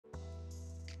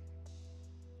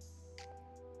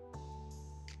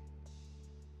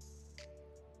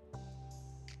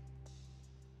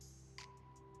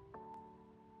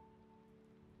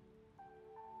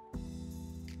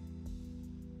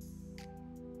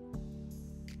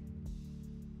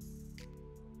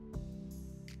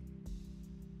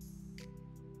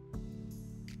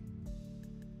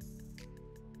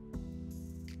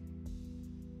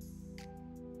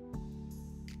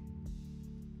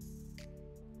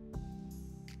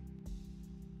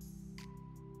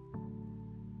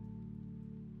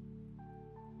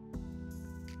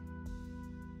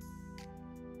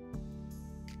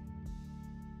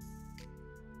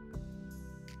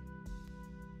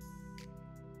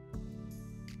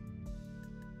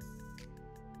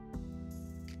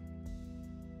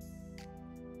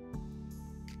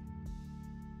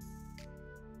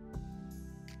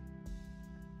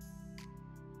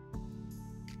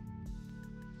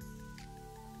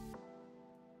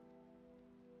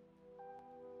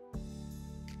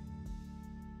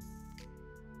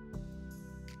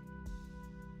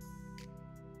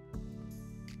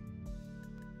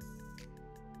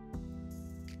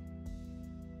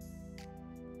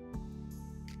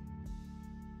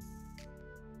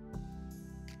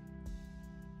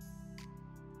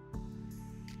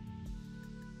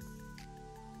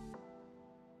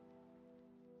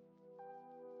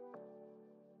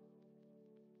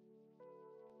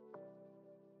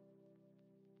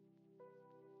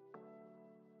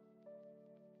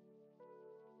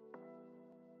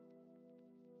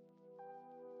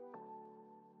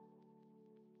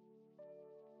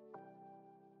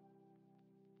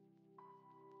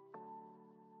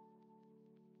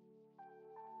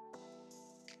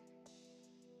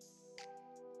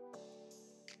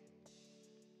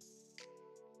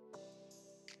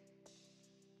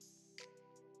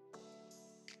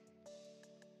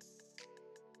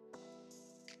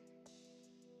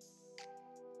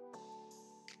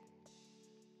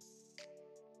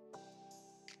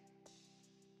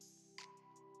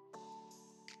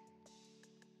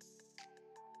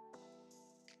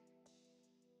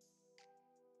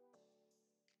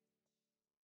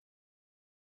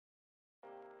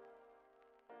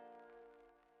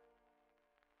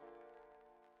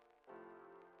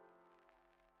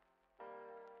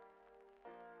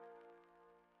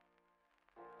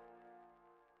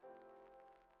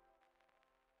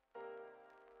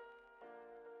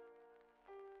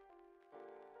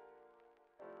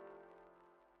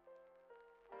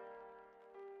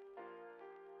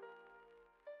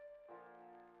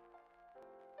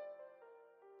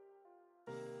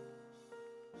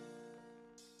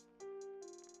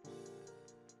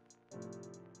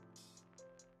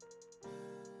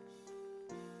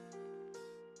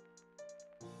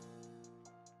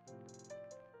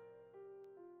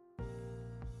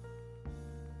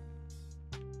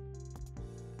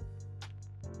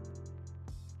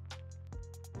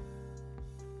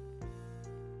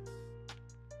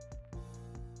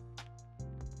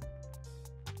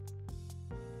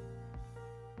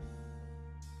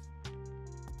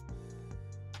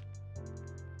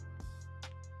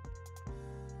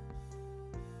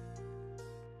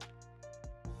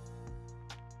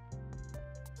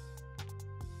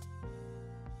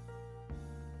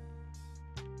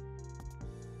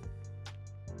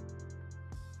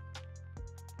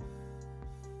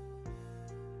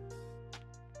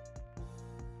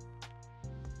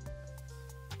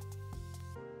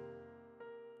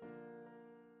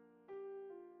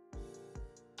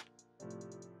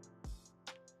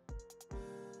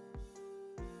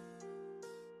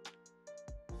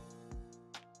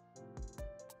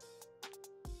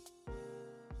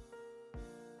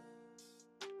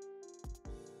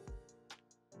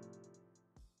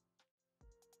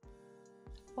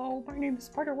Hello, my name is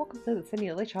Sparta. Welcome to the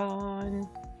simulation.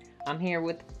 I'm here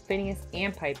with Phineas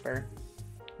and Piper.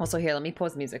 Also here, let me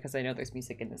pause the music because I know there's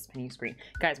music in this menu screen.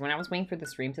 Guys, when I was waiting for the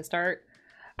stream to start,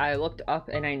 I looked up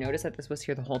and I noticed that this was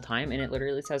here the whole time, and it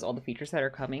literally says all the features that are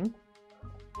coming.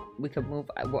 We could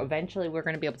move, well, eventually we're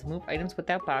going to be able to move items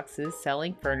without boxes,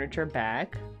 selling furniture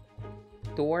back,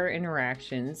 door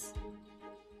interactions.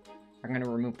 I'm going to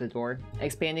remove the door.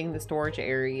 Expanding the storage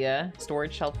area,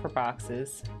 storage shelf for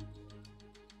boxes.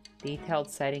 Detailed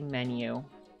setting menu.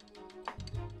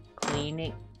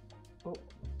 Cleaning. Oh. What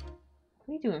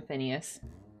are you doing, Phineas?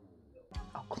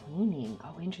 Oh, cleaning.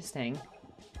 Oh, interesting.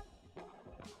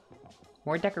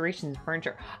 More decorations and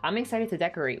furniture. I'm excited to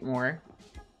decorate more.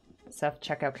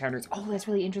 Self-checkout counters. Oh, that's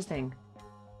really interesting.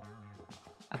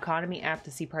 Economy app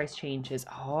to see price changes.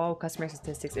 Oh, customer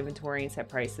statistics, inventory, and set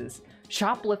prices.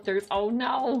 Shoplifters. Oh,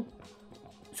 no.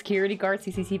 Security guards,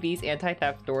 CCTVs,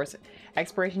 anti-theft doors.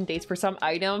 Expiration dates for some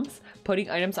items. Putting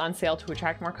items on sale to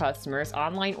attract more customers.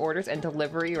 Online orders and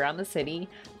delivery around the city.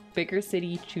 Bigger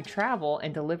city to travel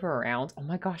and deliver around. Oh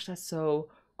my gosh, that's so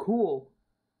cool.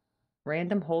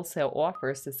 Random wholesale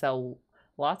offers to sell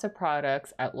lots of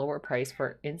products at lower price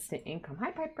for instant income.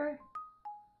 Hi, Piper.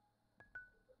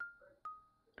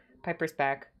 Piper's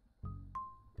back.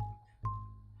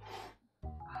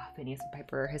 Phineas and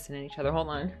Piper are hissing at each other. Hold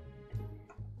on.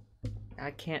 I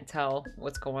can't tell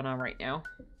what's going on right now.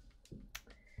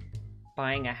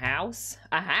 Buying a house?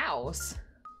 A house?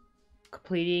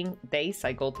 Completing day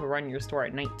cycle to run your store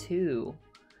at night too.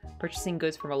 Purchasing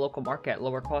goods from a local market at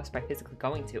lower cost by physically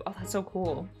going to. Oh, that's so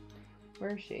cool.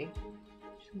 Where is she?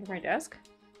 She's under my desk?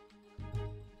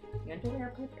 You under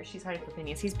there, Piper? She's hiding for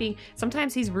Phineas. He's being...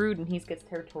 Sometimes he's rude and he gets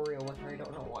territorial with her. I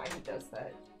don't know why he does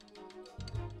that.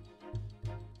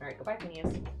 Alright, goodbye,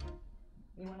 Phineas.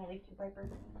 You want to leave too, Piper?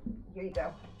 Here you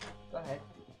go. Go ahead.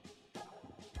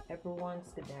 Everyone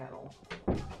skedaddle.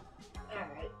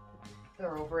 Alright.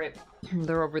 They're over it.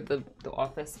 They're over the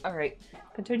office. Alright.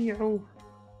 Continue.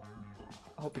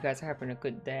 I hope you guys are having a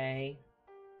good day.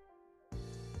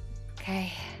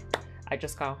 Okay. I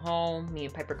just got home. Me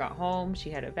and Piper got home.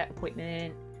 She had a vet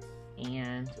appointment.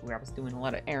 And I was doing a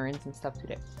lot of errands and stuff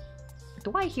today.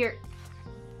 Do I hear...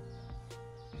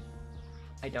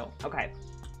 I don't. Okay.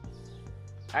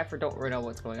 I don't really know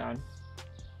what's going on.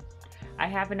 I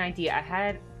have an idea. I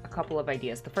had a couple of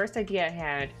ideas. The first idea I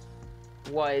had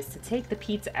was to take the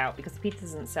pizza out because the pizza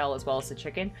doesn't sell as well as the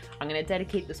chicken. I'm going to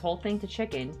dedicate this whole thing to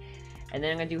chicken, and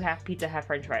then I'm going to do half pizza, half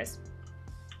french fries.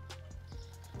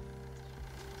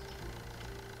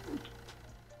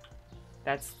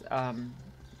 That's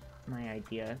my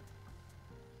idea.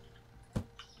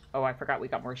 Oh, I forgot we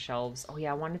got more shelves. Oh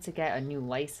yeah, I wanted to get a new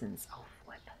license. Oh,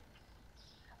 flip.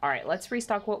 All right, let's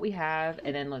restock what we have,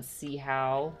 and then let's see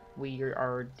how we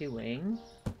are doing.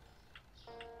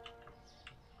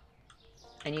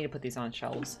 I need to put these on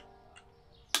shelves.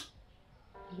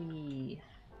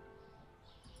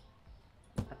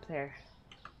 Up there.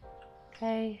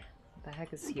 Okay. What the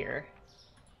heck is here?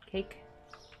 Cake.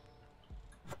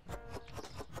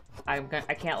 I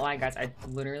can't lie, guys. I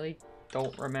literally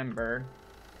don't remember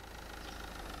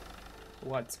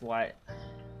what's what.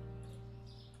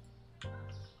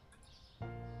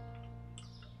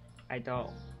 I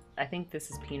don't. I think this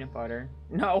is peanut butter.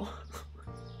 No.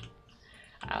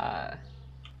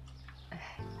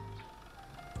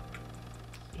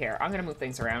 Here, I'm gonna move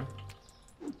things around.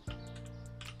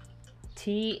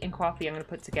 Tea and coffee I'm gonna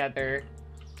put together.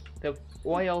 The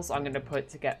oils I'm gonna put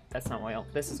together. That's not oil.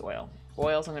 This is oil.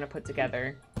 Oils I'm gonna put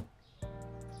together.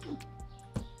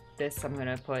 This I'm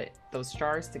gonna put those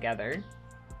jars together.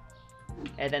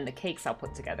 And then the cakes I'll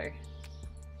put together.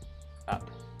 Up.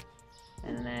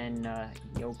 And then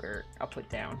yogurt I'll put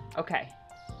down. Okay.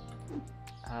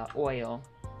 Oil.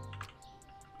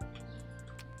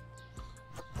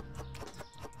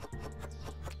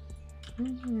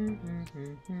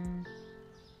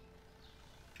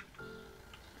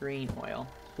 Green oil.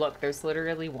 Look, there's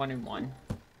literally 1 in 1.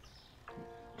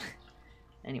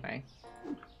 Anyway.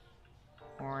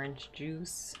 Orange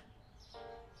juice.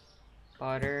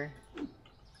 Butter.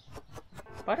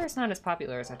 Butter's not as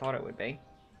popular as I thought it would be.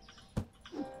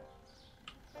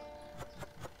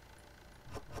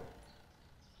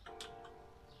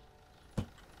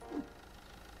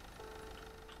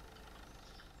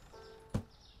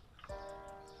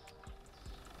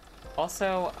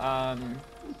 Also,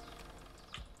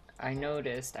 I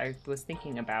noticed, I was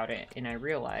thinking about it, and I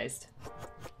realized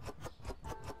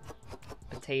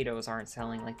potatoes aren't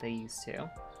selling like they used to.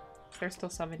 Is there still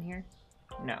some in here?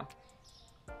 No.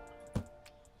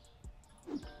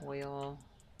 Oil.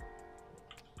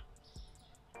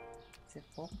 Is it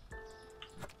full?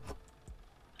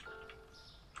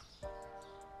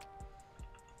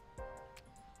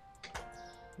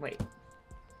 Wait.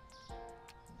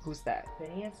 Who's that?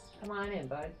 Phineas? Come on in,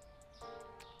 bud.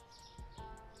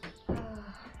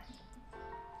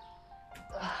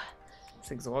 It's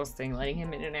exhausting letting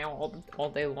him in and out all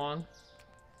day long.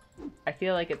 I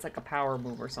feel like it's like a power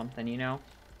move or something, you know?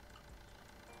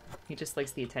 He just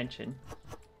likes the attention.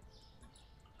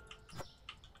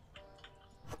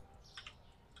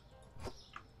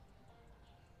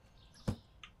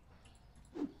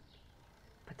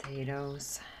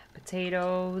 Potatoes.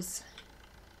 Potatoes.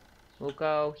 We'll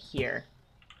go here.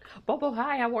 Bobo,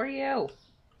 hi, how are you?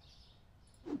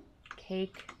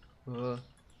 Cake. Ugh.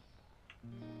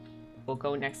 We'll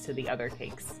go next to the other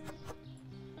cakes.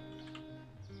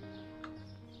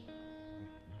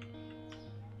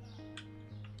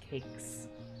 Cakes.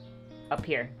 Up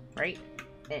here, right?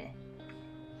 Eh.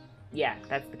 Yeah,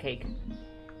 that's the cake.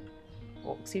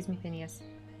 Oh, excuse me, Phineas.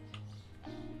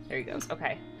 There he goes.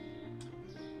 Okay.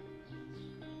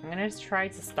 I'm gonna just try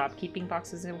to stop keeping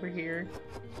boxes over here.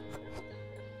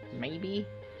 Maybe.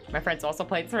 My friends also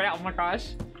played this right now. Oh my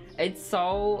gosh. It's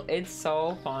so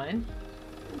fun.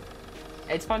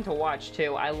 It's fun to watch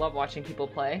too. I love watching people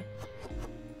play.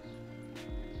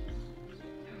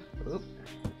 Oop.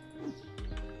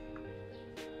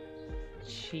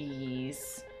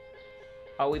 Cheese.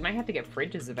 Oh, we might have to get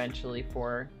fridges eventually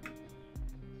for...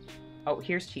 Oh,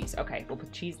 here's cheese. Okay, we'll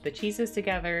put the cheeses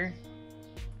together.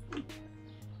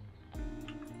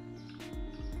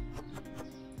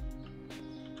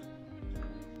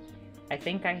 I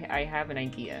think I have an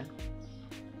idea.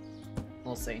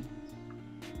 We'll see.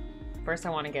 First, I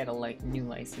want to get a new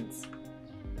license.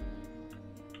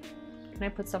 Can I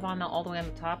put stuff on all the way on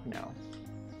the top? No.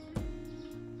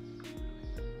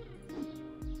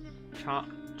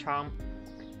 Chomp.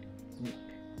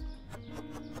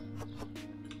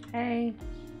 Okay.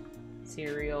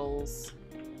 Cereals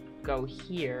go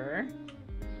here.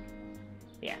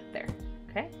 Yeah, there.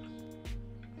 Okay.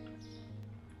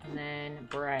 And then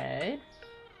bread.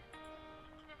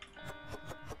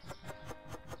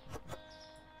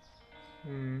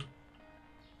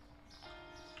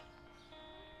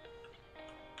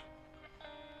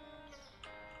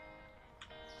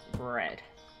 Bread.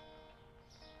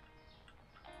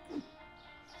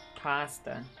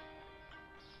 Pasta.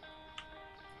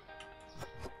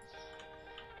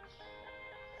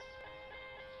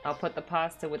 I'll put the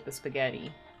pasta with the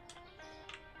spaghetti.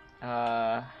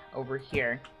 Over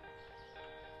here.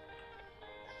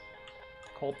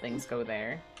 Cold things go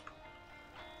there.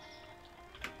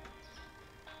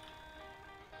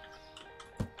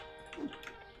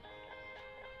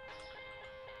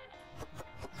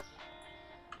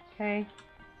 Okay.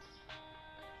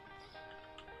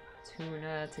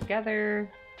 Tuna together.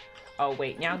 Oh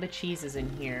wait, now the cheese is in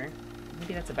here.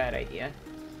 Maybe that's a bad idea.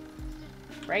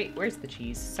 Right? Where's the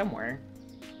cheese? Somewhere.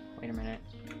 Wait a minute.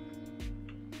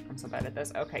 I'm so bad at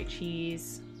this. Okay,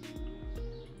 cheese.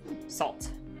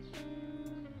 Salt.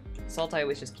 Salt I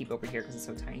always just keep over here because it's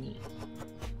so tiny.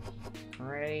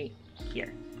 Right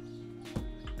here.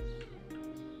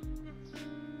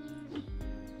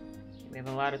 We have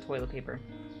a lot of toilet paper.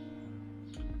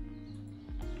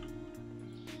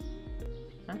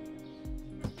 Huh?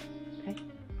 Okay.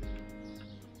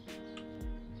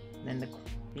 And then the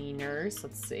cleaners,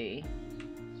 let's see.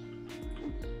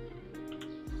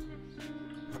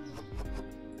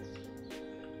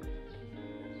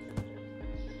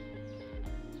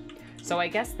 So I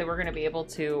guess that we're gonna be able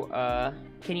to,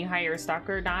 can you hire a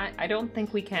stalker or not? I don't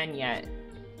think we can yet.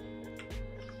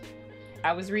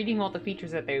 I was reading all the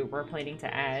features that they were planning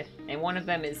to add, and one of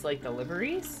them is like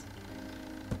deliveries.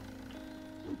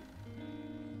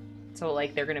 So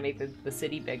like they're gonna make the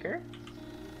city bigger.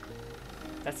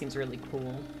 That seems really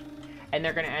cool. And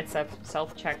they're gonna add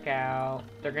self-checkout.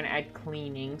 They're gonna add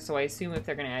cleaning. So I assume if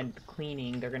they're gonna add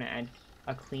cleaning, they're gonna add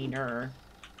a cleaner.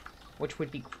 Which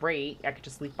would be great. I could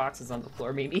just leave boxes on the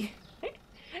floor, maybe.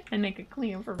 And make it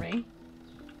clean for me.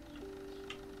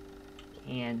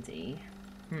 Candy.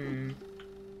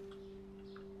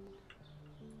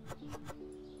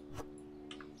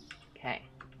 Okay.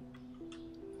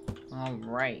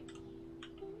 Alright.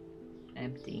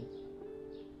 Empty.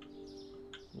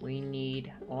 We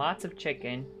need lots of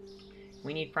chicken.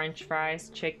 We need french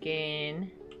fries,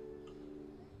 chicken,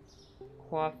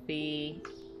 coffee.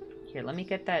 Here, let me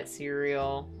get that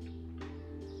cereal.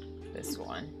 This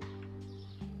one.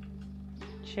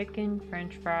 Chicken,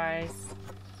 french fries,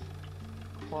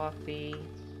 coffee.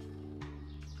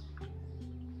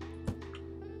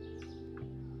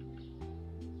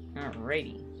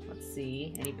 Alrighty. Let's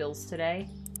see. Any bills today?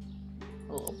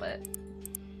 A little bit.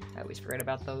 I always forget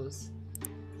about those.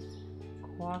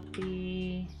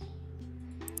 Coffee.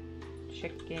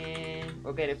 chicken.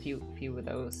 We'll get a few of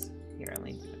those. Here,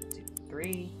 only 2,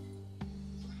 3.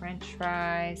 French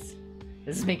fries.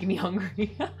 This is making me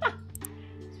hungry.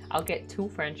 I'll get 2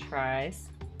 French fries.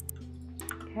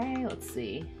 Okay, let's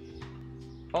see.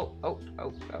 Oh,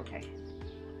 okay.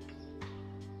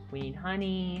 We need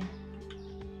honey.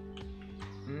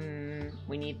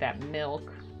 We need that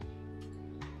milk.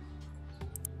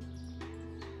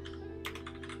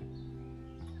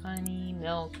 Honey,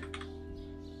 milk.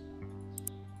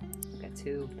 We'll get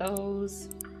 2 of those.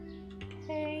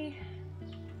 Okay.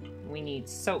 We need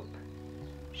soap,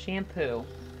 shampoo,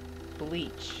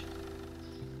 bleach.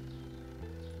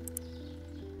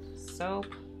 Soap,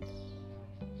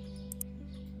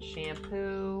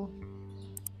 shampoo,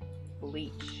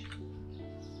 bleach.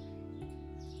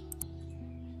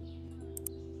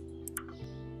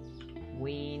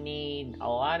 We need a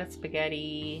lot of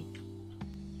spaghetti.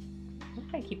 What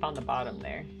did I keep on the bottom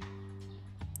there?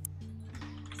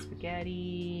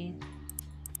 Spaghetti.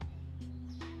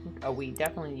 Oh, we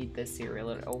definitely need this cereal.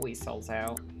 It always sells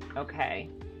out. Okay.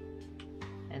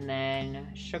 And then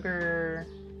sugar.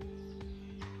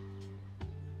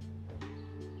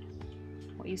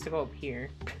 What used to go up here?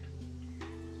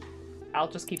 I'll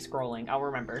just keep scrolling. I'll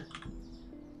remember.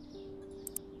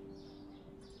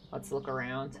 Let's look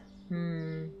around.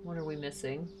 What are we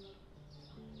missing?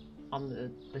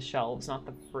 On the shelves, not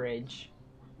the fridge.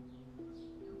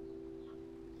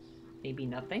 Maybe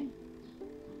nothing?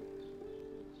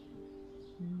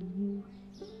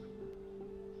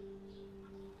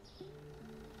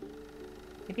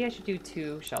 Maybe I should do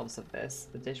 2 shelves of this.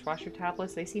 The dishwasher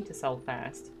tablets, they seem to sell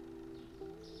fast.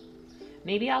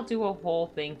 Maybe I'll do a whole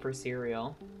thing for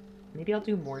cereal. Maybe I'll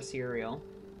do more cereal.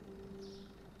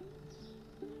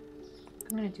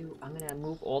 I'm gonna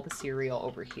move all the cereal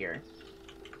over here.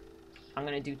 I'm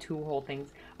gonna do 2 whole things.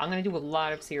 I'm gonna do a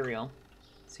lot of cereal.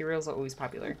 Cereals are always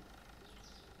popular.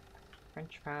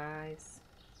 French fries.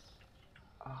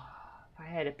 Oh, if I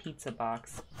had a pizza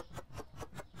box.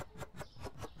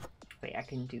 Wait, I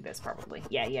can do this probably.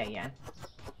 Yeah.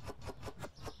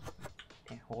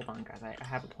 Okay, hold on, guys. I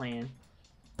have a plan.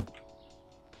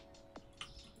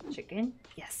 Chicken?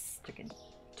 Yes, chicken.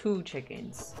 2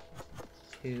 chickens.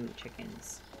 2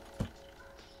 chickens.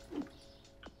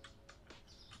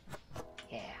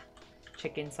 Yeah.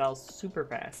 Chicken sells super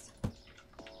fast.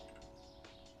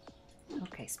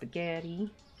 Okay, spaghetti.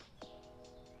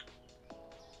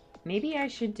 Maybe I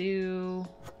should do...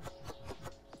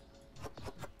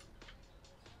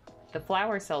 The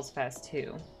flour sells fast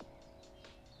too.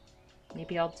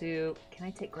 Maybe I'll do... Can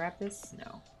I grab this?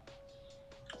 No.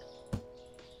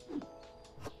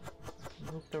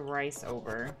 Move the rice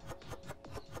over.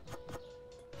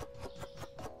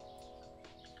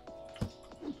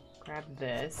 Grab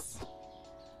this.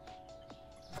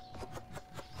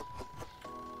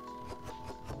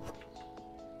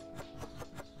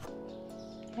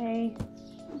 Okay.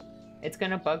 It's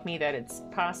gonna bug me that it's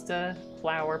pasta,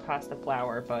 flour,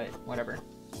 but whatever.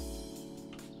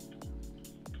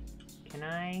 Can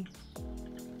I?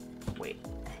 Wait.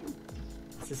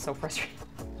 This is so frustrating.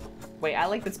 Wait, I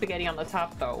like the spaghetti on the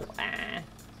top though.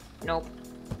 Nope.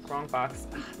 Wrong box.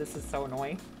 This is so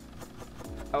annoying.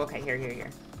 Oh, okay, here.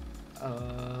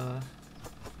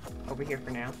 Over here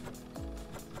for now.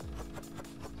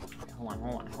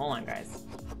 Hold on, guys.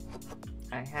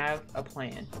 I have a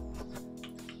plan.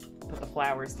 Put the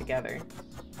flours together.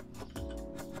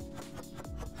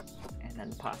 And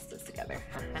then the pastas together.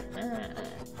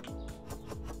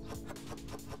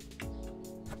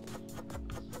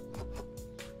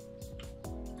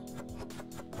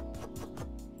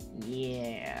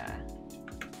 Yeah.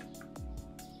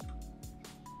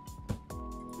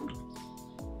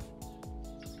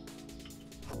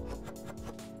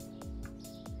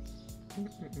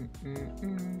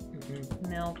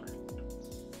 Milk.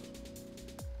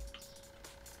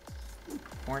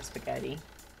 More spaghetti.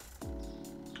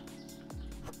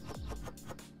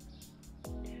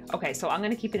 Okay, so I'm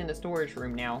gonna keep it in the storage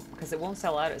room now because it won't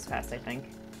sell out as fast, I think.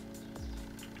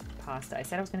 Pasta. I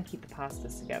said I was gonna keep the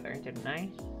pastas together, didn't I?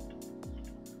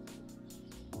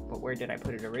 But where did I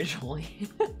put it originally?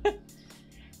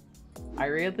 I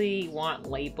really want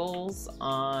labels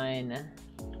on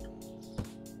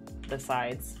the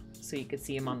sides so you could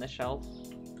see them on the shelf.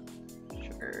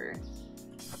 Sure.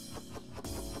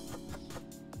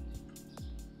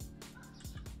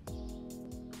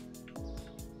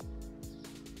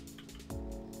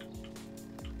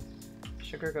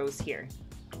 Sugar goes here.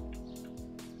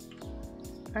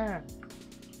 Do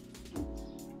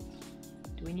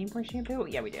we need more shampoo?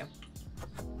 Yeah, we do.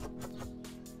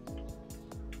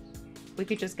 We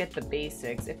could just get the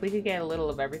basics. If we could get a little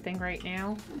of everything right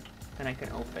now, and I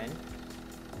can open.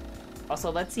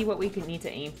 Also, let's see what we could need to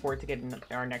aim for to get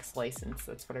our next license.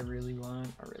 That's what I really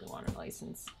want. I really want a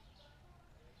license.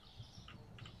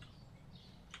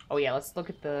 Oh yeah, let's look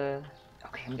at the...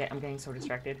 Okay, I'm getting so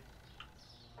distracted.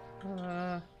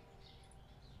 I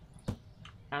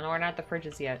don't know where not the fridge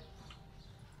is yet.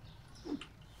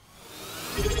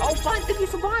 Oh, fun! Thank you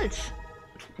so much!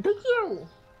 Thank you!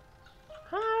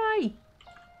 Hi!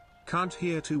 Can't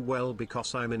hear too well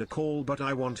because I'm in a call, but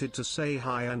I wanted to say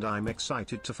hi and I'm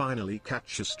excited to finally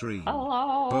catch a stream.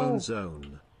 Hello! Bone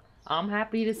Zone. I'm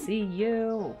happy to see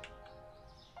you!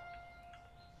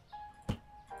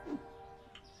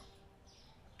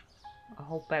 I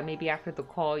hope that maybe after the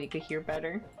call you could hear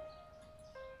better.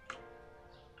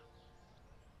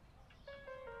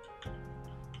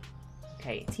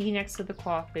 Okay, tea next to the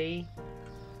coffee.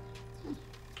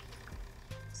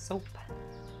 Soap.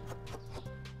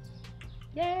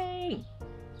 Yay!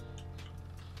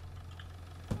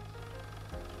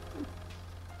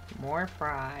 More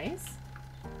fries.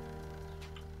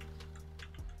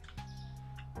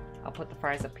 I'll put the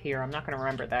fries up here. I'm not gonna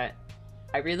remember that.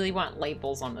 I really want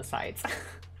labels on the sides.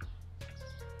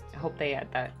 I hope they add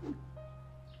that.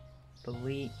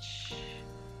 Bleach.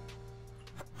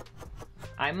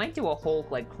 I might do a whole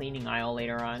like cleaning aisle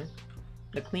later on.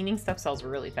 The cleaning stuff sells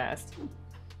really fast.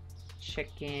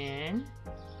 Chicken.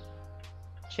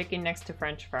 Chicken next to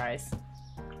French fries.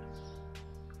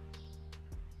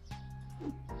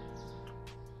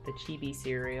 The chibi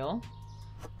cereal.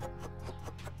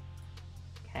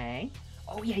 Okay.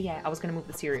 Oh yeah, I was gonna move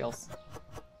the cereals.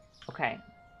 Okay,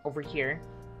 over here.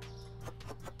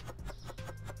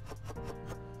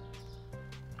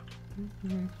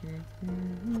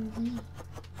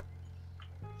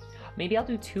 Maybe I'll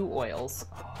do 2 oils.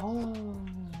 Oh.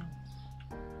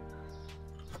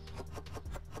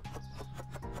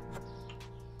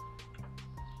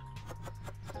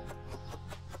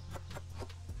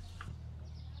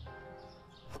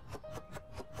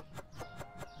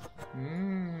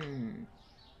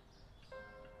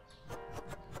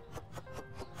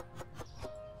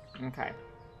 Okay.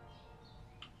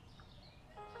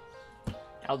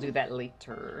 I'll do that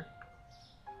later.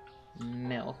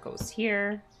 Milk goes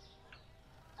here.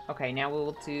 Okay, now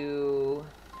we'll do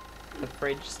the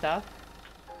fridge stuff.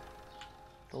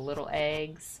 The little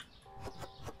eggs.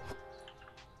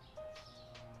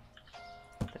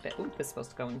 The bit. Ooh, this is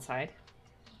supposed to go inside.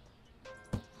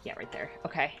 Yeah, right there.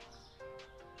 Okay.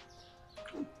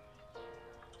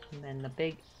 And then the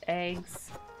big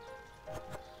eggs.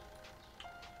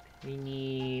 We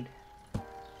need...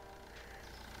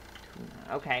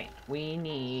 Okay, we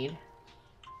need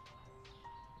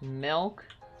milk,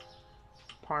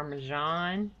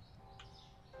 Parmesan,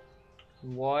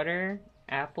 water,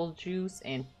 apple juice,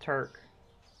 and Turk.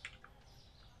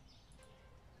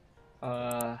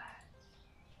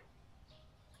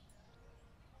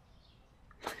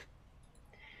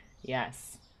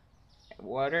 Yes.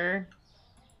 Water,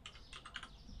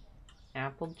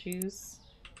 apple juice,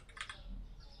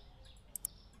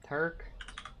 Turk,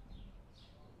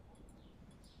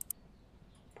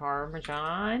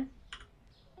 Parmesan,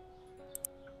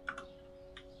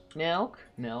 milk.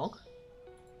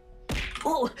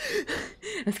 Oh,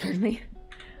 that scared me.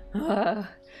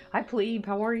 Hi, plebe.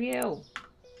 How are you?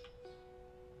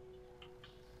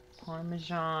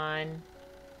 Parmesan.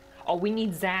 Oh, we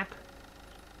need Zap.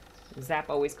 Zap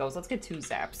always goes. Let's get 2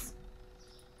 Zaps.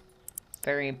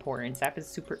 Very important. Zap is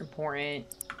super important.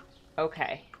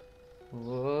 Okay.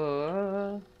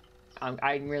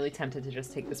 I'm really tempted to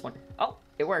just take this one. Oh,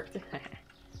 it worked.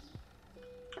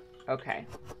 Okay.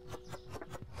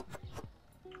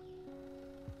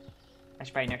 I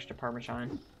should buy an extra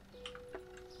Parmesan.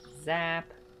 Zap.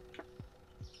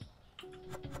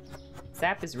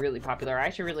 Zap is really popular. I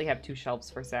should really have 2 shelves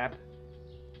for Zap.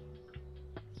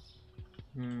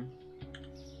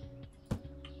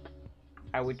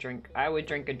 I would drink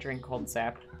a drink called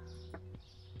Zap.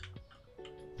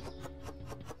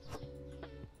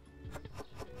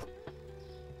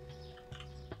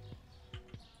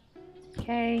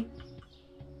 Okay.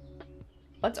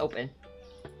 Let's open.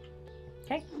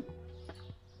 Okay.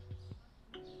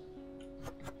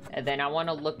 And then I want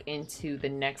to look into the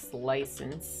next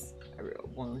license. I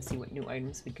want to see what new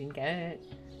items we can get.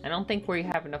 I don't think we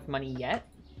have enough money yet,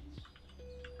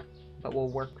 but we'll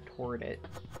work toward it.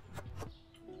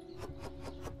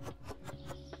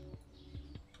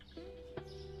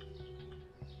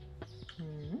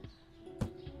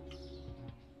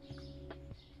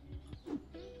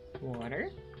 Water.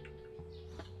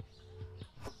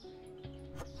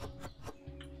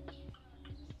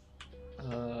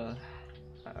 Uh-oh.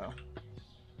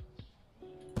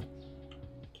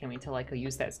 Can't wait till I could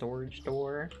use that storage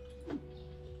door.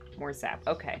 More zap.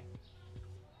 Okay.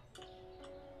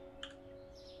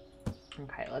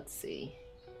 Okay, let's see.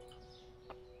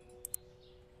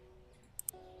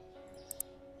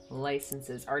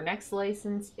 Licenses. Our next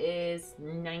license is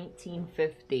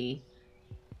 1950.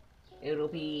 It'll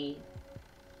be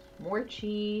more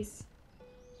cheese,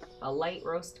 a light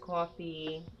roast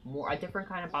coffee, a different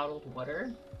kind of bottled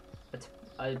water,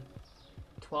 a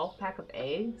 12 pack of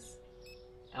eggs,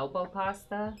 elbow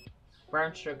pasta,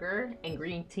 brown sugar, and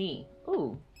green tea.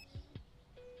 Ooh.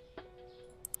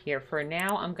 Here, for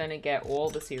now, I'm gonna get all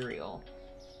the cereal.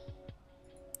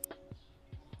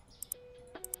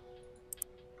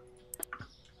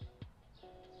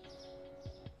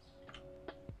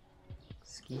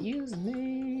 Excuse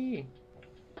me.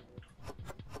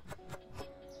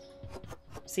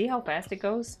 See how fast it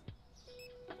goes?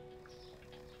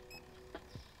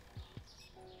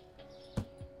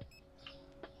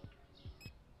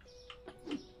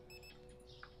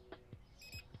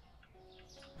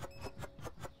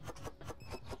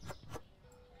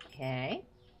 Okay.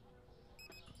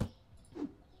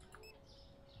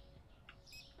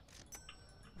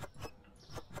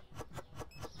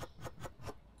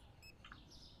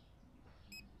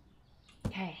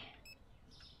 Okay.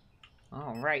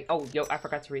 All right. Oh, I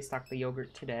forgot to restock the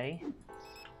yogurt today.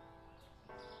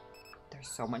 There's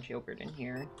so much yogurt in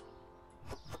here.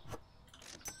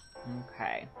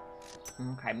 Okay.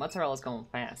 Okay, mozzarella's going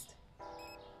fast.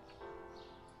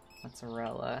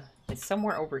 Mozzarella is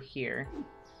somewhere over here.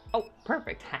 Oh,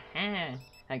 perfect. Haha.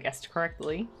 I guessed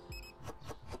correctly.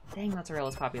 Dang,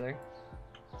 mozzarella's popular.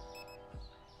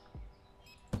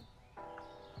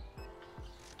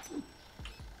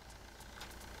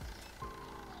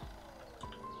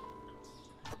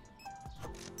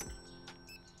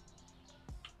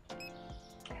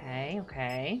 Okay,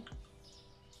 okay.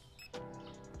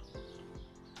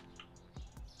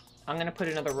 I'm gonna put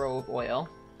another row of oil.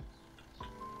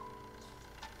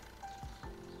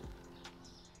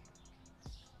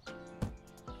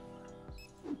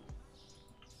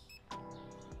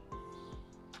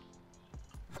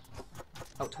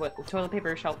 Oh, toilet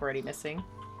paper shelf already missing.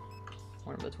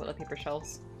 One of the toilet paper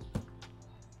shelves.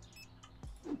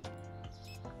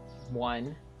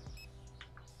 One.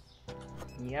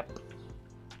 Yep.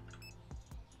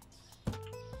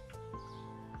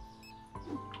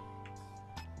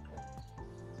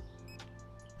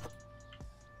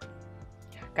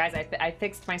 Guys, I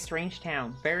fixed my strange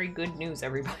town. Very good news,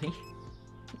 everybody.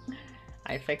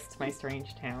 I fixed my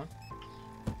strange town.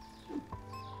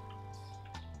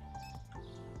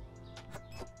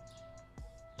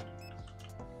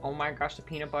 Oh my gosh, the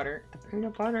peanut butter. The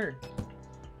peanut butter.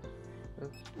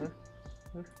 Yeah.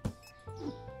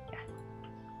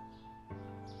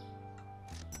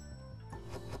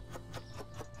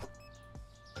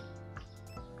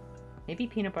 Maybe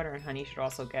peanut butter and honey should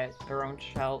also get their own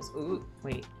shelves. Ooh,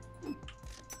 wait.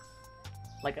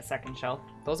 Like a second shelf.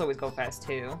 Those always go fast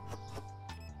too.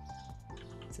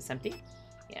 Is this empty?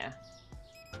 Yeah.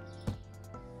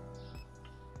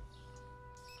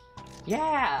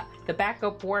 Yeah! The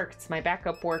backup worked. My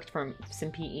backup worked from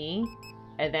SimPE.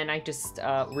 And then I just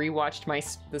rewatched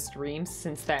the streams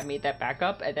since that made that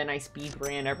backup. And then I speed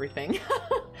ran everything.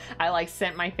 I like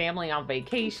sent my family on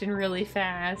vacation really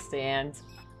fast. And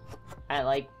I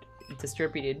like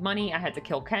distributed money. I had to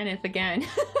kill Kenneth again.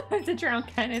 I had to drown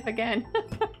Kenneth again.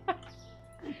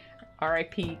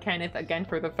 R.I.P. Kenneth again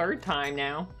for the third time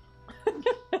now.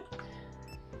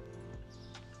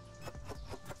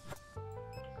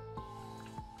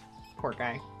 Poor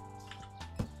guy.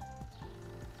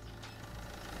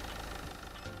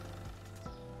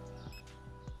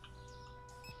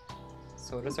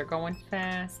 Sodas are going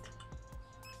fast.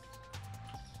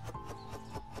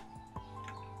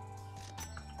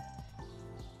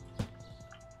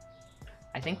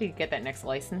 I think we could get that next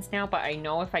license now, but I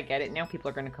know if I get it now, people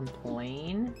are going to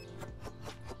complain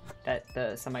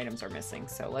that some items are missing.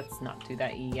 So let's not do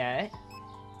that yet.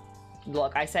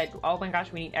 Look, I said, oh my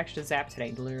gosh, we need extra Zap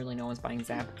today. Literally no one's buying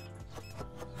Zap.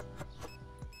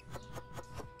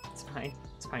 It's fine.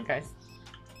 It's fine, guys.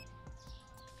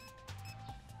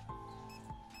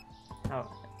 Oh,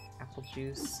 apple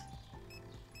juice.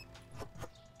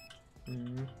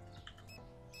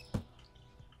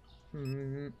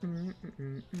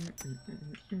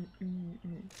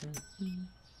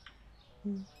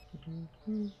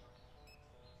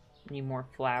 Need more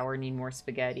flour, need more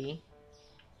spaghetti.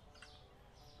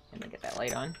 Let me get that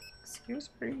light on. Excuse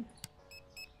me.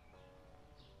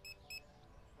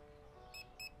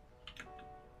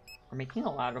 We're making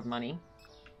a lot of money.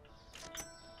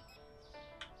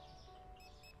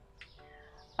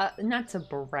 Not to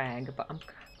brag, but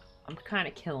I'm kind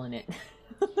of killing it,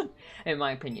 in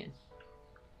my opinion.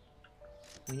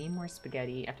 We need more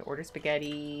spaghetti. I have to order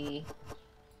spaghetti.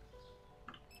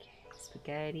 Okay,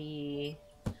 spaghetti.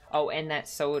 Oh, and that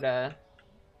soda.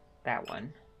 That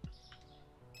one.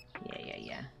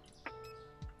 Yeah.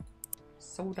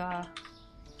 Soda.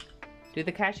 Do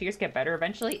the cashiers get better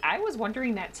eventually? I was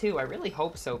wondering that too. I really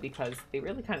hope so because they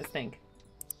really kind of stink.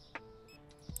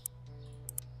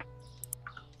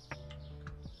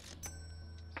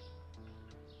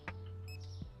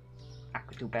 I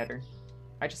could do better.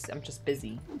 I'm just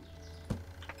busy.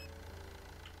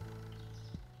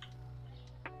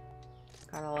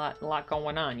 Got a lot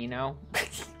going on, you know?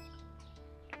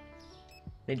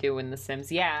 They do in The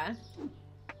Sims, yeah.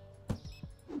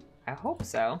 I hope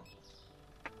so.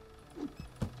 I'm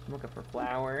looking for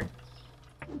flour.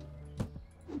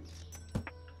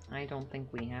 I don't think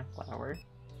we have flour.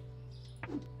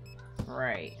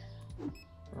 Right.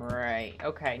 Right.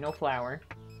 Okay, no flour.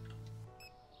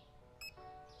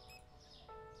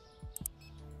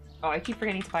 Oh, I keep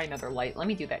forgetting to buy another light. Let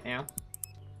me do that now.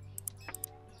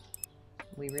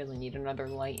 We really need another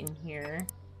light in here.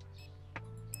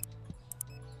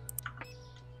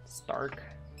 It's dark.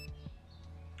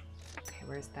 Okay,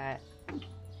 where's that?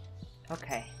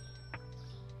 Okay.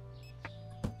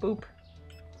 Boop.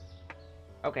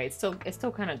 Okay, it's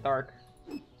still kind of dark.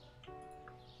 Oh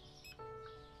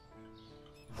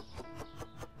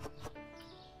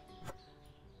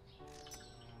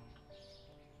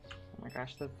my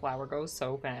gosh, the flower goes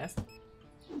so fast.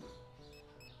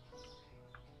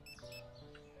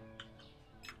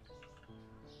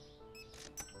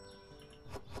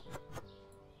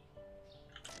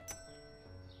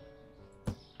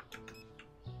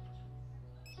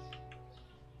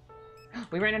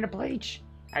 We ran out of bleach.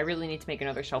 I really need to make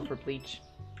another shelf for bleach.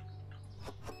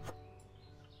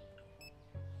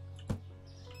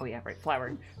 Oh yeah, right,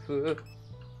 flour. Ooh.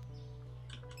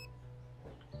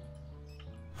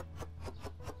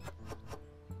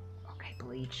 Okay,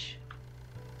 bleach.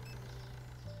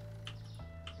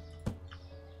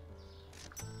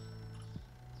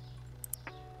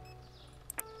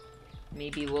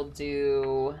 Maybe we'll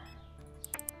do...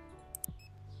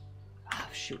 Oh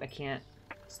shoot, I can't.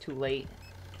 It's too late.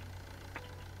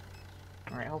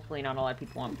 Alright, hopefully not a lot of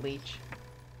people want bleach.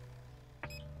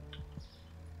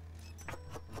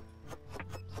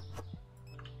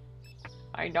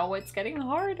 I know it's getting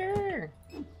harder!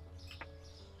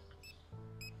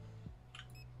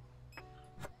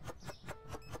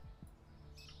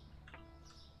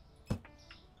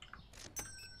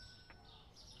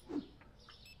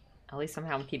 At least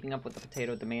somehow I'm keeping up with the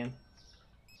potato demand.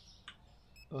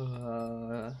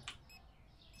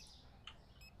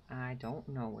 I don't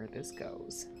know where this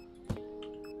goes.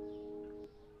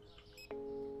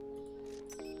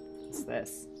 What's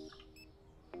this?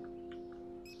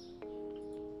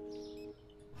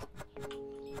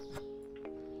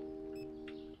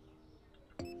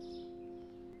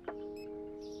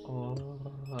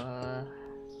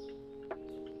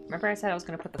 Remember I said I was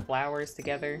gonna put the flowers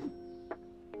together?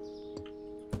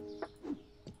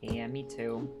 Yeah, me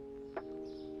too.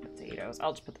 Potatoes.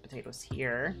 I'll just put the potatoes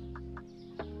here.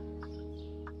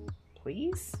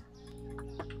 Please?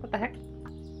 What the heck?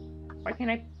 Why can't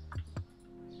I?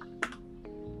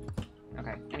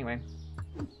 Okay, anyway.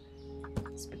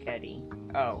 Spaghetti.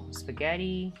 Oh,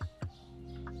 spaghetti.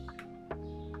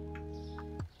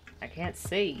 I can't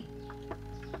see.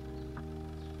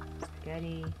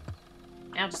 Spaghetti.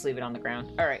 I'll just leave it on the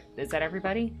ground. Alright, is that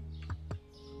everybody?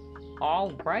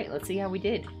 Alright, let's see how we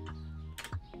did.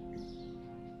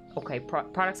 Okay,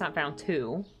 products not found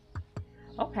 2.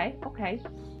 Okay, okay.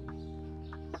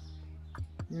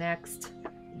 Next,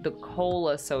 the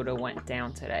cola soda went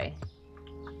down today.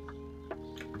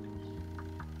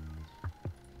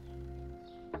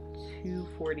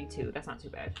 242. That's not too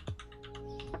bad.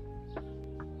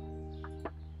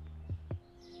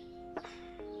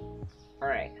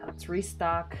 Alright, let's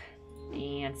restock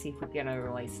and see if we can get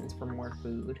another license for more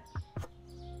food.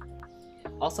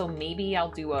 Also, maybe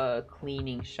I'll do a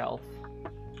cleaning shelf.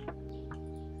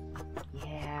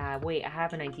 Yeah, wait, I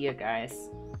have an idea, guys.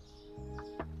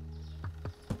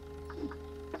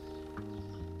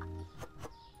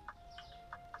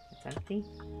 It's empty?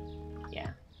 Yeah.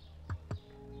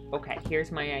 Okay,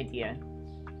 here's my idea.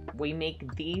 We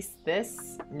make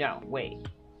this? No, wait.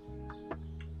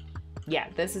 Yeah,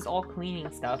 this is all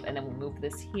cleaning stuff, and then we'll move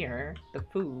this here, the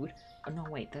food. Oh, no,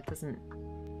 wait, that doesn't...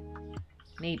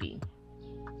 Maybe.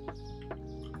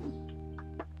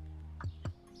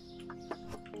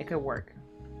 It could work.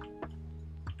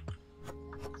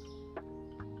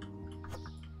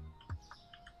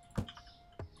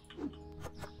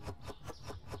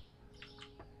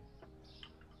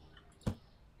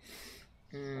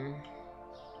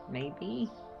 Maybe.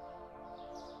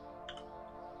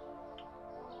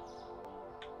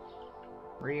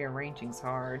 Rearranging's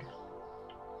hard.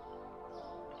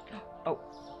 Oh,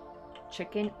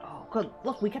 chicken. Oh, good.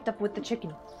 Look, we kept up with the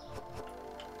chicken.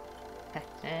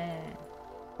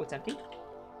 Oh, it's empty.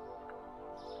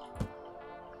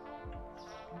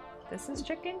 This is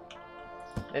chicken?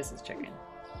 This is chicken.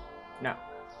 No.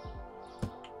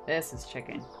 This is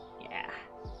chicken. Yeah.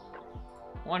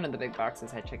 One of the big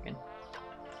boxes had chicken.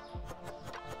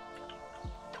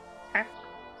 Ah.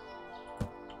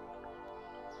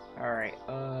 Alright,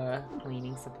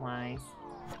 cleaning supplies.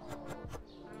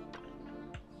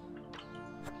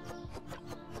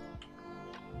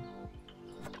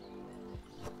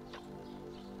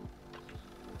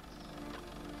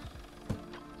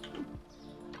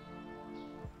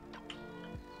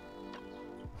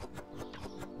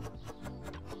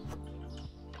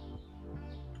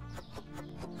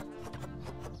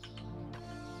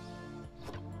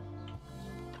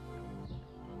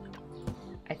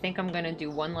 I think I'm gonna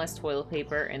do one less toilet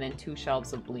paper and then 2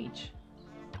 shelves of bleach.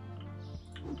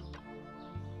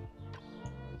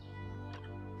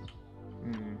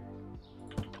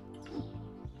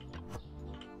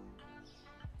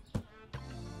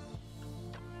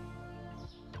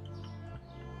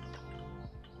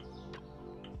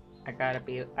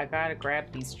 I gotta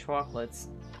grab these chocolates.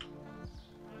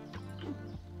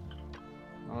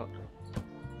 Oh.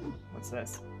 What's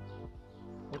this?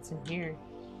 What's in here?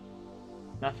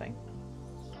 Nothing.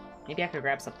 Maybe I could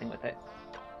grab something with it.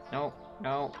 No,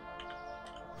 no.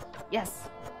 Yes!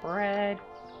 Bread!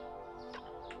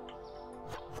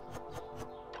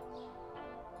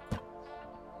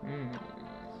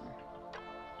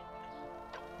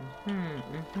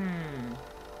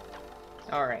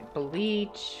 Alright,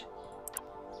 bleach.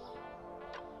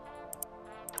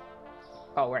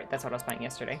 Oh, right, that's what I was buying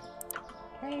yesterday.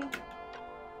 Hey.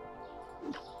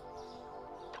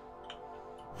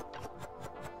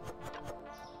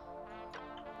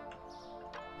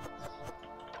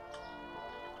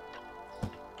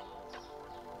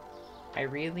 I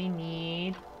really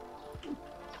need...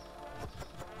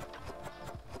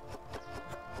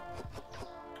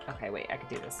 Okay, wait, I could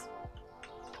do this.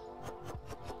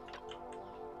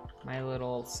 My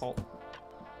little salt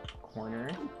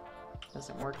corner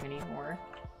doesn't work anymore.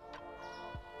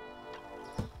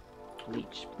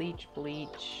 Bleach, bleach,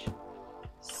 bleach.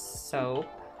 Soap.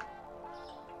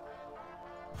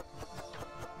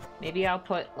 Maybe I'll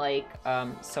put, like,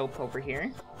 soap over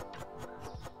here.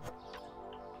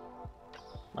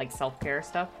 Like self-care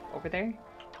stuff over there.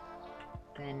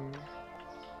 Then...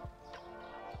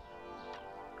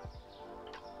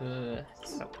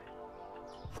 soap.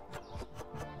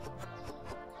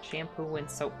 Shampoo and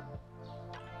soap.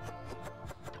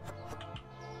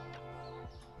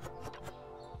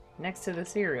 Next to the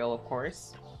cereal, of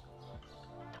course.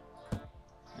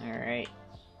 Alright.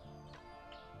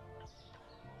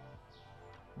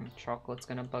 Chocolate's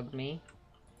gonna bug me.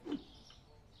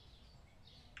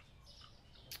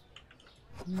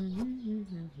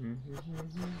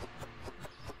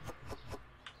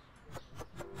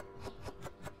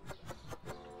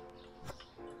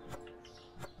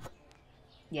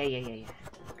 Yeah.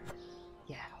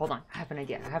 Yeah, hold on. I have an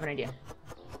idea.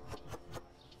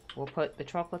 We'll put the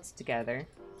chocolates together.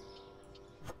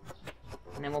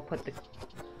 And then we'll put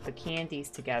the candies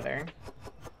together.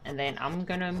 And then I'm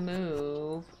gonna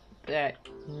move that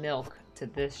milk to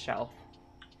this shelf.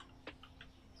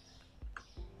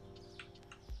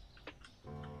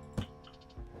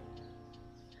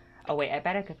 Oh wait, I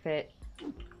bet I could fit...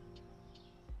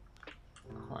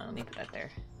 Hold on, let me put that there.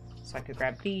 So I could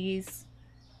grab these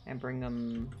and bring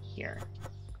them here.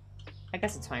 I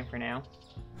guess it's fine for now.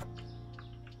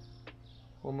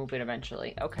 We'll move it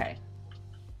eventually. Okay.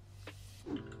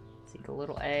 See the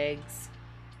little eggs.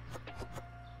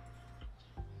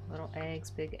 Little eggs,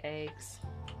 big eggs.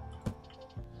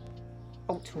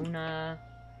 Oh, tuna.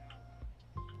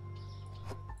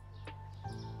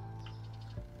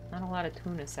 Not a lot of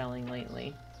tuna selling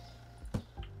lately.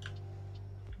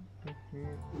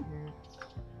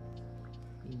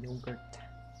 Yogurt.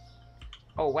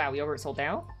 Oh wow, yogurt sold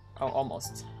out? Oh,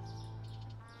 almost.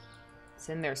 It's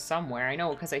in there somewhere. I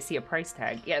know because I see a price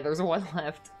tag. Yeah, there's one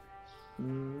left.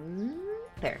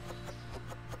 There.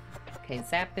 Okay,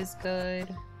 Zap is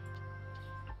good.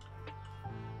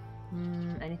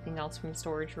 Anything else from the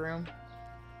storage room?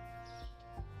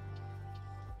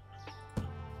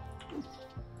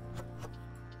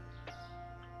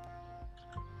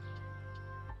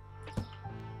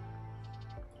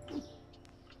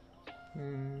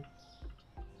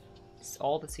 It's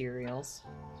all the cereals.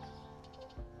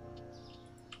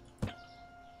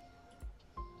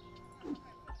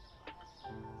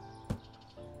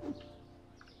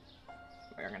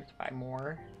 we're gonna have to buy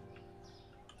more.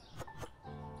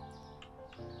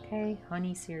 Okay,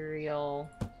 honey cereal.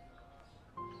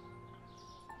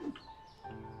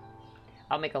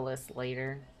 I'll make a list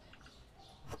later.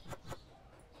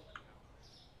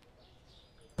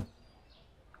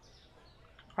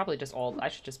 Probably just all, I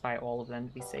should just buy all of them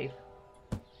to be safe.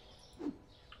 I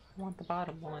want the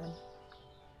bottom one.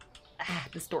 Ah,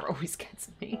 this door always gets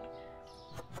me.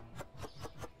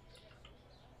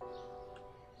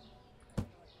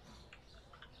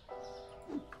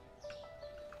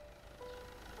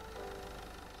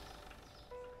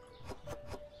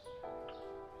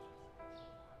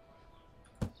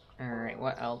 Alright,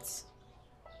 what else?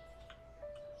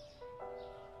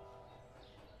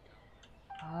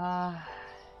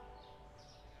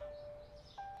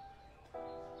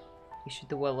 You should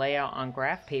do a layout on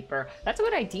graph paper. That's a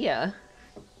good idea.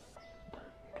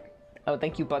 Oh,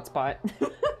 thank you, Buttspot.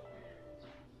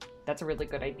 That's a really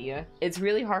good idea. It's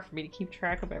really hard for me to keep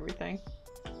track of everything.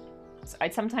 So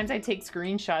sometimes I take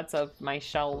screenshots of my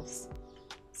shelves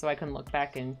so I can look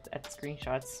back at the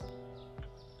screenshots.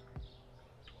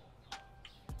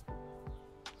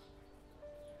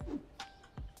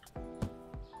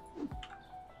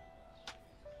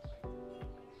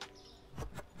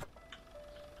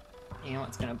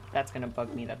 You know, that's gonna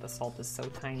bug me that the salt is so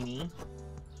tiny.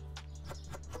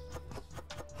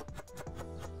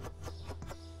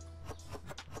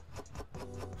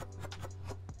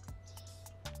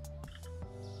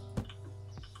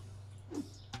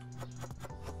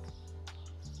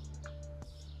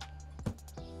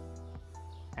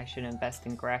 I should invest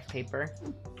in graph paper.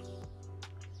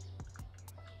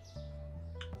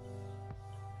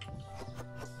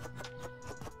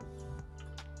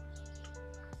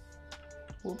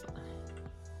 Whoop.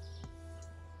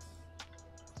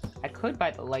 I could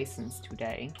buy the license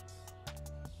today.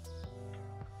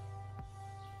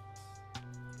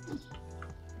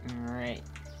 Alright.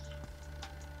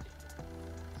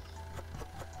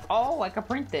 Oh, I could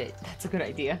print it. That's a good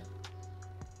idea.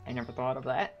 I never thought of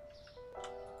that.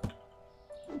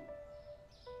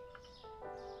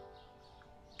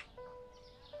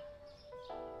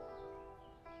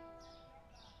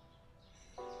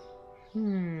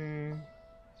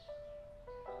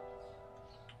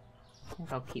 I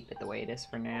think I'll keep it the way it is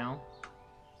for now.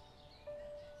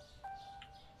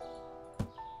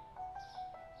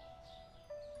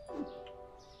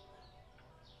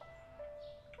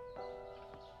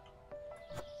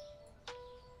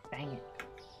 Dang it.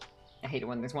 I hate it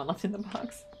when there's one left in the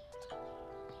box.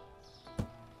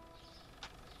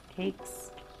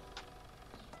 Cakes.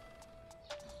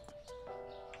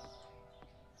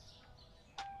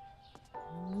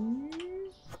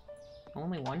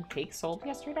 Only one cake sold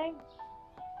yesterday?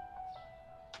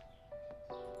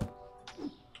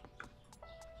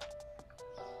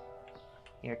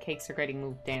 Your cakes are getting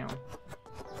moved down.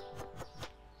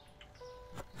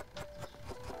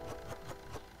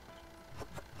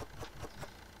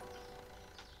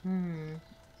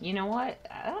 You know what?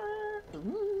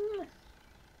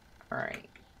 Alright.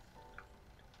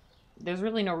 There's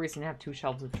really no reason to have 2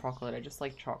 shelves of chocolate. I just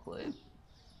like chocolate.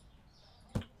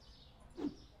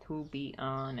 To be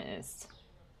honest.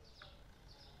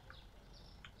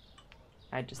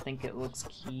 I just think it looks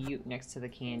cute next to the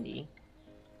candy.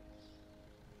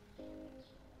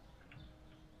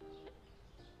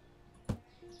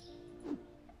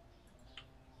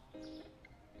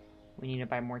 We need to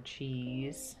buy more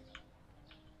cheese.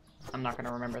 I'm not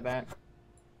gonna remember that.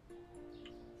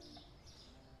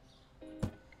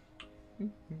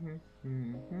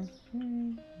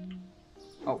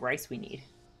 Oh, rice we need.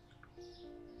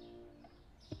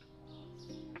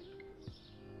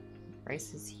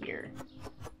 Rice is here.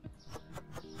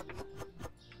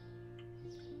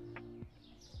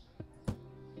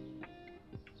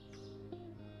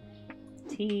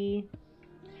 Tea.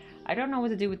 I don't know what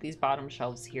to do with these bottom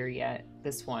shelves here yet.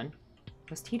 This one.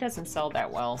 Because tea doesn't sell that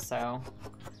well, so...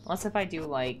 Unless if I do,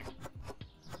 like...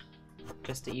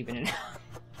 Just to even it out.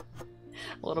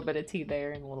 A little bit of tea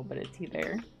there and a little bit of tea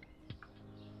there.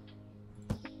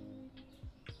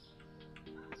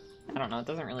 I don't know, it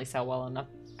doesn't really sell well enough.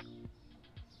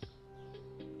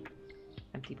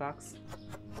 Empty box.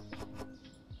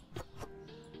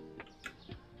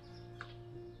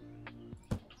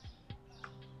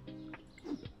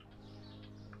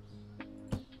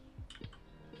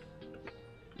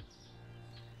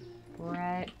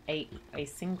 Bread, a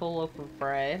single loaf of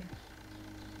bread.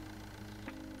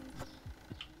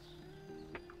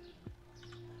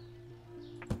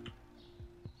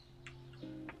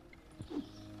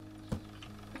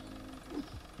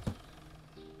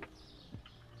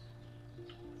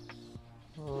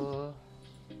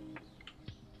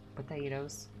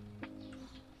 potatoes.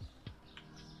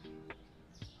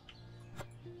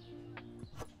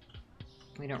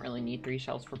 We don't really need 3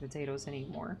 shells for potatoes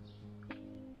anymore.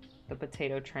 The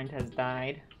potato trend has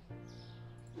died.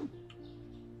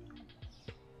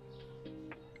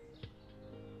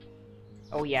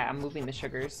 Oh yeah, I'm moving the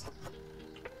sugars.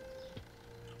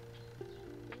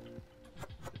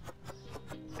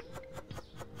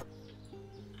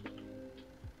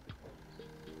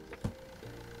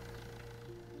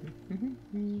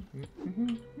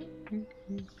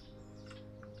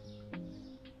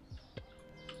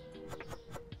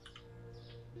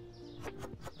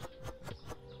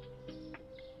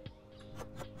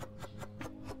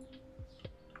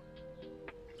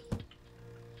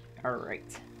 All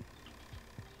right.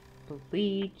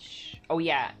 Bleach. Oh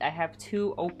yeah, I have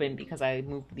 2 open because I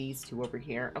moved these 2 over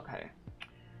here. Okay.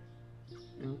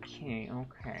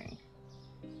 Okay.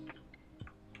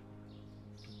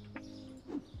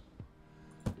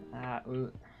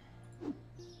 Ooh.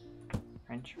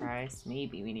 French fries.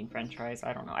 Maybe we need French fries.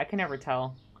 I don't know. I can never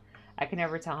tell. I can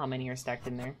never tell how many are stacked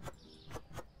in there.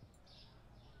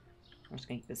 I'm just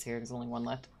gonna keep this here. There's only 1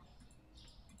 left.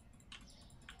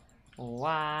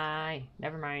 Why?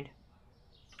 Never mind.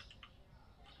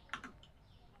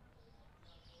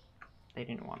 They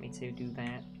didn't want me to do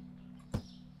that.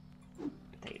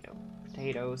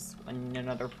 Potatoes in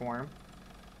another form.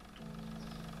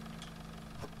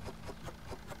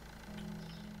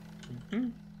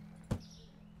 We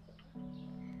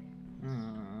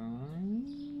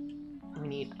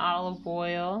need olive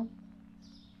oil.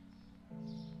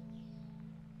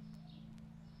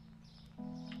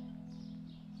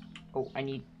 Oh, I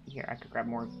need... Here, I could grab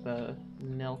more of the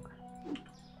milk.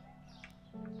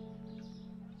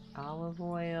 Olive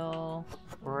oil,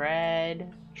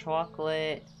 bread,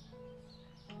 chocolate,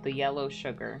 the yellow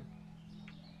sugar.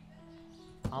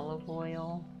 Olive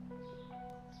oil.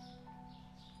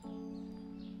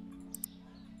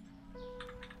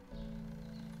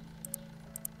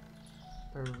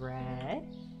 Bread,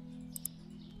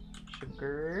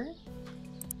 sugar,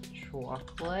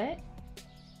 chocolate.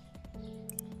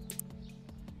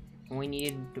 We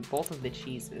need both of the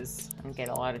cheeses. I'm gonna get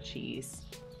a lot of cheese.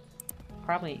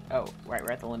 Probably, oh, right,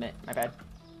 we're at the limit. My bad.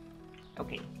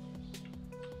 Okay.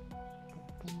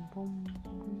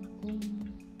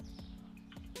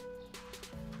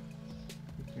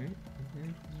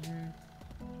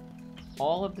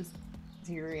 All of the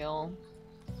cereal.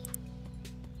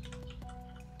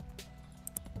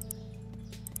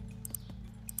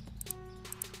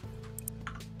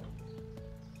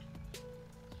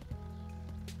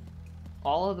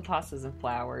 All of the pastas and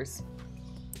flours.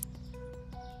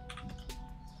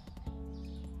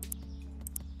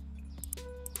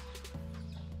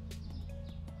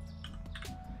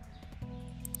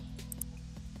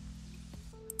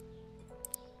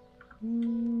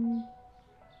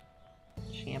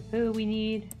 Shampoo we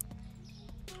need.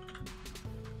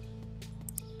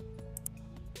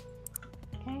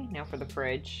 Okay, now for the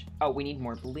fridge. Oh, we need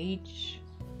more bleach.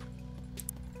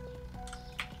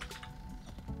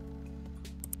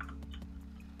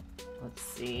 Let's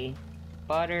see.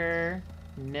 Butter,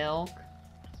 milk.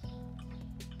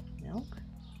 Milk?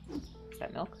 Is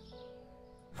that milk?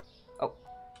 Oh.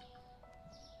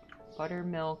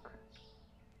 Buttermilk.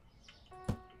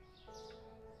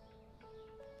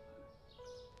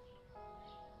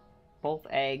 Both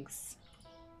eggs.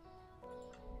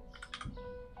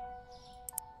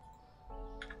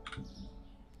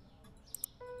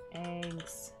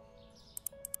 Eggs.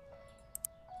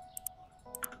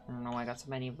 I don't know why I got so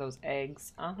many of those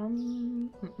eggs.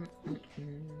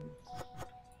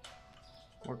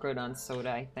 We're good on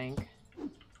soda, I think.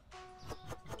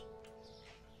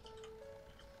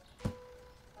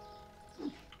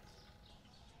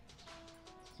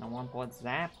 No one wants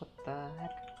that. What the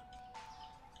heck?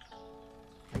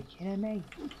 Are you kidding me?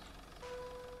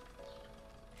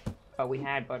 Oh, we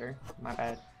had butter. My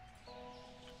bad.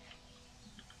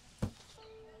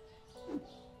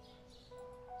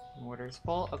 Water's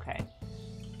full. Okay.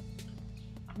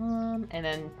 And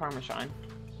then Parmesan.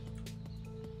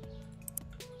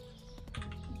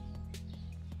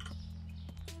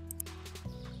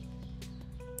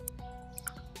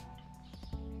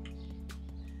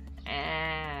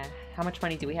 How much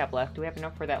money do we have left? Do we have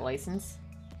enough for that license?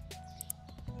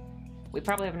 We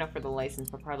probably have enough for the license,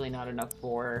 but probably not enough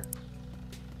for...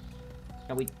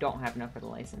 No, we don't have enough for the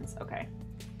license. Okay.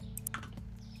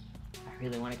 I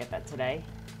really want to get that today.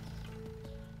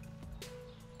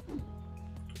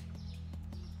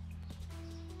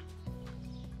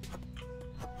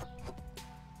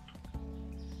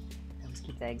 Let's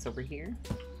keep the eggs over here.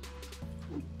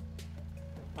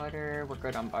 Butter, we're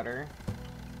good on butter.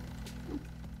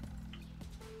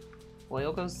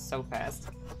 Oil goes so fast.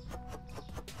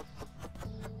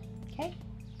 Okay.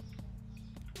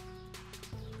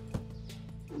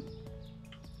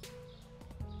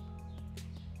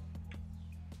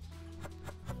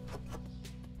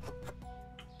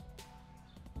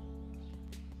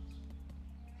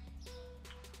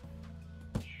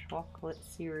 Chocolate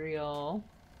cereal.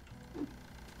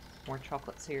 More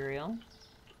chocolate cereal.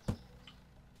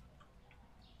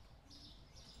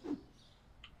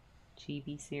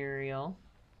 Chibi cereal.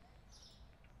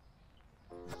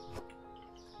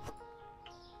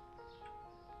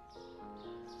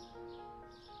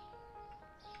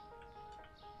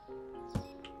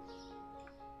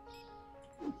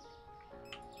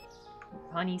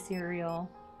 Honey cereal.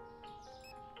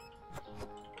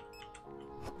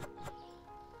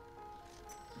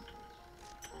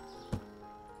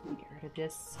 Get rid of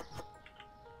this.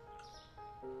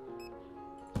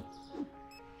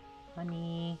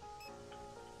 Honey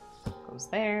goes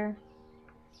there.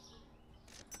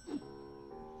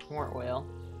 More oil.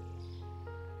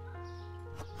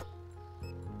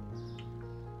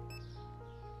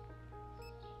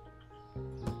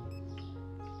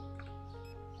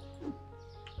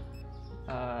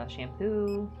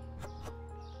 Shampoo.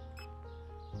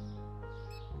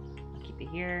 I'll keep it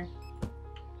here.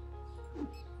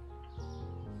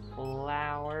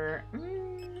 Flour. I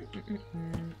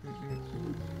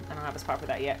don't have a spot for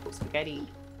that yet. Oh, spaghetti.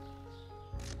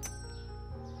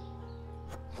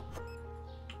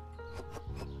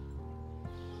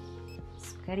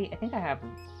 Spaghetti. I think I have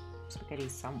spaghetti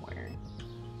somewhere.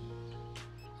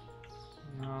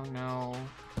 No, no.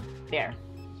 There.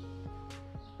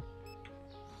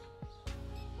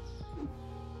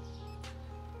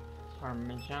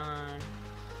 Parmesan.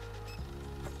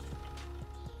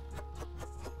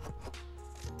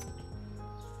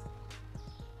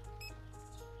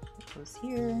 It goes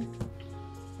here.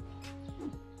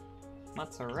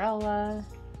 Mozzarella.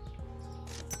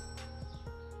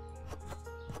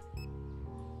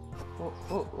 Oh,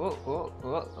 oh, oh, oh,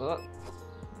 oh, oh.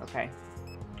 Okay.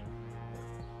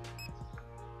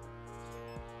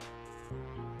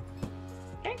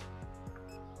 Okay.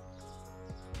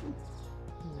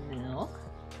 Milk.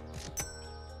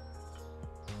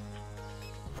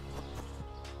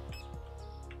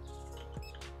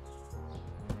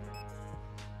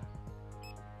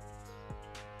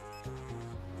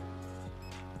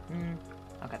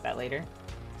 I'll cut that later.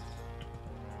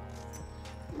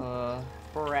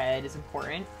 Bread is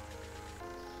important.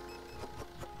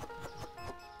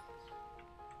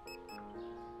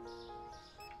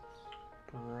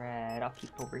 Bread, I'll keep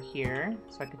over here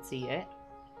so I could see it.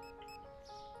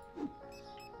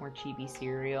 More chibi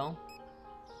cereal.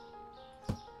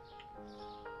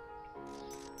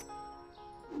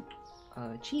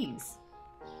 Cheese.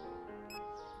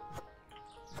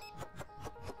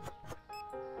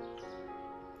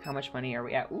 How much money are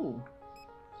we at? Ooh.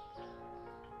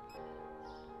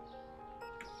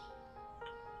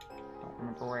 Don't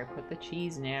remember where I put the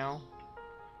cheese now.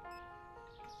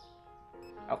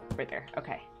 Oh, right there.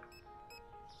 Okay.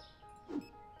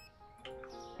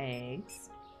 Eggs.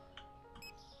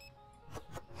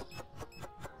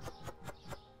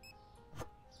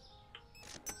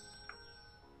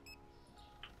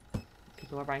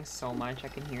 People are buying so much, I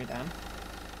can hear them.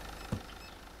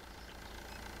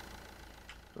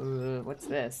 What's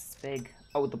this? It's big.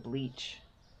 Oh, the bleach.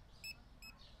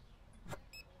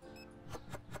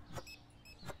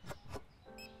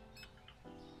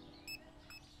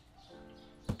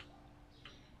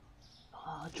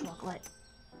 Oh, chocolate.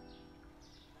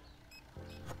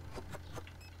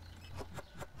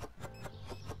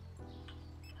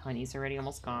 Honey's already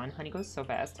almost gone. Honey goes so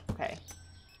fast. Okay.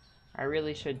 I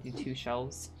really should do 2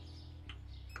 shelves.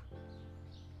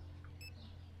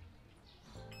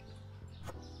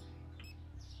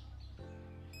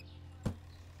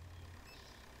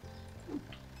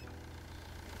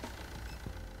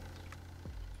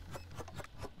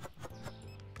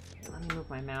 Here, let me move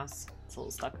my mouse. It's a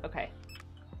little stuck. Okay.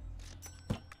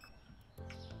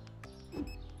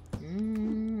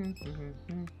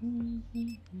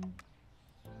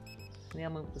 Maybe I'll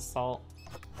move the salt.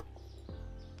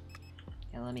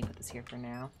 Yeah, let me put this here for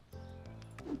now.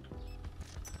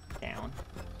 Down.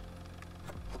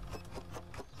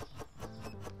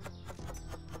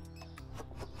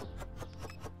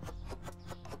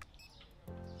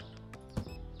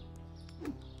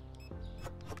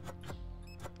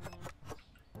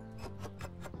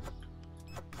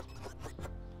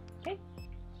 Okay.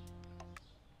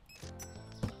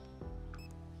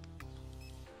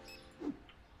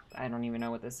 I don't even know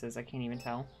what this is. I can't even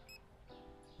tell.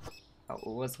 Oh, it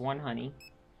was 1 honey.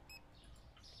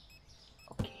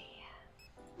 Okay.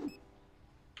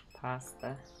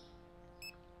 Pasta.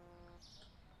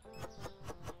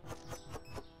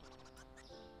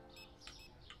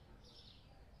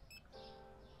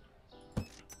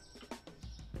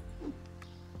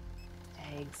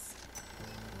 Eggs.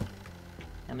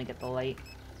 Let me get the light.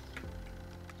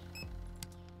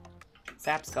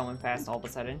 Sap's going fast all of a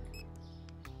sudden.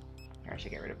 Here, I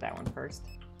should get rid of that one first.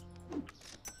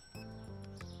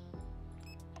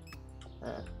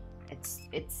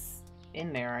 It's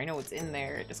in there. I know it's in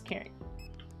there. I just can't.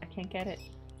 I can't get it.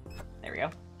 There we go.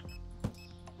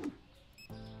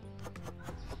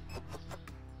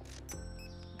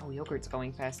 Oh, yogurt's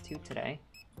going fast too today.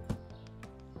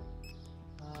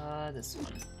 This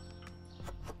one.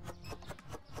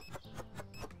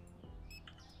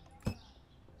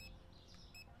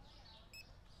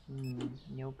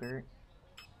 Yogurt.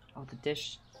 Oh, the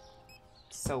dish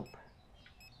soap.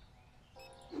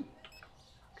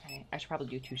 Okay, I should probably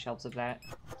do 2 shelves of that.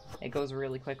 It goes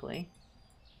really quickly.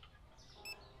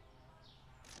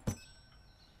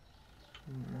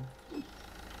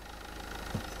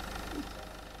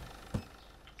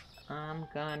 I'm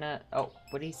gonna... Oh,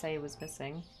 what did he say was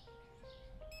missing?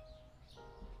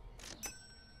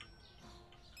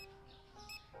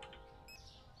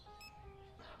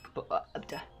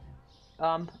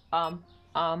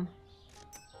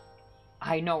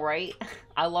 I know, right?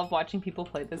 I love watching people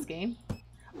play this game.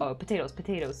 Oh, potatoes,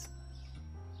 potatoes.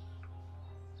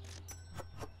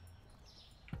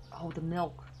 Oh, the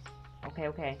milk. Okay,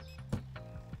 okay.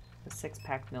 The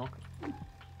 6-pack milk.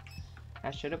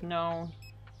 I should have known.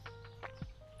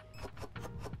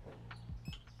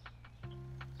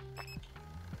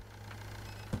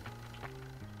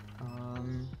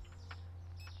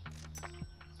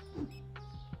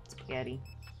 Spaghetti.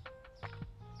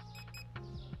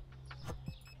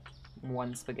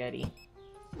 1 spaghetti.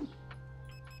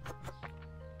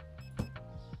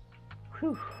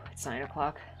 Whew, it's 9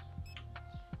 o'clock.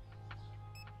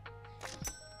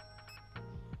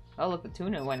 Oh, look, the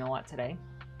tuna went a lot today.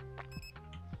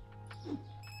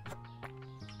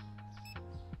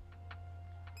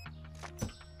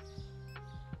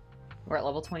 We're at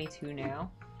level 22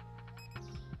 now.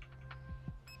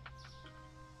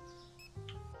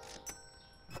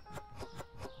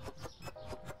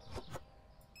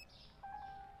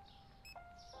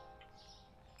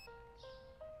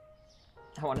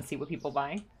 I want to see what people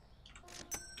buy.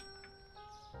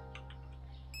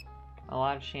 A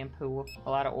lot of shampoo, a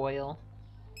lot of oil.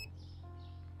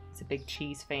 He's a big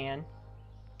cheese fan.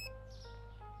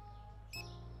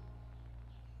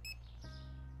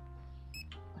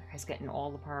 That guy's getting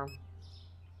all the parm.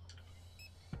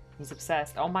 He's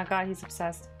obsessed. Oh my god, he's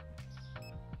obsessed.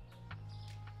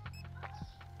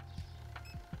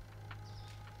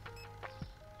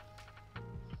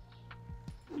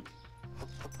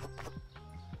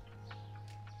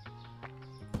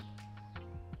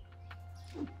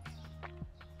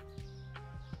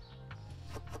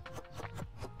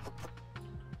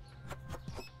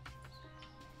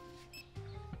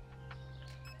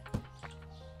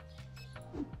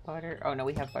 Butter. Oh no,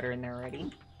 we have butter in there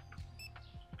already.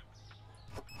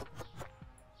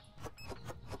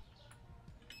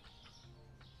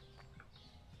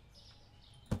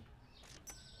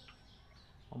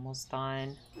 Almost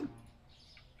done.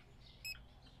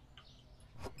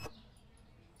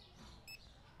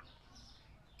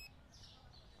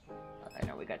 I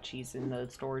know we got cheese in the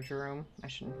storage room. I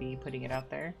shouldn't be putting it out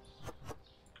there.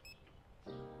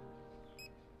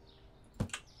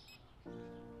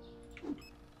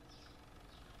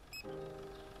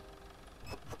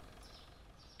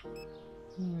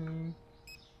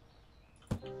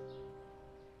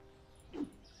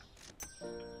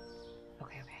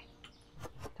 Okay.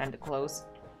 Time to close.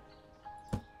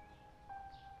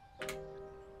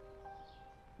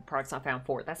 Products not found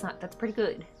 4. That's pretty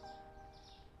good.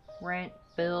 Rent,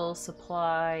 bill,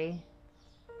 supply.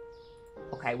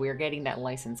 Okay, we are getting that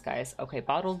license, guys. Okay,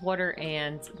 bottled water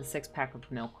and the 6-pack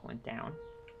of milk went down.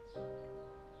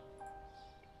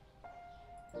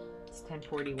 It's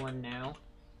 10:41 now.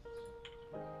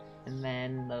 And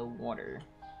then the water.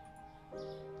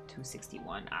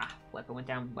 261. Ah, like it went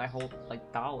down by a whole,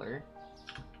 like, $1.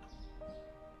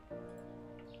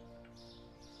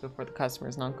 Good for the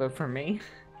customers, not good for me.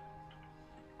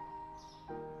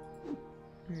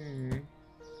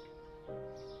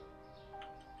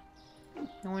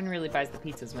 No one really buys the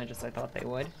pizza as much as I thought they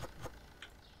would.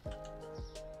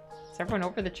 Is everyone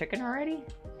over the chicken already?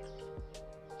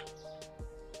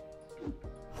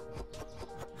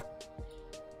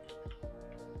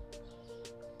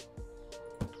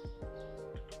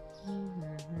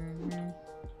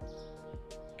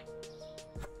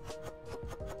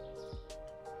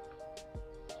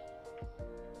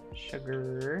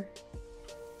 sugar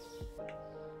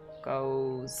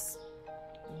goes...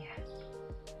 Yeah.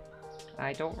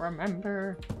 I don't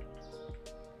remember.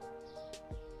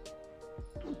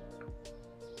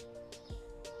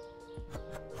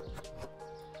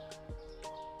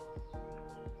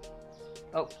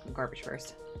 Oh, garbage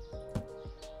first.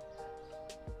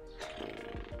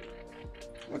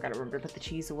 I gotta remember to put the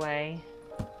cheese away.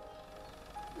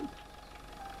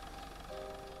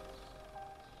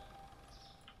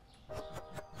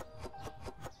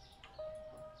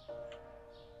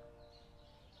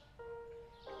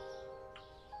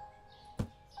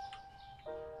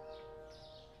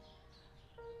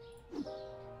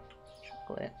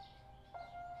 Chocolate.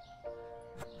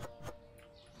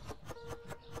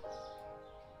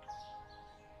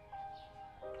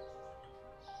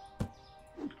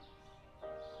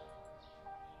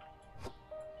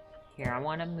 Here, I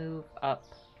want to move up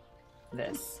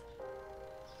this.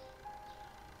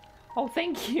 Oh,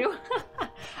 thank you.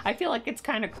 I feel like it's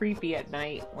kind of creepy at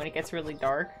night when it gets really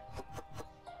dark.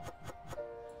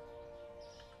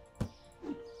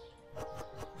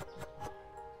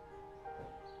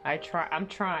 I'm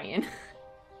trying.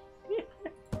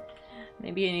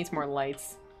 Maybe it needs more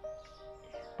lights.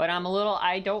 But I'm a little,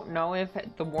 I don't know if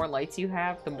the more lights you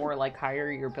have, the more like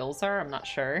higher your bills are. I'm not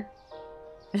sure.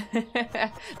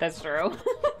 That's true.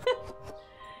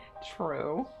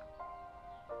 True.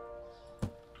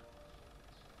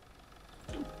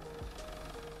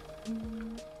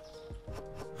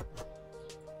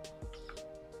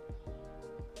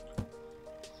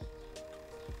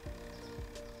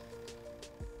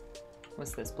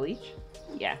 What's this, bleach?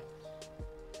 Yeah.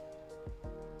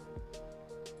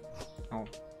 Oh.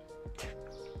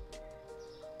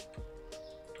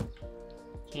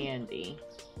 Candy.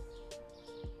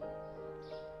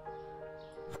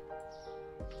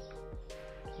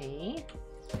 Okay.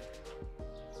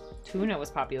 Tuna was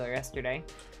popular yesterday.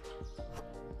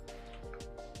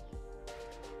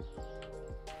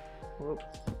 Whoop.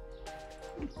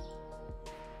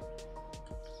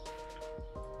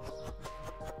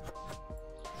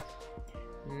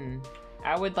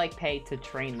 I would like pay to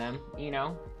train them, you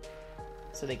know,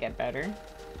 so they get better.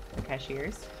 The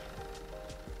cashiers.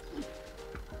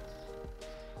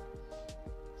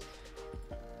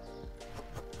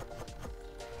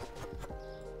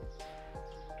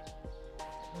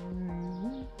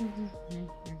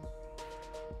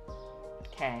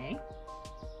 Okay.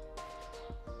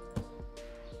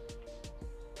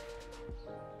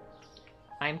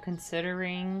 I'm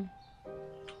considering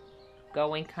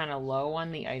going kind of low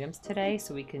on the items today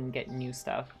so we can get new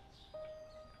stuff.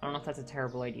 I don't know if that's a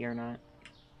terrible idea or not.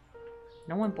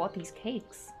 No one bought these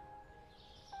cakes.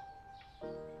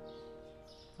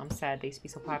 I'm sad, they used to be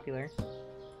so popular.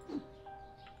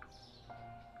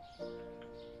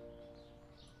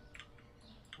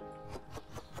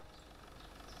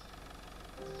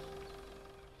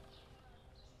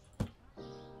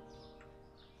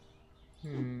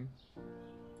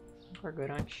 We're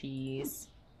good on cheese.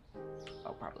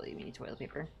 Oh, probably we need toilet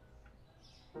paper.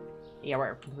 Yeah,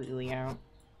 we're completely out.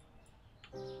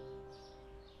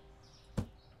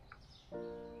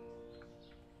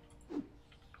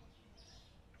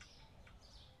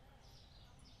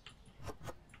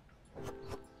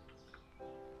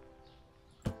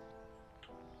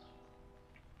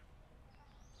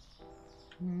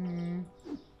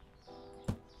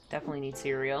 Definitely need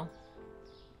cereal.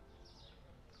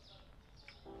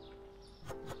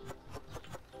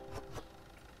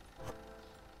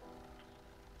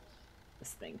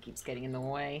 This thing keeps getting in the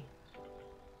way.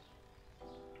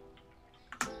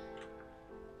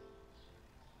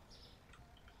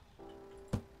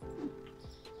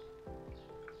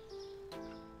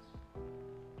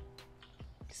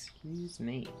 Excuse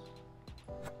me.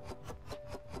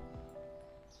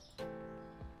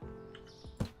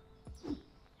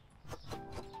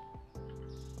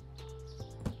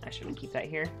 I shouldn't keep that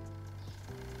here.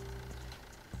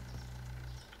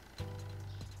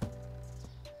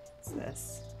 What's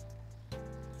this?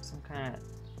 Some kind of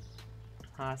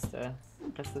pasta.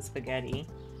 That's the spaghetti.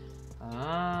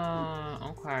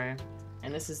 Oh, okay.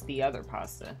 And this is the other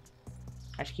pasta.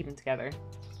 I should keep them together.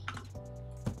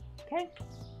 Okay.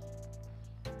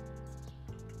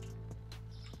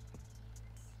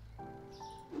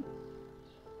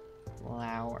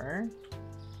 Flour.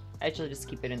 I actually just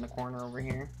keep it in the corner over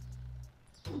here.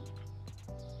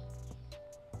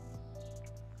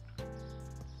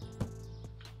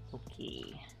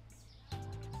 Okay.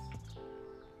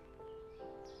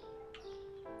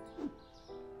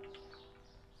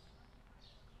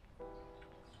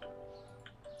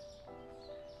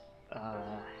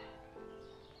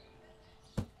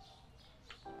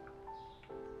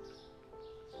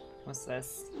 What's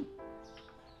this?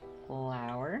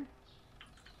 Flour.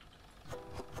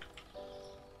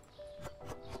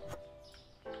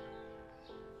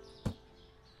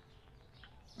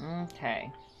 Okay.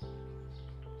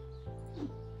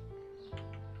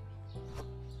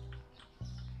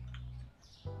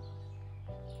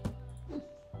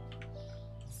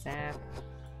 Sap.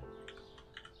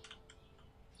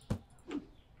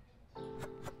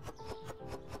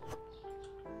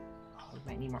 Oh, we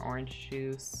might need more orange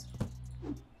juice.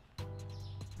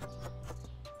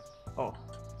 Oh,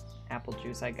 apple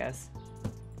juice, I guess.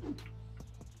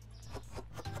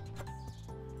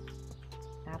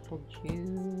 Apple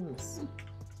juice.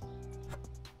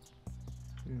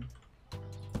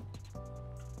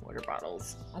 Water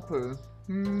bottles. Okay.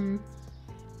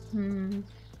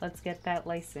 Let's get that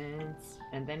license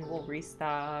and then we'll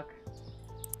restock.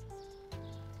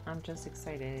 I'm just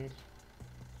excited.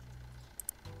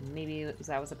 Maybe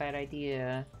that was a bad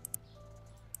idea.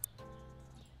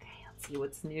 Okay, let's see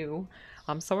what's new.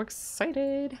 I'm so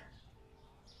excited.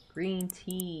 Green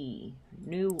tea,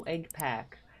 new egg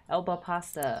pack, Elba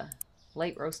pasta,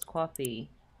 light roast coffee,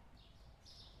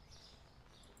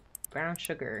 brown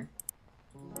sugar,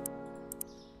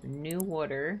 new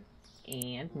water,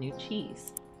 and new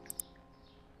cheese.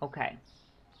 Okay.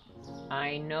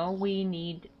 I know we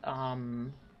need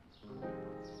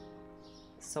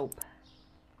soap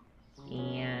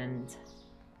and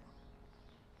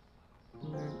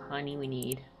honey we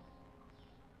need.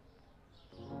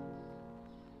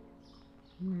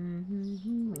 We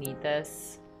need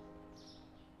this.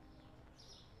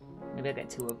 Maybe I'll get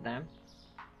 2 of them.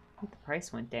 I think the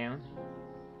price went down.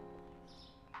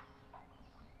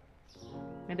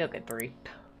 Maybe I'll get 3.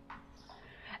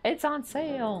 It's on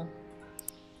sale!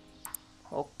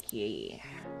 Okay.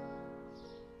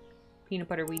 Peanut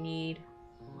butter we need.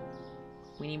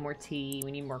 We need more tea.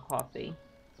 We need more coffee.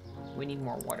 We need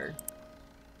more water.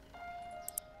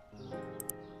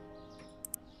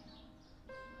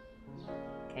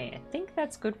 Okay, I think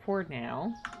that's good for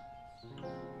now.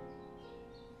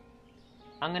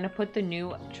 I'm gonna put the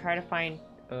new, try to find,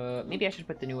 maybe I should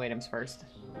put the new items first.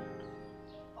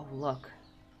 Oh, look.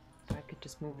 If I could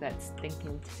just move that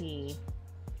stinking tea.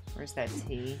 Where's that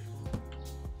tea?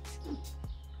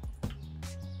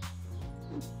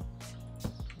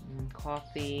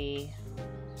 Coffee.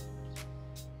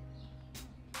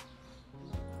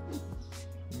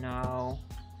 No.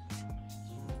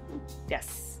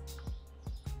 Yes.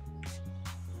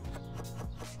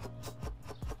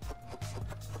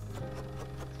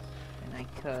 And I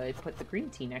could put the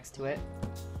green tea next to it.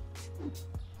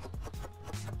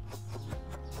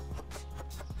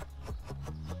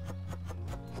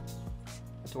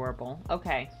 Adorable.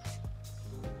 Okay.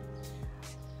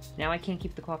 Now I can't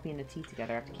keep the coffee and the tea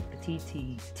together. I have to keep the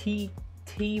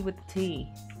tea with the tea.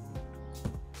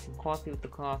 And coffee with the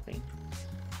coffee.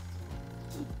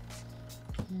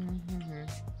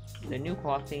 The new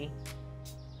coffee.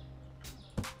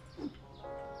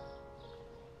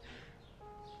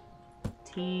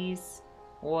 Teas,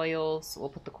 oils. We'll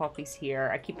put the coffees here.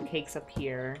 I keep the cakes up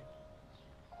here.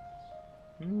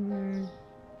 Need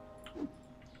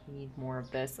more of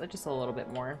this. Just a little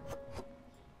bit more.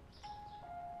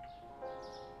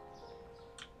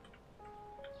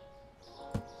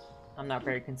 I'm not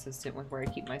very consistent with where I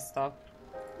keep my stuff.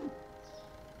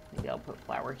 Maybe I'll put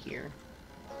flour here.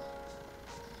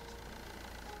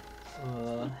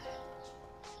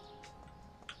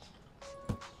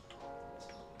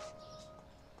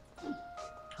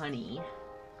 Honey.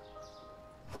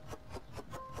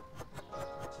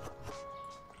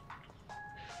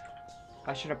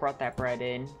 I should have brought that bread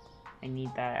in. I need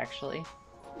that actually.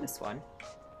 This one.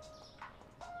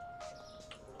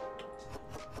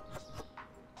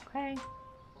 Okay.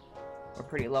 We're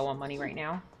pretty low on money right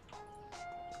now.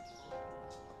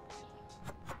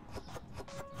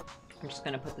 I'm just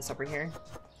gonna put this over here.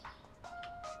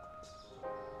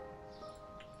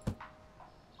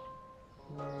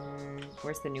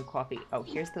 Where's the new coffee? Oh,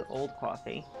 here's the old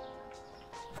coffee.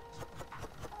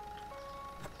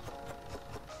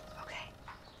 Okay.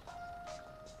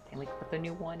 Then we can put the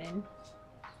new one in.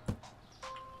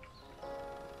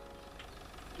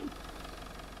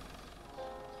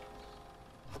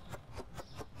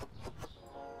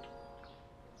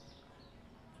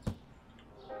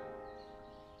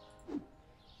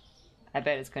 I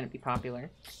bet it's going to be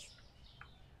popular.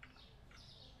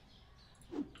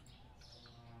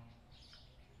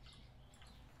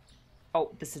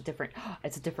 Oh, this is different.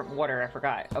 It's a different water. I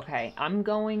forgot. Okay, I'm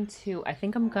going to... I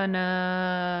think I'm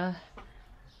gonna...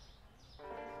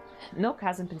 Milk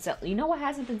hasn't been selling... You know what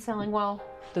hasn't been selling well?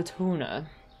 The tuna.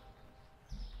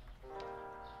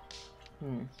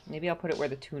 Maybe I'll put it where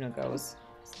the tuna goes.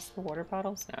 Is this the water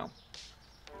bottles? No.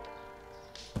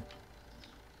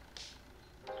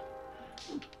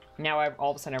 Now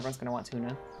all of a sudden everyone's gonna want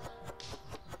tuna.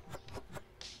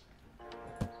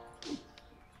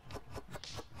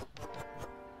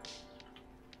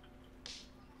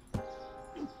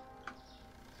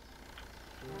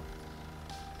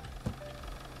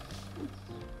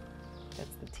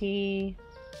 That's the tea.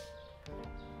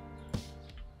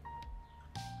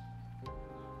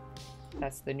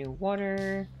 That's the new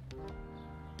water.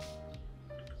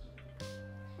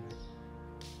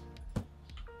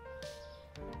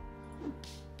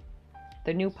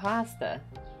 The new pasta.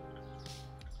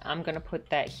 I'm gonna put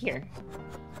that here.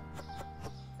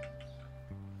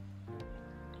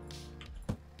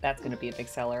 That's gonna be a big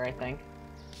seller, I think.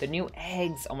 The new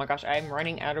eggs. Oh my gosh, I'm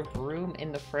running out of room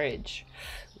in the fridge.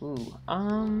 Ooh,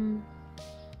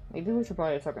 maybe we should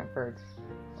buy a second fridge.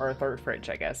 Or a third fridge,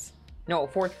 I guess. No, a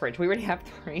fourth fridge. We already have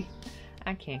 3.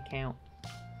 I can't count.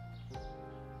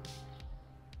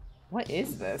 What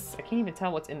is this? I can't even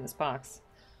tell what's in this box.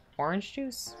 Orange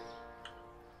juice?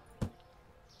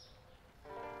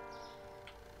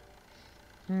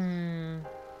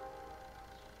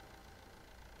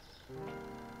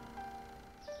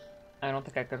 I don't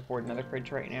think I could afford another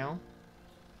fridge right now.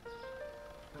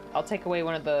 I'll take away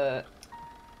one of the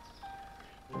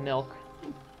milk.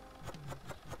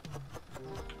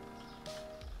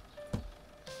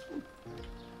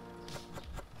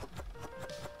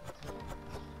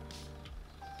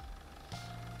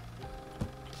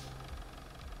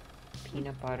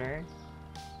 Peanut butter.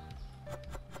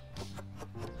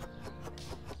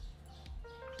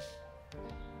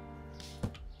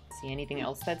 See anything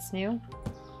else that's new?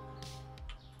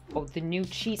 Oh, the new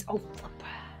cheese. Oh, flip.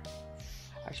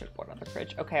 I should have bought another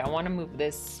fridge. Okay, I want to move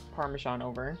this Parmesan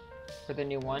over for the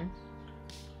new one.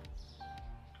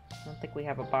 I don't think we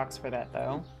have a box for that,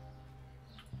 though.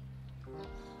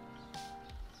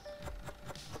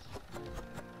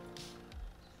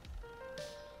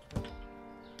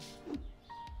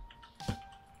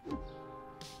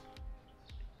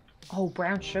 Oh,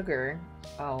 brown sugar.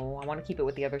 Oh, I want to keep it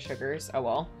with the other sugars. Oh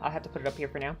well, I'll have to put it up here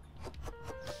for now.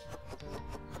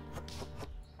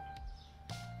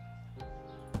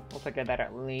 We'll figure that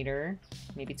out later.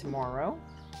 Maybe tomorrow.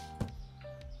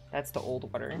 That's the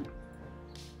old water.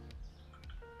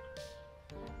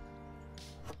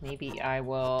 Maybe I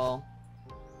will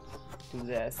do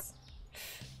this.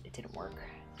 It didn't work.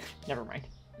 Never mind.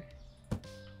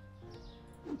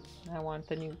 I want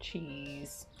the new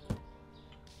cheese.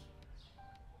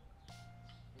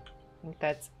 I think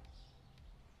that's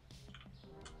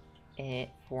it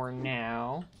for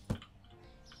now.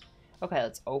 Okay,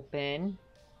 let's open.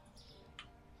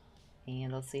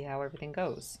 And let's see how everything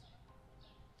goes.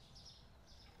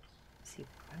 Let's see,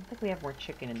 I don't think we have more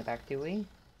chicken in the back, do we?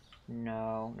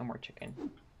 No, no more chicken.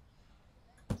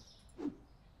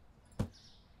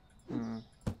 Okie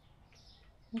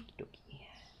dokie.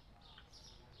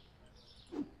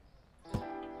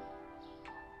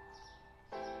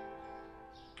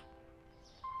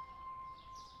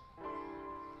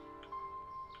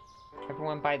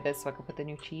 Everyone buy this so I can put the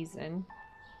new cheese in.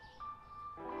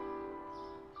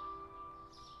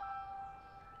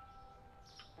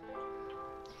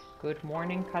 Good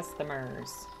morning,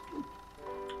 customers.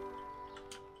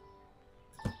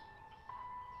 I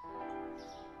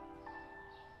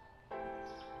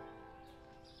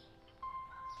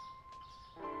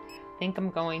think I'm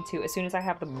going to, as soon as I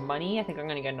have the money, I think I'm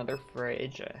going to get another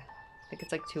fridge. I think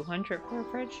it's like 200 for a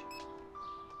fridge.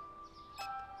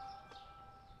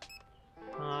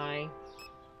 Hi.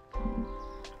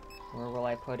 Where will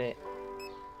I put it?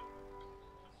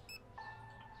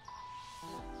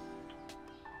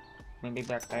 Maybe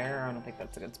back there? I don't think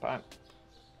that's a good spot.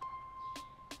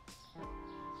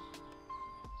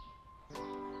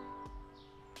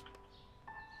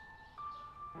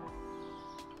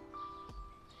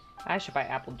 I should buy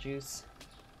apple juice.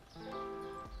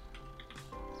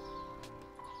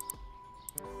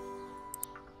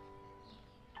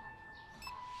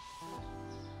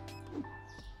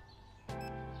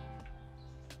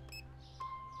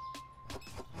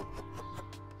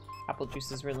 Apple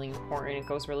juice is really important. It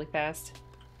goes really fast.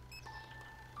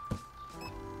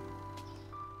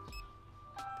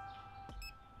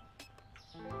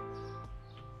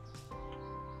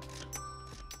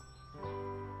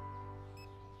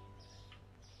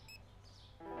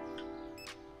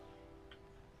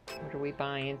 What are we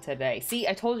buying today? See,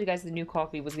 I told you guys the new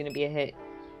coffee was going to be a hit.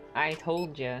 I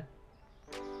told you.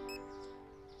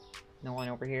 No one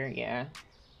over here? Yeah.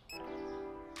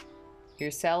 You're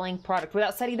selling product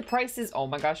without setting the prices. Oh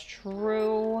my gosh,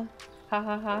 true. Ha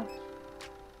ha ha.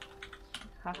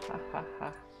 Ha ha ha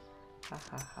ha. Ha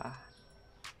ha ha.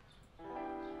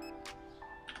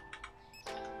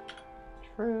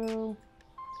 True.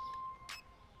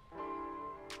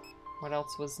 What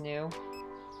else was new?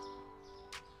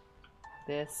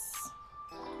 This.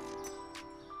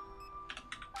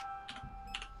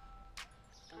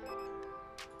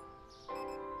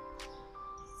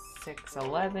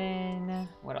 $6.11.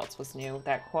 What else was new?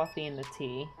 That coffee and the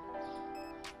tea.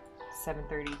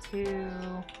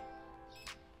 $7.32.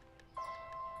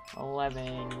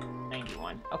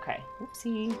 $11.91. Okay.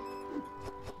 Oopsie.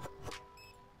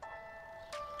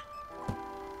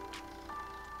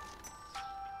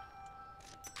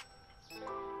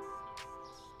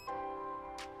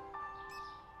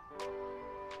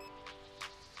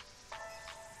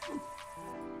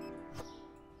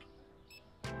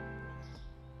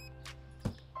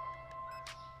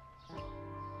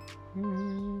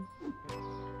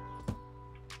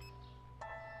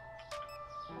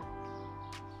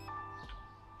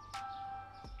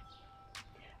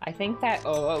 I think that,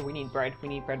 oh, we need bread. We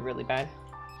need bread really bad.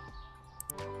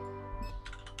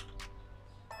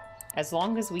 As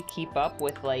long as we keep up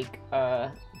with, like,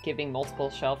 giving multiple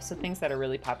shelves to things that are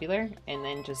really popular, and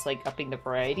then just, like, upping the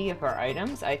variety of our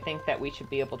items, I think that we should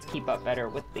be able to keep up better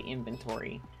with the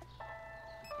inventory.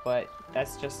 But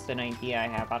that's just an idea I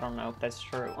have. I don't know if that's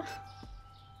true.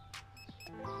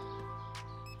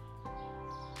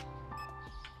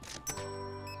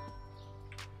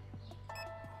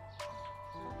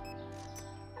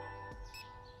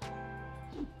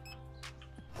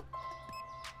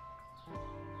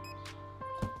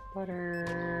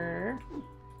 Butter.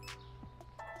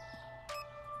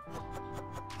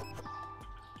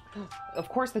 Of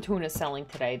course the tuna is selling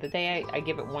today. The day I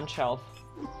give it one shelf.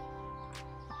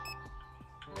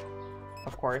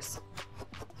 Of course.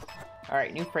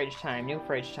 Alright, new fridge time. New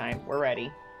fridge time. We're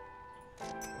ready.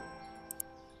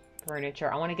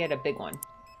 Furniture. I want to get a big one.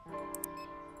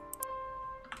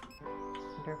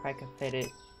 Wonder if I could fit it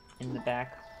in the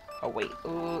back. Oh, wait.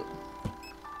 Ooh.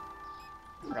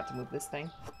 Forgot to move this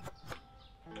thing.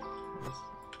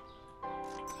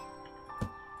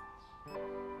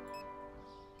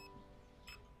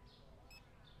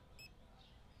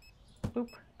 Boop.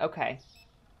 Okay.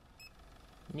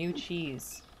 New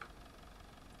cheese.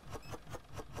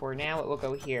 For now, it will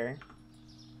go here.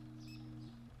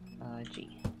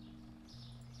 G.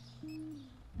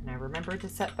 And I remember to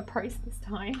set the price this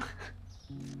time.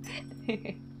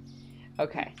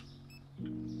 Okay.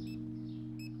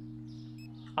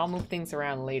 I'll move things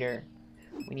around later.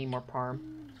 We need more parm.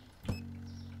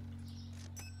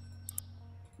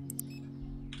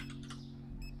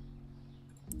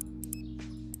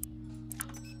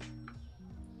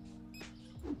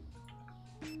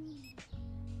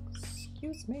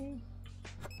 Excuse me.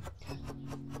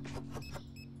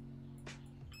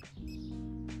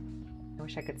 I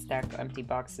wish I could stack empty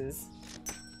boxes.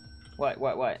 What?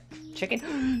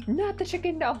 Chicken? Not the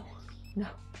chicken, no! No.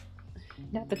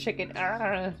 Not the chicken.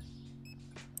 Ah.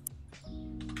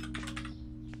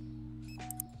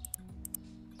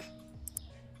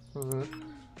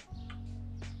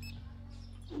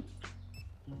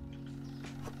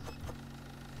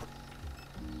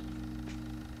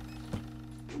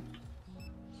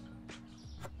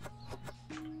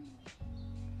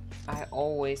 I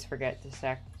always forget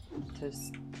to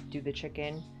do the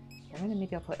chicken.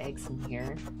 Maybe I'll put eggs in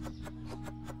here.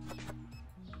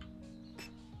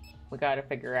 We gotta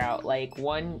figure out, like,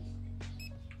 one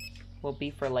will be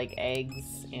for, like,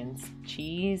 eggs and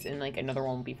cheese, and, like, another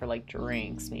one will be for, like,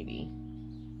 drinks, maybe.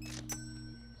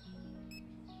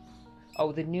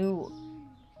 Oh, the new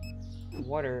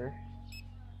water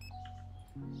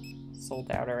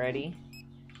sold out already.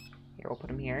 Here, we'll put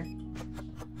them here.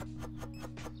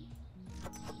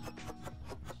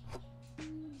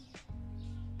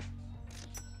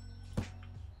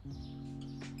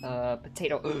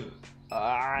 Potato.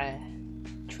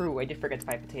 True, I did forget to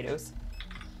buy potatoes.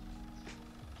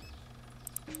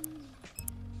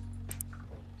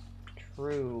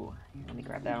 True. Let me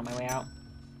grab that on my way out.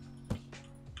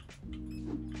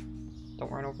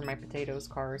 Don't run over my potatoes,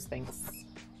 cars, thanks.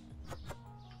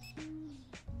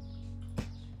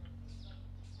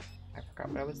 I forgot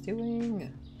what I was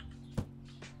doing.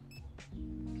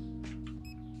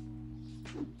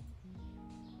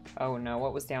 Oh no,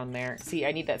 what was down there? See,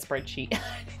 I need that spreadsheet.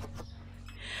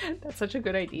 That's such a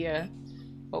good idea.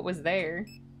 What was there?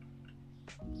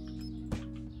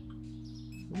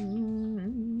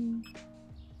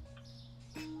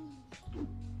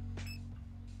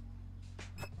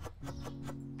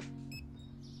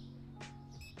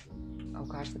 Oh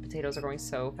gosh, the potatoes are going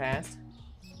so fast.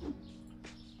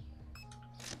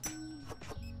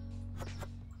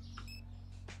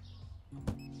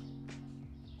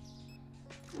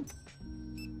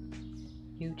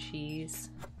 New cheese.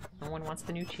 No one wants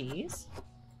the new cheese?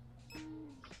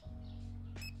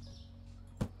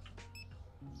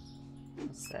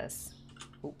 What's this?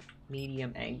 Oh,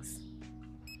 medium eggs.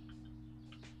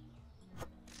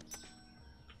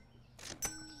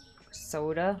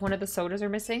 Soda. One of the sodas are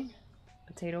missing.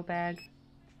 Potato bag.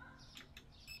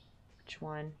 Which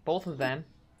one? Both of them.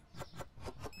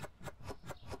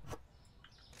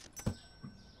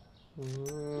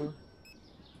 Ooh.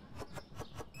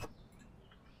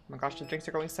 Oh my gosh, the drinks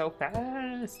are going so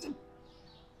fast.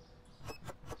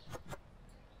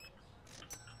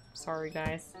 Sorry,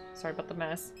 guys. Sorry about the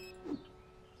mess.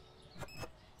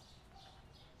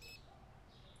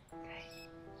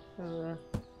 Okay.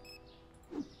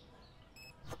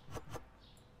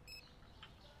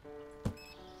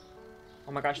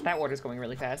 Oh my gosh, that water's going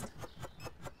really fast.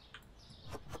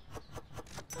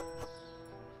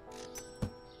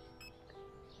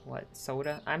 What?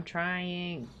 Soda? I'm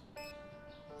trying.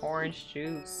 Orange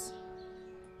juice.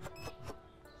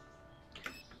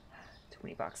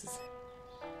 20 boxes.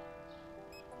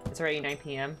 It's already 9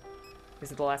 p.m.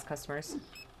 These are the last customers.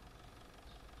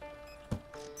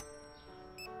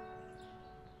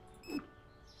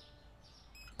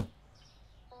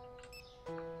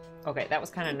 Okay, that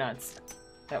was kind of nuts.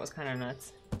 That was kind of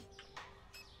nuts.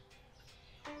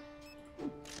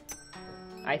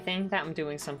 I think that I'm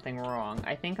doing something wrong.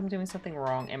 I think I'm doing something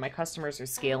wrong and my customers are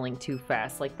scaling too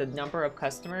fast. Like the number of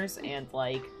customers and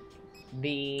like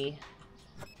the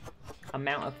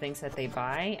amount of things that they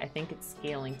buy, I think it's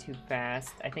scaling too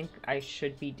fast. I think I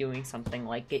should be doing something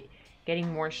like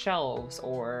getting more shelves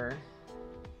or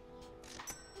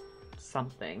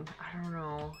something. I don't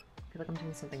know. I feel like I'm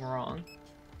doing something wrong.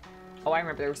 Oh, I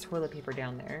remember there was toilet paper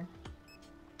down there.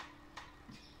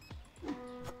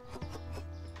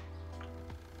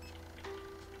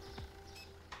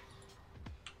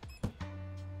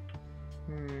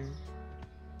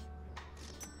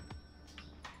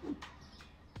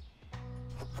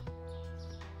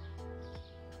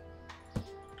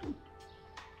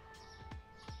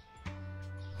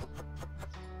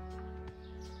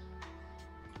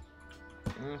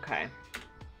 Okay.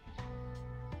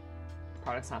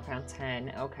 Products not found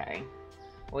 10. Okay.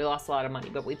 We lost a lot of money,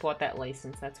 but we bought that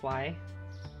license, that's why.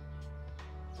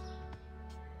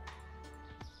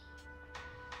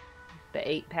 The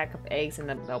 8-pack of eggs and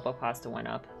the Melba pasta went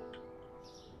up.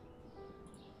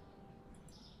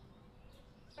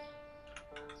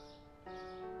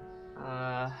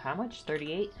 How much?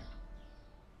 38?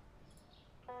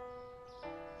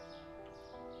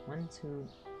 1, 2...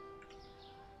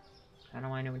 I don't know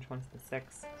why I know which one's the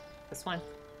 6. This one.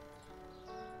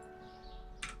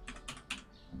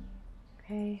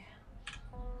 Okay.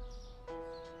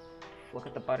 Look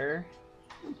at the butter.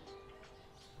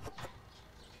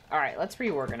 Alright, let's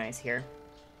reorganize here.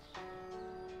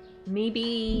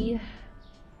 Maybe...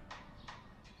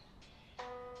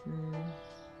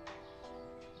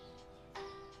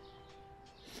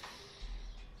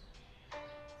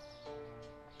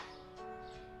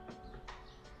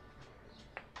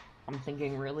 I'm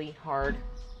thinking really hard.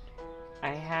 I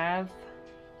have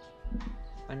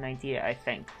an idea, I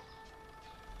think.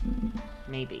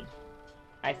 Maybe.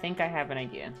 I think I have an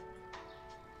idea.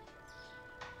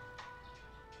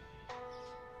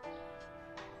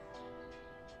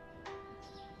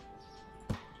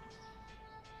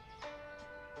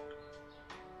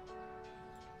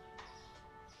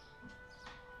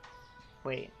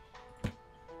 Wait.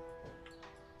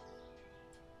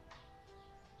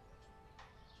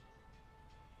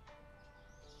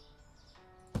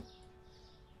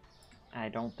 I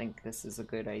don't think this is a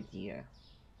good idea.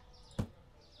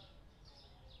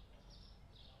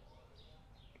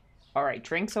 Alright,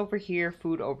 drinks over here,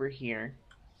 food over here.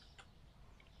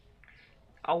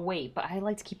 Oh wait, but I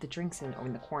like to keep the drinks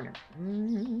in the corner.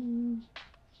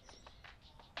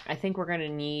 I think we're gonna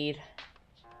need...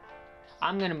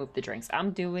 I'm gonna move the drinks.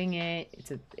 I'm doing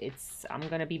it. I'm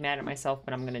gonna be mad at myself,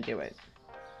 but I'm gonna do it.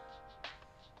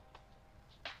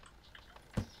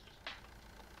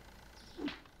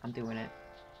 I'm doing it.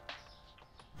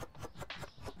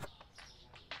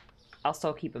 I'll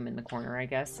still keep them in the corner, I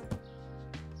guess.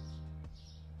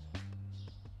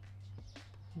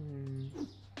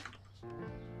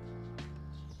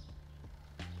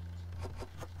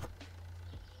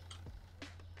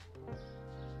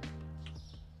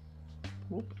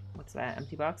 Oop, what's that?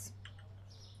 Empty box?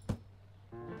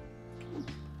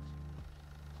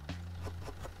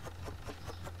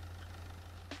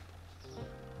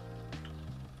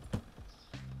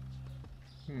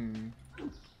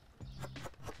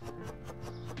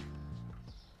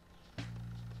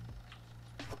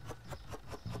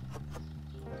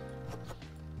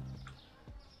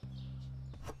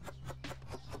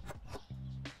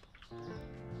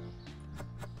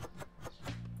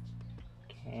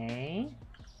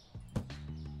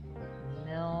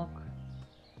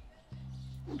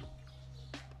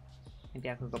 Maybe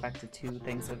I could go back to 2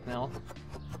 things of milk.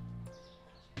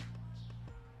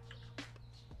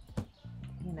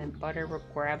 And then butter, we'll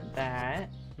grab that,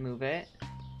 move it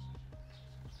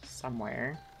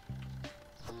somewhere.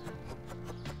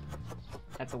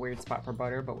 That's a weird spot for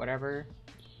butter, but whatever.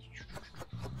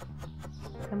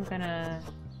 I'm gonna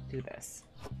do this.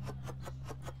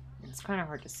 It's kind of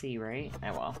hard to see, right?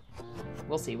 Oh well.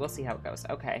 We'll see how it goes.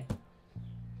 Okay.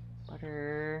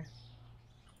 Butter.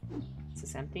 Is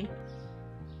this empty?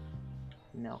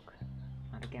 Milk.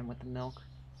 Not again with the milk.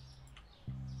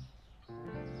 I'll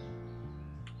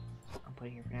put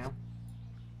it here for now.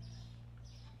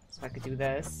 So I could do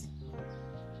this.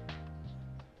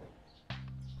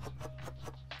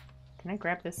 Can I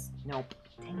grab this? Nope.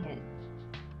 Dang it.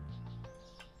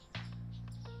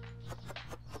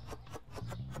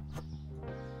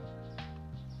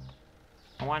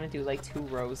 I want to do like 2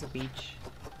 rows of each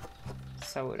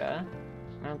soda.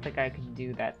 I don't think I could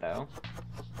do that though.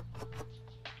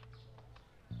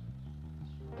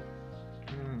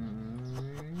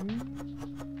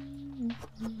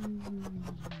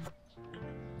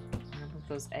 Remember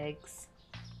those eggs?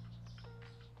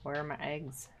 Where are my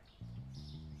eggs?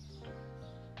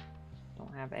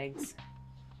 Don't have eggs.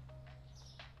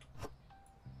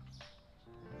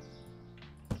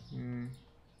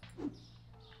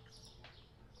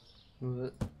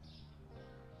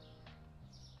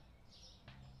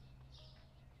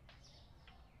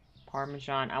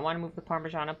 Parmesan. I want to move the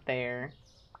Parmesan up there.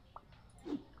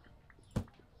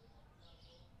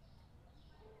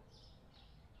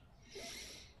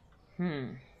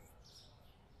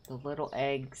 The little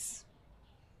eggs.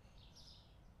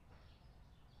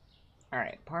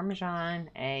 Alright, Parmesan,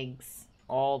 eggs,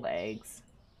 all the eggs.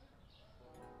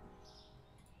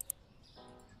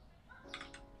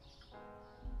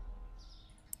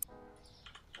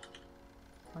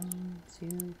 One,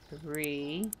 2,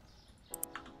 3.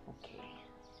 Okay.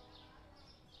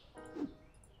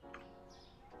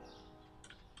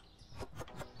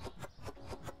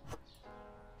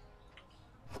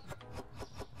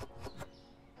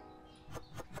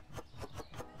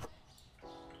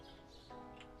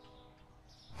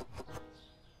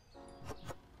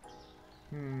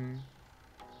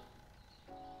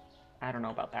 I don't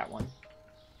know about that one.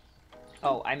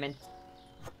 Oh, I meant...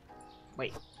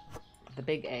 Wait. The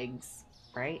big eggs,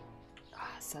 right? Oh,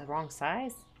 it's the wrong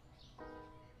size?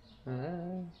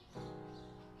 Here,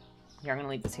 I'm gonna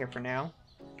leave this here for now.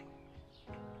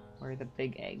 Where are the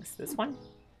big eggs? This one?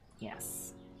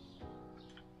 Yes.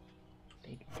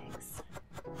 Big eggs.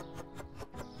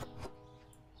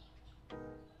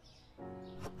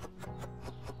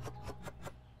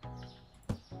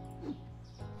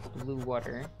 Blue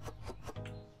water.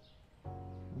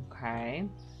 Okay.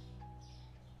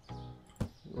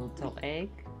 Little egg.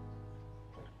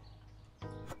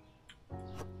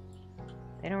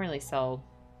 They don't really sell.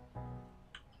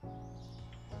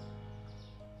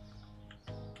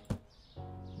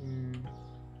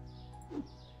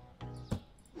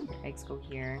 Eggs go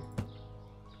here.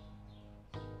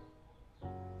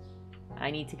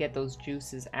 I need to get those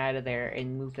juices out of there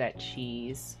and move that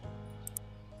cheese.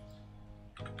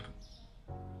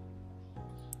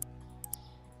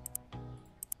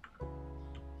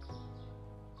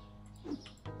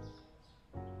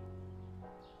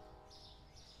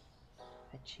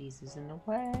 That cheese is in the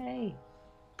way.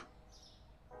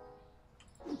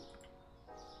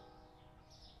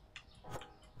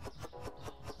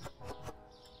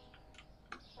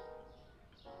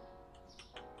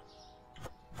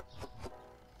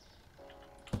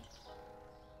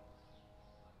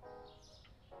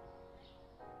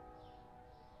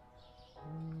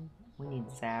 We need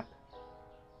zap.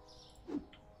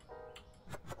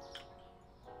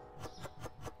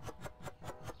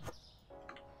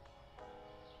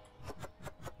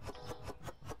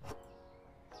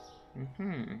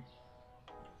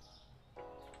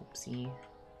 Oopsie.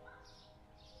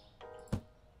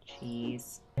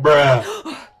 Cheese.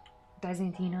 Bruh.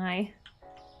 Byzantine high.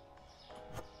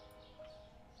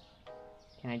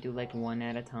 Can I do like one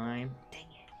at a time? Dang it.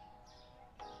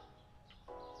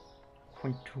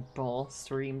 Quintuple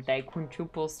stream day.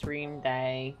 Quintuple stream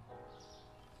day.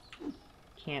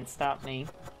 Can't stop me.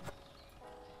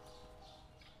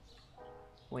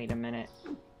 Wait a minute.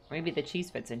 Maybe the cheese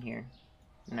fits in here.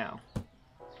 No.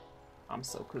 I'm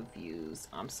so confused.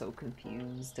 I'm so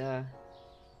confused.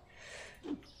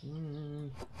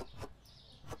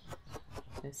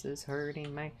 This is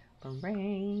hurting my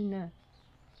brain.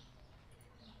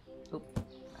 Oop.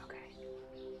 Okay.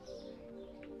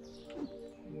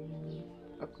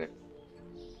 Okay.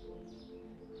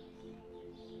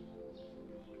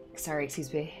 Sorry,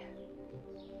 excuse me.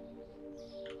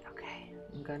 Okay.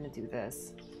 gonna do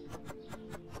this.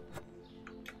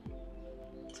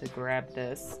 To grab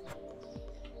this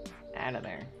out of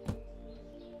there.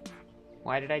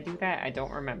 Why did I do that? I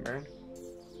don't remember.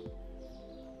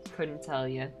 Couldn't tell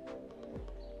you.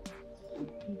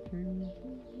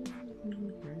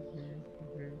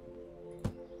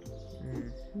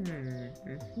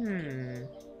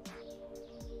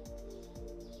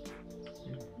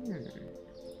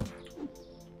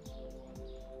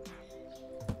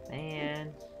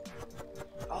 Man.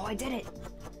 Oh, I did it!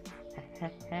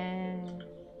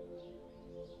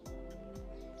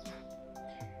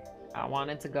 I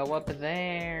wanted to go up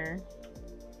there.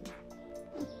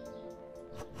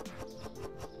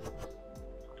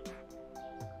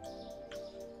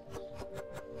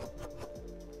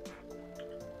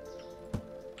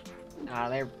 Ah,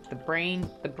 the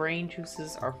brain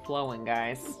juices are flowing,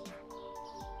 guys.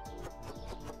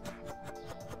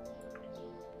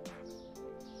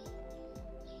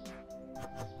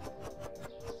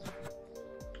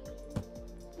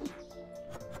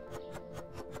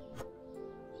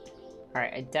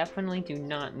 Alright, I definitely do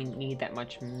not need that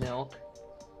much milk.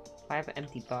 If I have an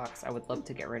empty box, I would love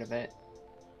to get rid of it.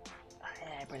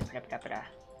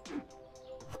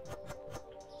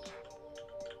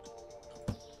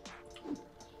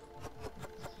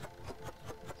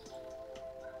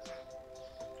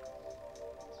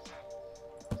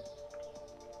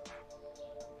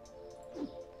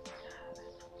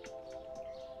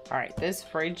 Alright, this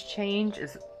fridge change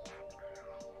is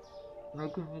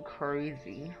making me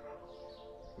crazy.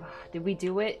 Did we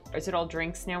do it? Or is it all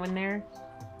drinks now in there?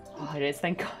 Oh, it is,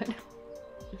 thank God.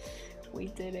 We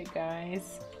did it,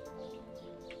 guys.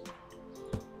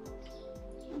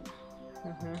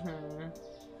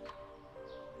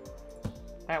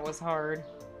 That was hard.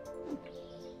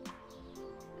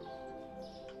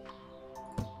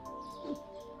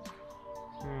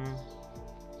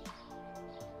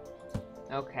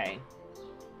 Okay.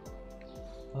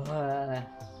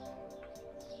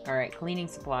 Alright, cleaning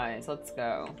supplies. Let's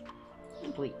go.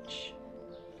 Bleach.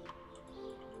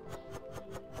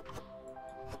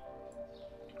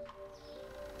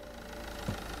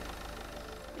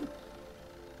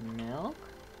 Milk?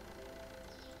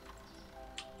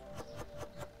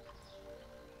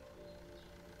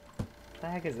 What the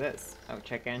heck is this? Oh,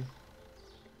 chicken.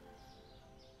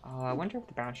 Oh, I wonder if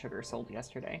the brown sugar sold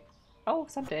yesterday. Oh,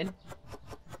 some did.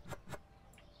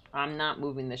 I'm not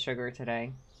moving the sugar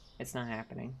today. It's not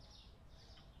happening.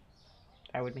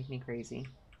 That would make me crazy.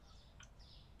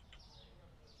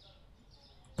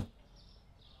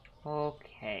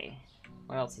 Okay.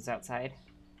 What else is outside?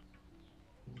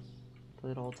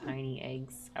 Little tiny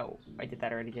eggs. Oh, I did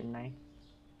that already, didn't I?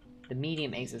 The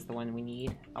medium eggs is the one we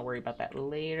need. I'll worry about that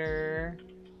later.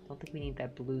 Don't think we need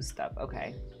that blue stuff.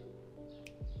 Okay.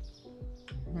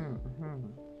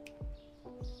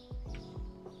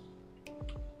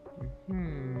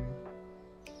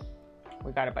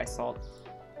 We gotta buy salt.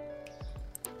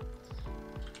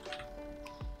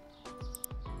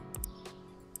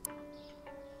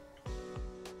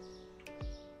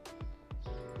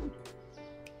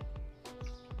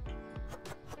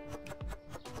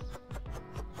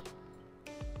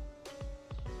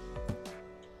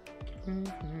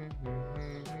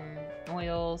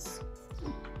 Oils.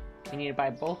 We need to buy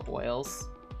both oils.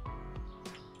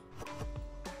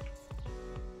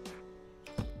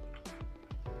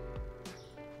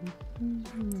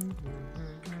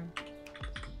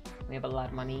 We have a lot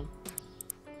of money.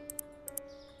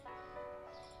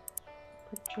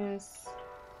 Purchase.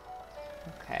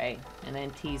 Okay, and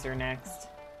then teas are next.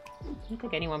 I don't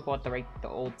think anyone bought the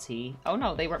old tea. Oh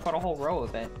no, they bought a whole row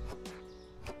of it.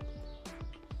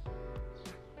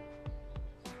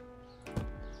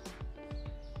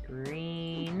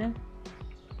 Green.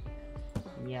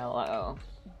 Yellow.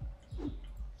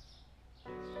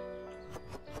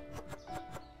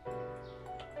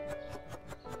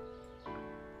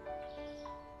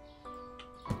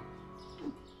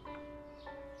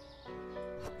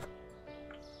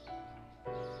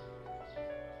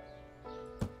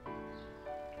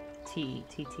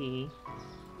 Tea.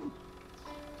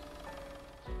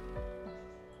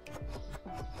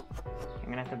 I'm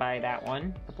gonna have to buy that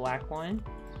one, the black one.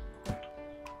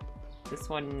 This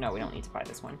one, no, we don't need to buy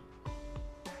this one.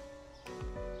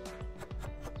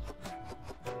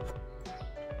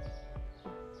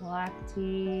 Black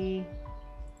tea.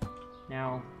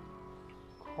 No.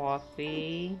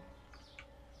 Coffee.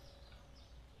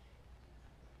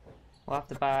 We'll have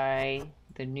to buy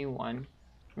the new one.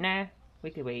 Nah, we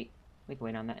could wait. We can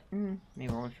wait on that.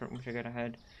 Maybe we should get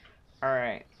ahead.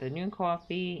 Alright, the new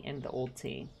coffee and the old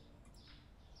tea.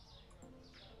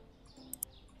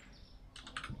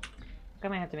 I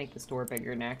might have to make the store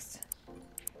bigger next.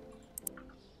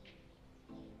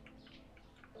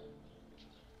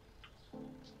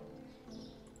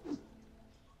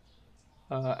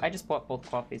 I just bought both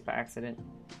coffees by accident.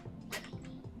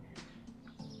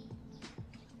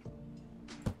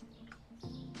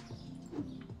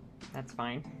 That's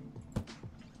fine.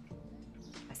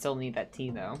 I still need that tea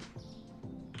though.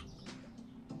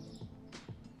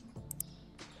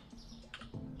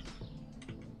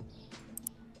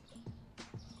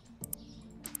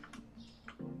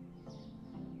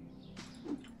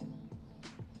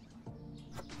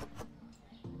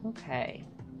 Okay.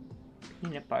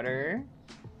 Peanut butter.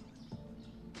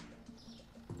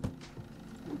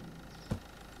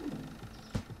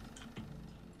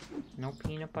 No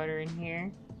peanut butter in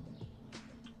here.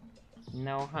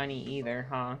 No honey either,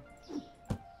 huh?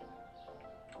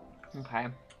 Okay.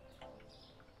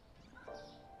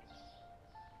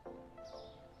 Are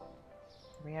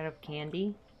we out of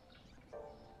candy?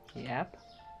 Yep.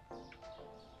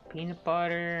 Peanut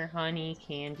butter, honey,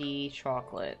 candy,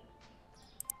 chocolate.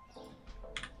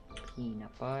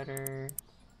 Peanut butter,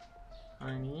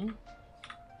 honey,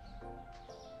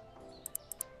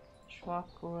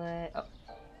 chocolate. Oh,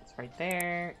 it's right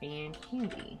there. And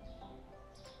candy.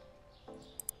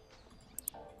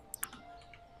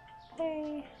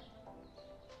 Okay.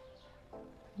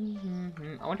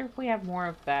 I wonder if we have more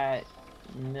of that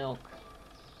milk.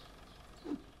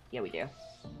 Yeah, we do.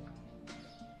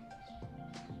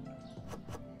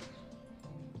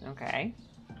 Okay.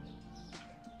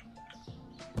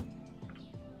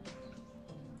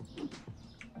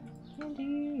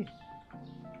 Candy.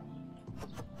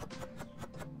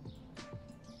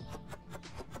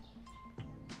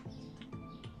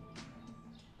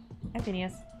 Hi,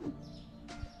 Phineas.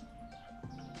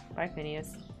 Bye,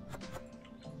 Phineas.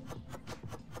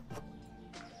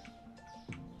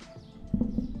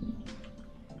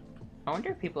 I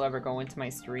wonder if people ever go into my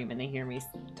stream and they hear me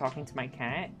talking to my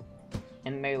cat,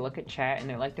 and they look at chat and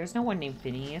they're like, there's no one named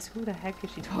Phineas. Who the heck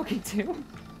is she talking to?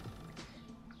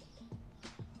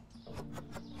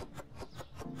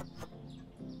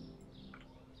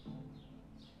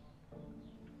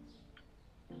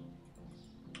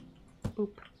 Boop.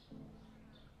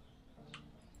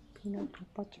 Peanut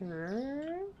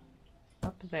butter.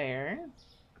 Up there.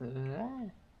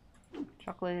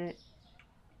 Chocolate.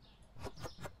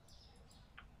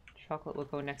 Chocolate will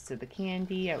go next to the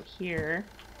candy out here.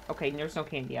 Okay, there's no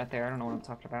candy out there. I don't know what I'm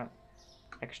talking about.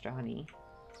 Extra honey.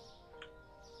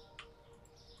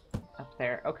 Up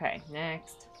there. Okay,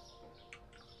 next.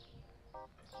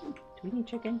 Do we need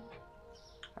chicken?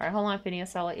 Alright, hold on,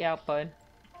 Phineas. I'll let you out, bud.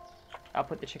 I'll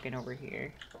put the chicken over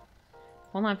here.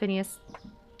 Hold on, Phineas.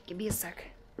 Give me a sec.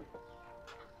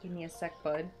 Give me a sec,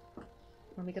 bud.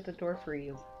 Let me get the door for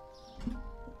you.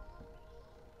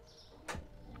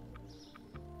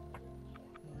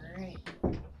 Alright.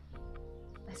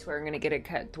 I swear I'm gonna get a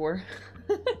cat door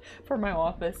for my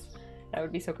office. That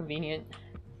would be so convenient.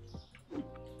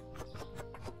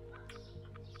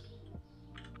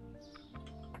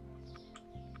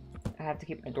 I have to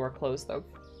keep my door closed though,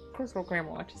 because little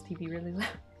grandma watches TV really loud.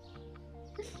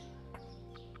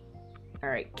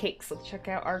 Alright, cakes. Let's check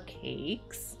out our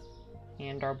cakes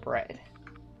and our bread.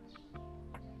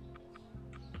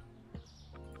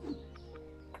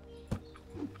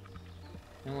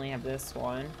 I only have this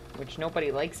one, which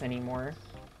nobody likes anymore.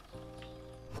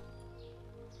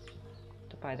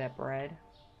 To buy that bread.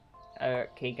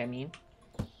 Cake, I mean.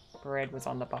 Bread was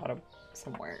on the bottom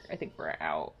somewhere. I think we're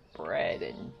out. Bread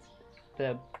and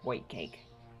the white cake.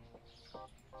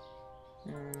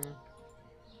 And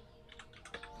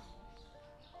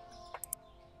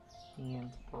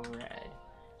bread.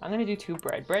 I'm gonna do 2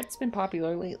 bread. Bread's been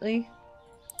popular lately.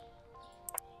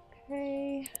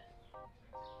 Okay.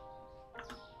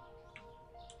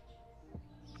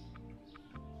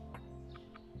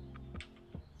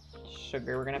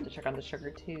 Sugar. We're gonna have to check on the sugar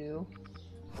too.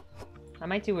 I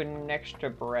might do an extra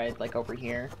bread like over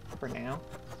here for now.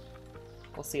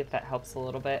 We'll see if that helps a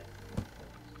little bit.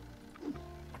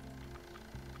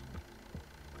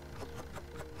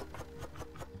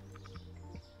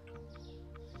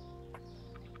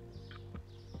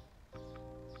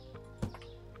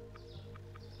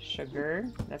 Sugar.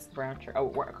 That's the brown sugar. Oh,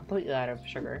 we're completely out of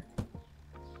sugar.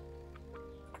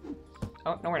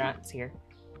 Oh, no we're not. It's here.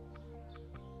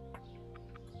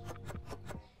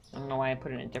 I don't know why I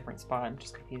put it in a different spot. I'm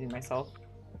just confusing myself.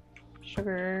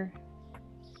 Sugar.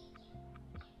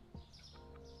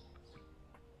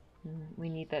 We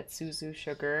need that Suzu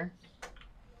sugar.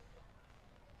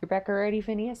 You're back already,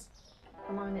 Phineas?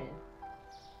 Come on in.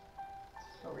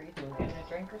 What were you doing? Getting a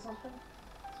drink or something?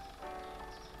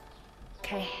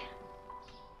 Okay.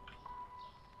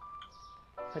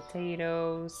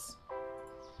 Potatoes.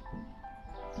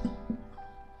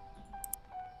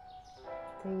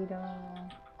 Potato.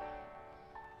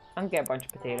 I'm gonna get a bunch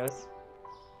of potatoes.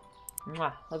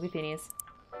 Mwah. Love you, Phineas.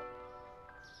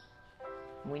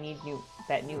 We need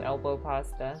that new elbow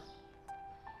pasta.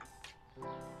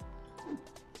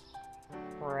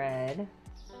 Bread.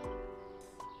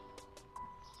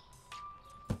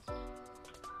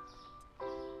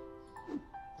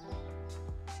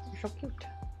 You're so cute.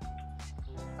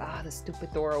 Ah, the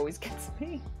stupid door always gets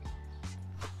me.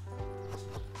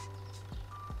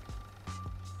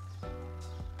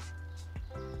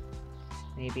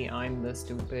 Maybe I'm the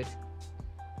stupid.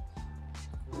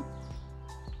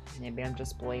 Maybe I'm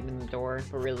just blaming the door,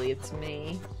 but really it's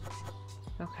me.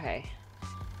 Okay.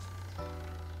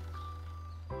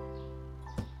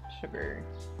 Sugar.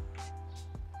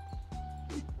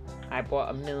 I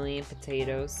bought 1,000,000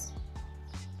 potatoes.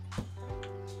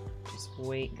 Just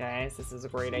wait, guys. This is a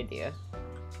great idea.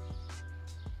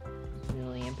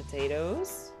 1,000,000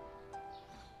 potatoes.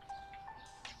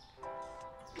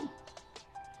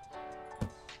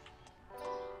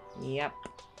 Yep.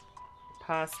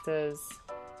 Pastas.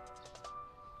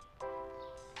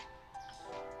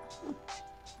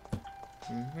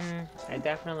 I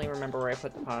definitely remember where I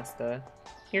put the pasta.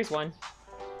 Here's one.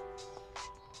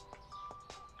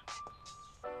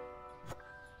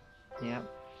 Yep.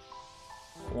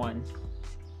 One.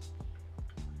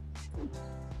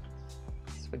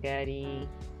 Spaghetti.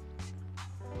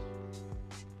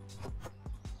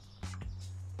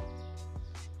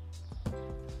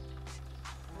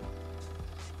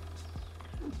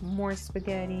 More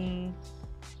spaghetti.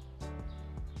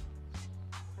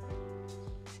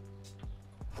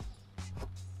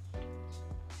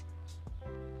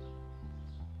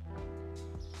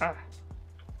 Ah.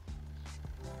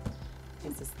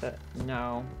 Is this the...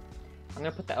 No. I'm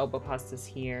gonna put the elbow pastas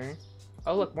here.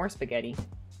 Oh, look, more spaghetti.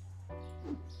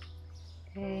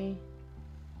 Okay.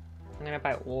 I'm gonna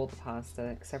buy all the pasta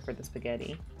except for the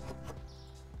spaghetti.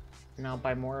 And I'll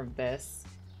buy more of this.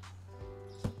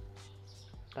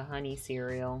 The honey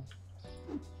cereal.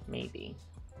 Maybe.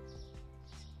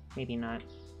 Maybe not.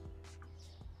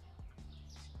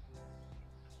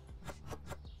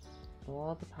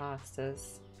 All the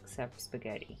pastas except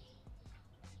spaghetti.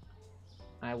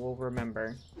 I will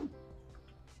remember.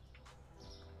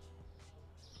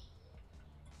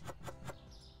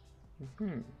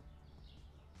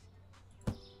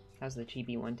 How's the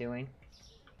chibi one doing?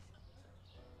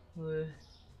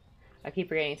 I keep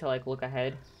forgetting to like look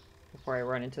ahead before I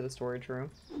run into the storage room.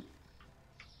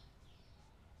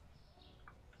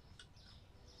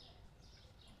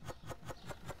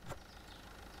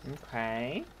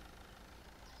 Okay.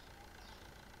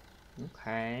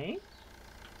 Okay.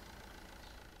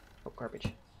 Oh,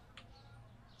 garbage.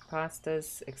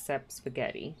 Pastas except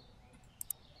spaghetti.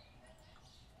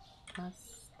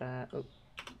 Pasta. Oh.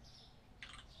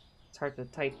 It's hard to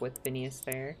type with Phineas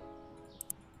there.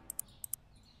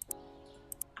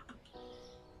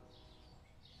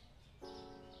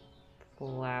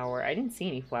 Flour. I didn't see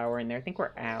any flour in there. I think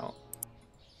we're out.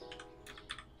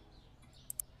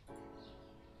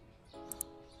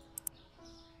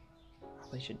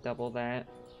 Probably should double that.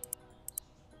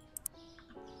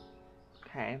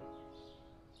 Okay.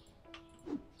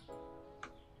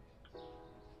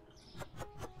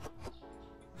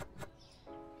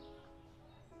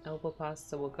 Elbow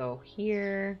pasta will go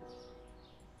here.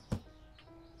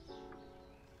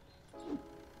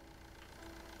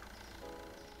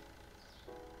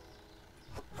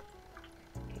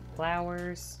 Okay,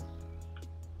 flowers.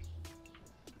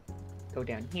 Go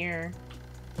down here.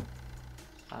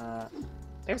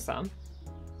 There's some.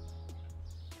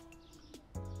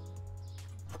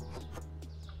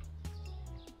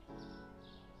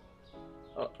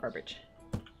 Oh, garbage.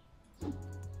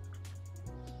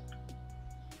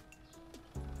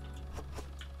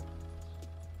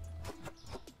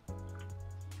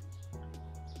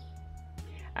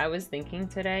 I was thinking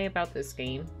today about this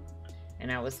game,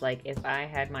 and I was like, if I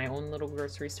had my own little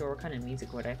grocery store, what kind of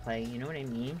music would I play? You know what I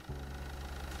mean?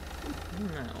 I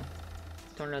don't know.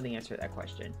 Don't know the answer to that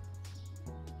question.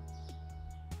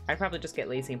 I'd probably just get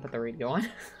lazy and put the radio on.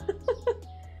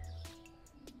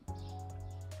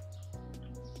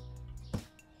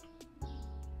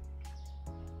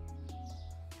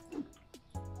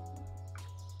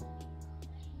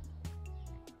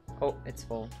 Oh, it's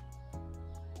full.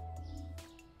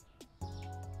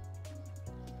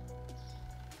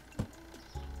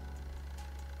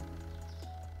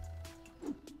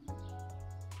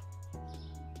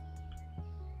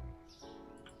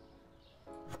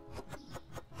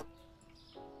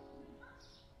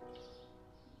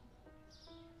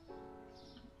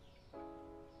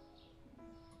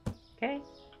 Okay.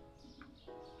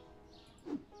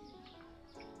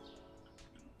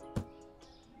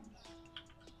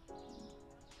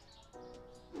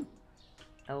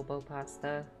 Elbow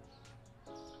pasta.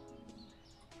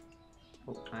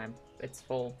 Oh, it's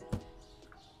full.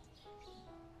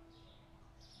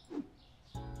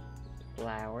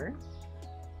 Flour.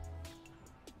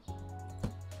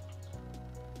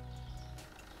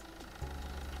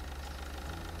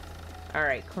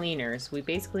 Alright, cleaners. We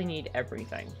basically need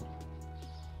everything.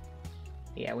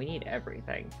 Yeah, we need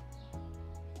everything.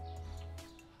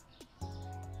 How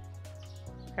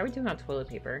are we doing on toilet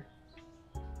paper?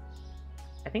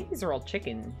 I think these are all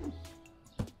chicken.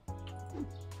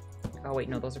 Oh wait,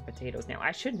 no, those are potatoes now.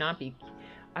 I should not be...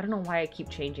 I don't know why I keep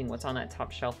changing what's on that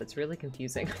top shelf. It's really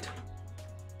confusing.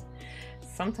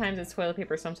 Sometimes it's toilet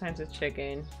paper, sometimes it's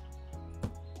chicken.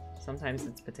 Sometimes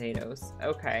it's potatoes.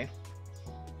 Okay.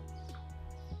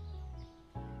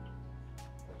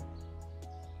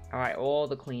 Alright, all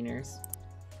the cleaners.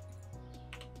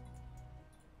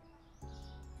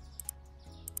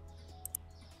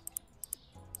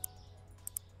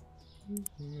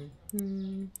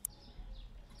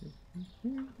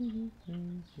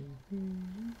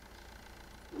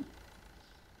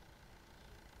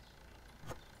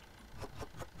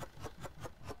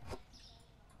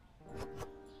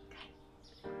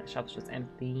 The shelf's just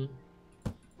empty.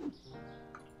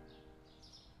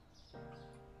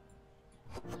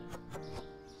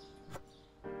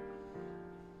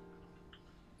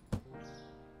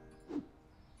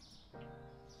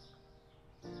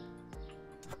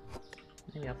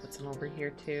 Maybe I'll put some over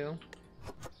here too.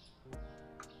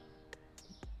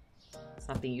 It's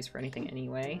not being used for anything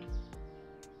anyway.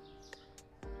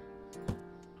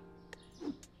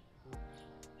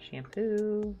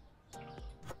 Shampoo.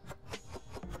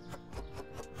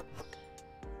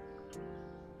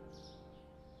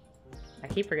 I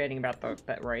keep forgetting about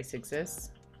that rice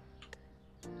exists.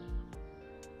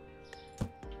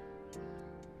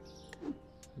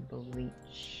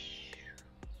 Bleach.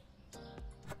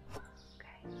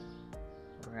 Okay.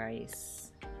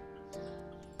 Rice.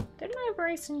 Didn't I have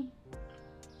rice in...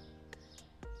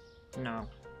 No.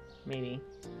 Maybe.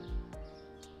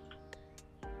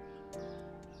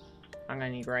 I'm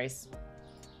gonna need rice.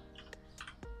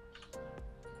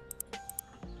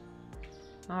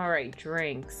 Alright,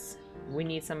 drinks. We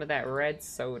need some of that red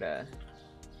soda.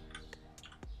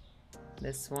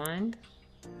 This one.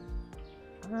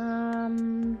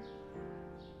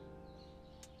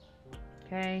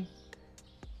 Okay.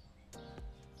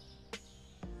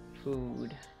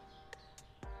 Food.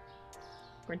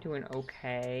 We're doing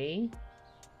okay.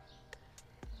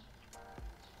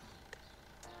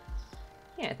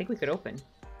 Yeah, I think we could open.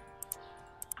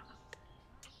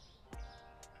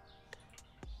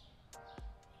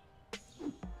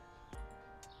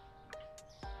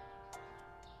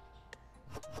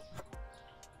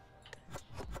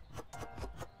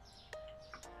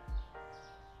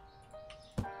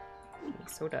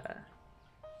 Soda.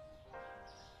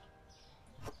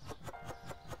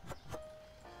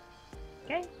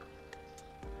 Okay.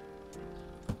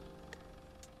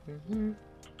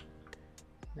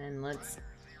 Then let's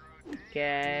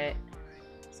get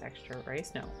this extra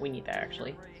rice. No, we need that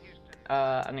actually.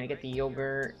 I'm gonna get the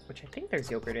yogurt, which I think there's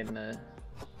yogurt in the...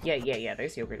 Yeah,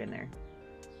 there's yogurt in there.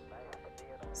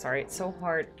 Sorry, it's so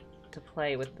hard to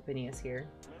play with the Phineas here.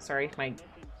 Sorry if my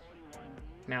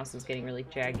mouse is getting really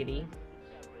jaggedy.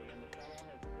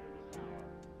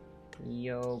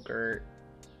 Yogurt.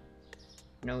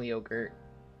 No yogurt.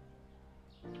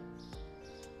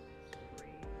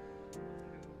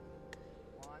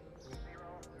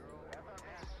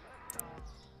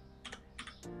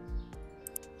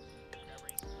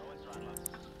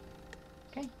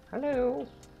 Okay, hello.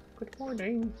 Good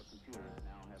morning.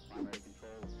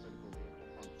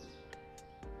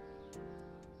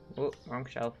 Oh, wrong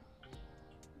shelf.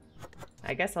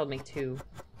 I guess I'll make two.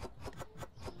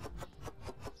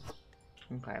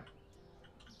 Okay.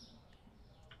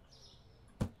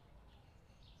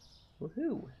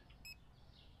 Woohoo!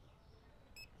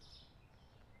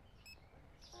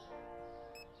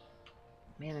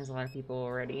 Man, there's a lot of people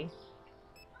already.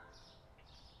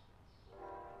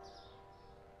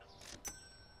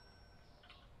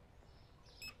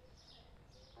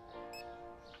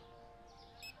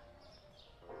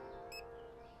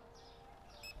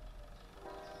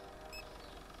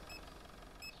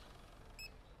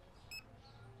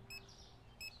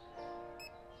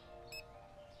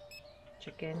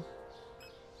 Chicken.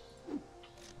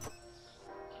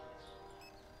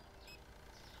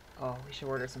 Oh, we should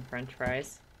order some French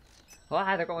fries.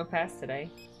 Wow, they're going fast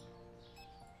today.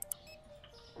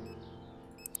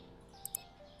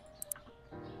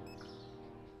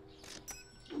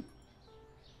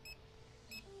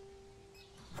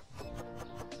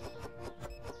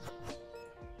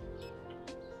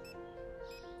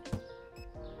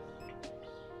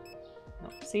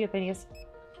 See you, Phineas.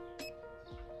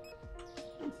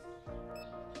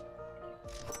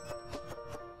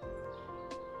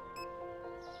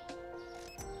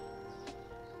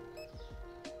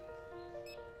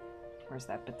 Where's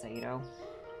that potato?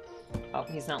 Oh,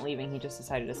 he's not leaving. He just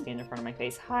decided to stand in front of my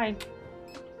face. Hi. I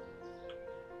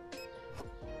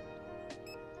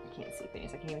can't see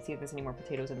Phineas. I can't even see if there's any more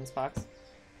potatoes in this box.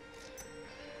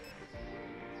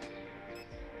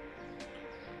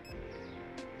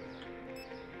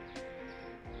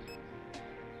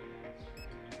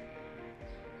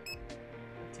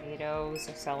 Potatoes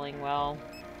are selling well.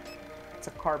 It's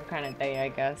a carb kind of day, I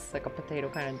guess. Like a potato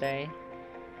kind of day.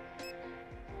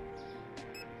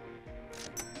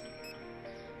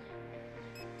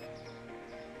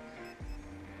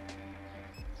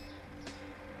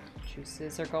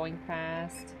 Juices are going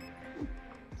fast.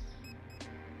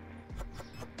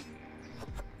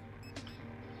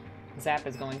 Zap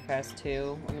is going fast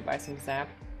too. Let me buy some Zap.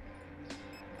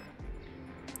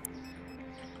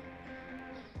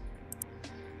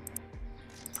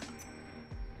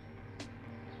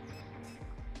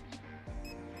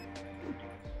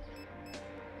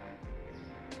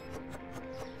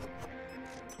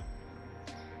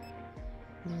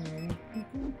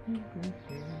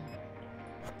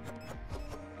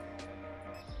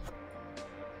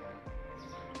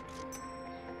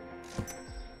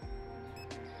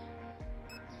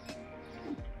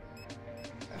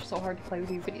 So hard to play with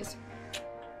you videos,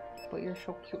 but you're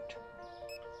so cute.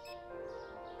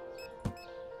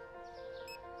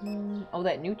 Oh,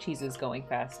 that new cheese is going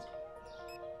fast.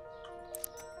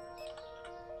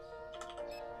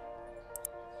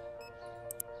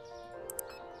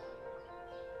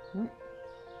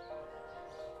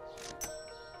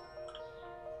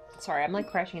 Sorry, I'm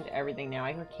like crashing into everything now.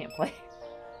 I can't play.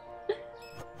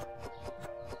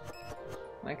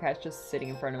 My cat's just sitting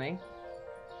in front of me.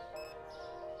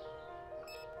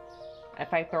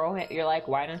 If I throw him, you're like,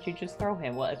 why don't you just throw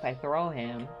him? Well, if I throw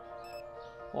him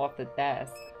off the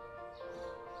desk,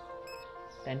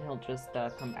 then he'll just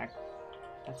come back.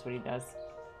 That's what he does.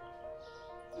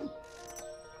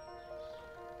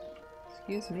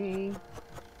 Excuse me.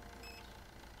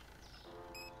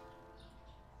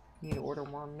 Need to order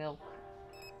more milk.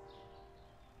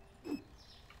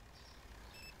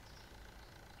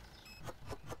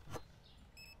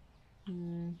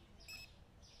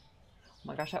 Oh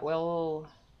my gosh, that will...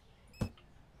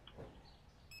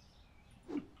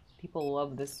 People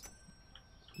love this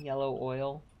yellow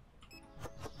oil.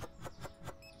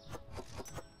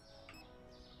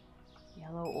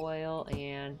 Yellow oil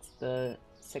and the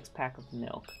 6-pack of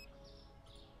milk.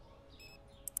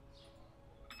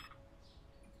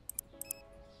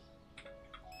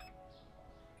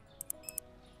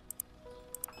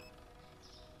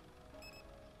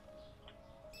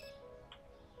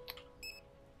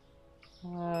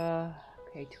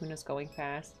 Okay, tuna's going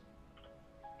fast.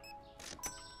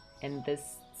 And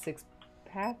this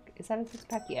 6-pack? Is that a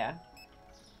 6-pack? Yeah.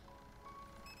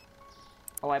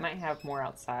 Oh, I might have more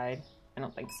outside. I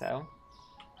don't think so.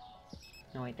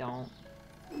 No, I don't.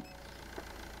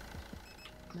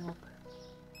 Milk.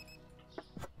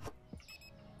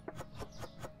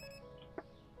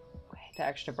 Okay, the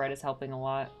extra bread is helping a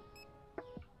lot.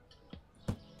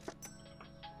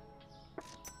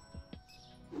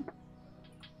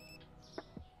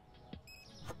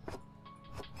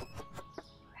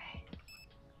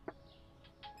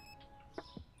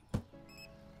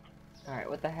 Alright,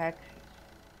 what the heck?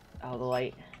 Oh, the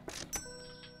light.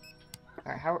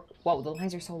 Alright, how... Whoa, the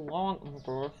lines are so long. Oh my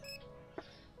gosh.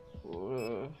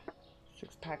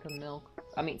 6-pack of milk.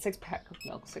 I mean, 6-pack of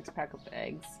milk, 6-pack of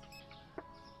eggs.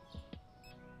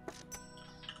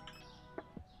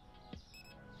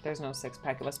 There's no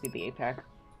 6-pack, it must be the 8-pack.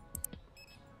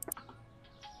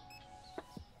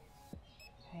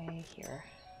 Okay, here.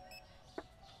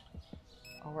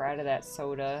 Oh, we're out of that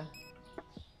soda.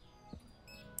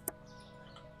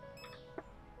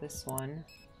 This one.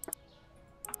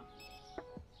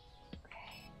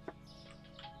 Okay.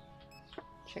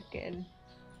 Chicken.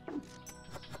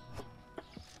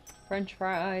 French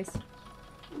fries.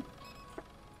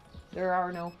 There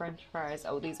are no French fries.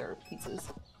 Oh, these are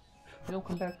pizzas. No,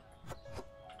 come back.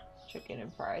 Chicken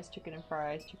and fries, chicken and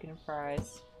fries, chicken and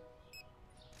fries.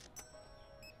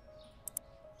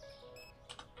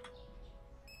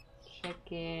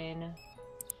 Chicken.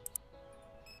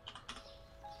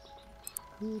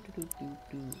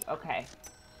 Okay.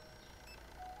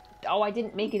 Oh, I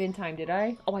didn't make it in time, did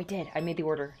I? Oh, I did. I made the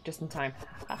order just in time.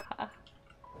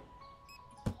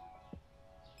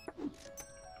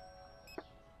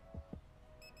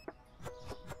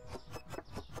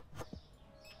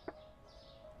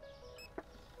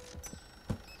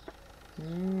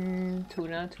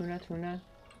 Tuna, tuna, tuna.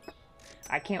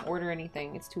 I can't order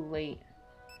anything. It's too late.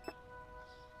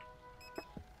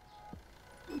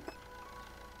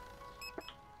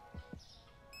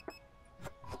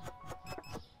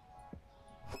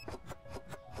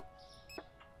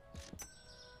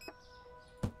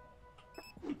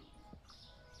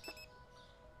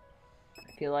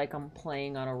 I feel like I'm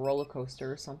playing on a roller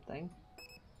coaster or something.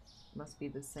 Must be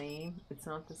the same. It's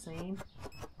not the same.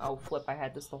 Oh, flip. I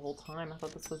had this the whole time. I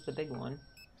thought this was the big one.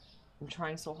 I'm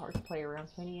trying so hard to play around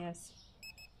Phineas.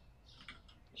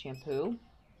 Shampoo.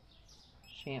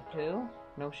 Shampoo.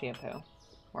 No shampoo.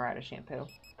 We're out of shampoo.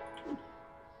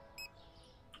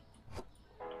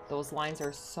 Those lines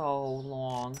are so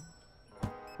long.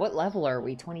 What level are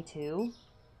we? 22?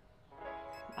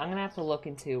 I'm gonna have to look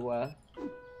into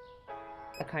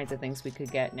the kinds of things we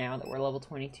could get now that we're level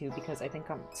 22 because I think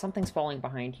something's falling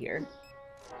behind here.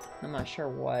 I'm not sure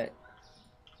what.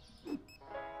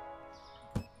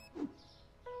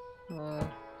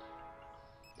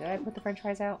 Did I put the french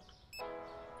fries out?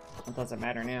 It doesn't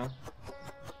matter now.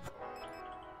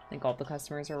 I think all the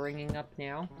customers are ringing up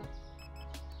now.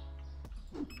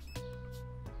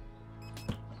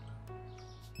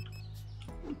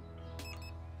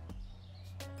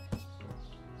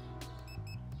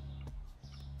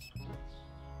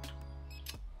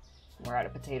 We're out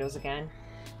of potatoes again.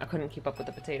 I couldn't keep up with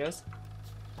the potatoes.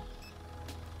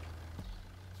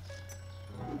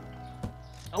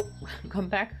 Oh, come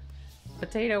back.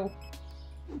 Potato.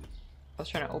 I was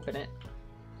trying to open it.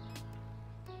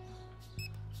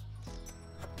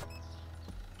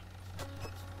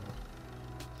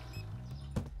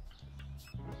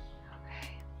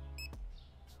 Okay.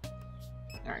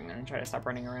 Alright, I'm gonna try to stop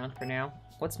running around for now.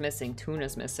 What's missing?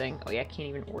 Tuna's missing. Oh yeah, I can't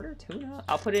even order tuna.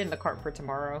 I'll put it in the cart for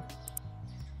tomorrow.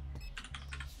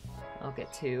 I'll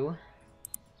get 2.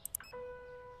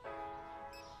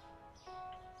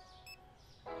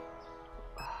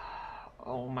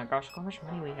 Oh my gosh, look how much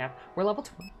money we have. We're level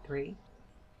 23.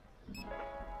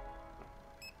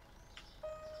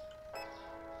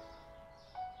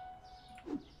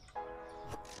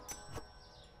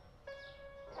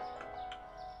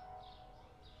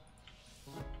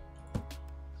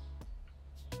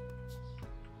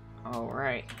 All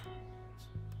right.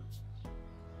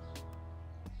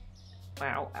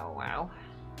 Wow, oh wow.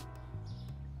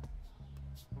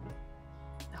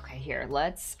 Okay, here,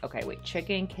 let's... Okay, wait,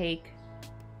 chicken, cake,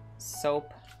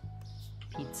 soap,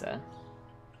 pizza.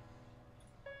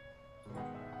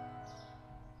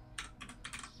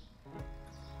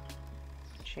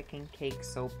 Chicken, cake,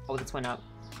 soap. Oh, this went up.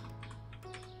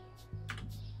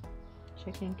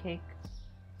 Chicken, cake.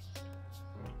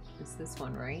 Is this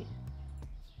one right?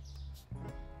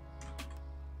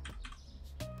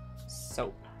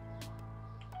 Soap.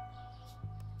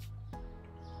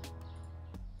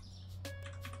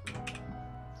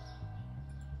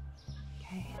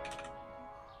 Okay.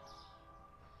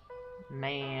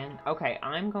 Man. Okay,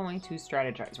 I'm going to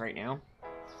strategize right now.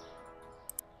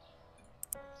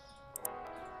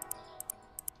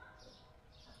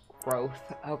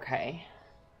 Growth. Okay.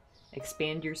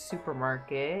 Expand your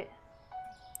supermarket.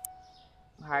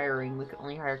 Hiring. We can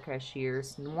only hire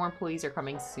cashiers. More employees are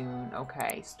coming soon.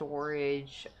 Okay.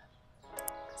 Storage.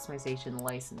 Customization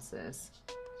licenses.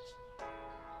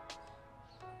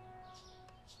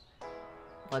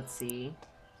 Let's see.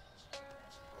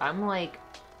 I'm like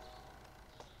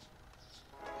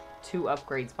 2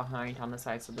 upgrades behind on the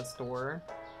size of the store.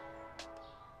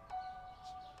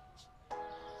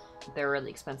 They're really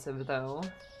expensive though.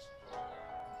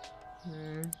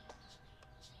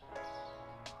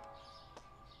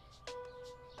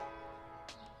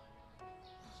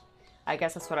 I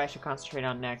guess that's what I should concentrate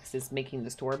on next, is making the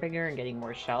store bigger and getting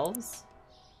more shelves.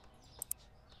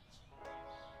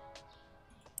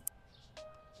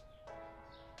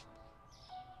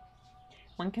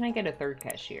 When can I get a 3rd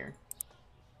cashier?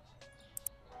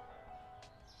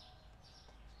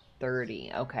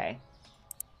 30, okay.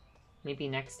 Maybe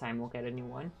next time we'll get a new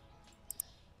one.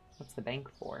 What's the bank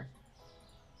for?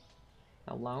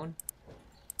 A loan?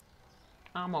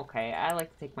 I'm okay. I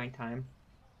like to take my time.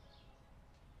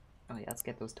 Oh yeah, let's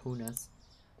get those tunas.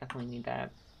 Definitely need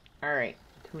that. Alright,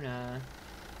 tuna.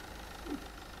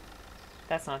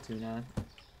 That's not tuna.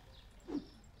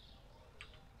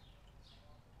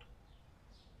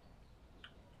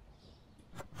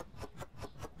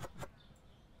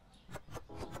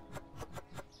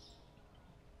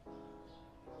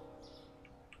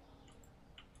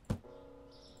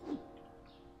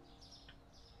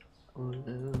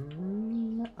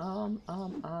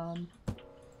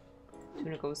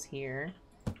 Tuna goes here.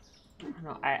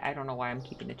 I don't know why I'm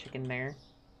keeping the chicken there.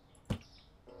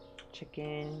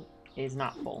 Chicken is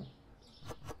not full.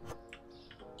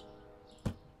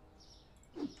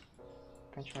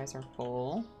 French fries are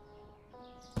full.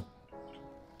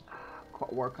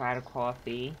 Work out of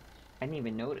coffee. I didn't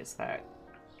even notice that.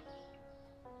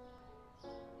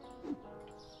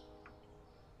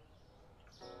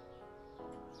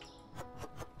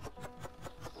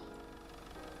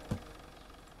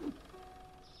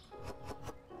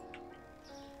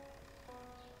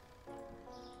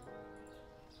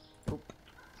 Oop.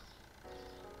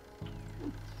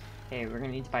 Okay, we're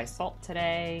gonna need to buy salt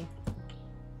today.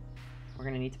 We're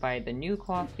gonna need to buy the new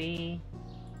coffee.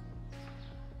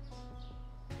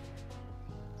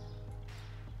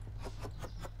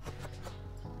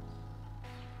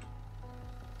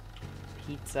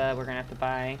 Pizza we're gonna have to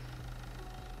buy.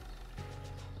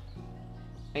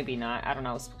 Maybe not. I don't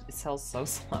know. It sells so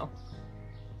slow.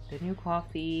 The new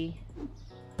coffee.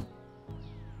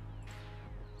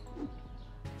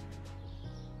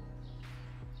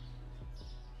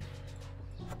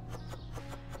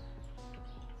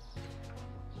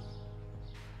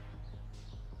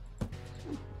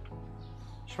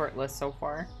 Short list so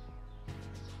far.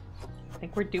 I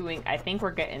think we're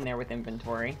getting there with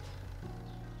inventory.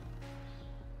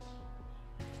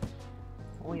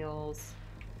 Oils.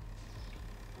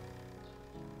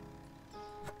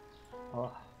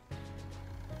 Oh. I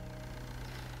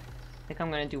think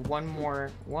I'm gonna do one more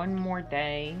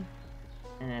day,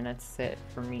 and then that's it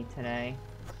for me today.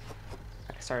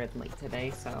 I started late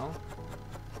today, so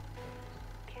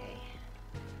okay.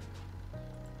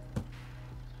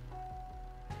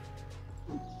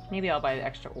 Maybe I'll buy the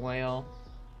extra oil.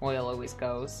 Oil always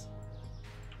goes.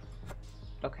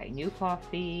 Okay, new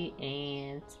coffee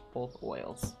and both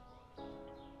oils.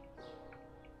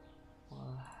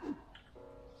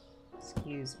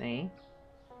 Excuse me.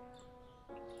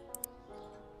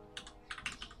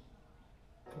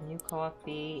 New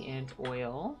coffee and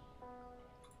oil.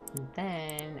 And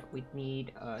then we'd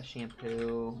need a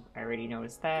shampoo. I already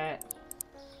noticed that.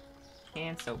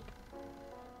 And soap.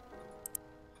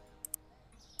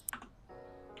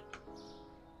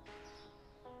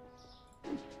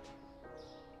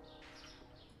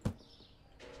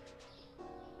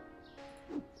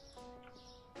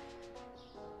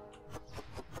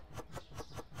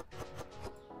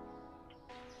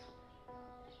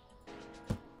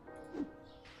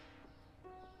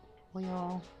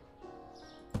 Oil.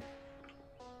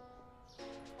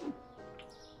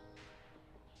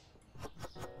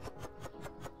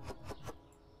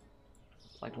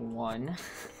 It's like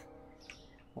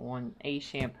a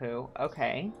shampoo.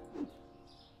 Okay.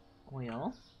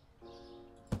 Oil.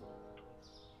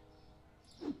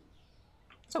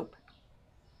 Soap.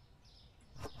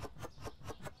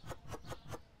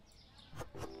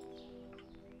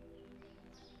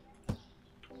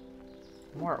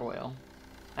 More oil.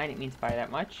 I didn't mean to buy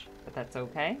that much, but that's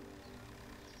okay.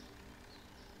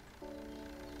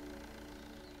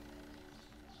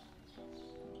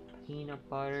 Peanut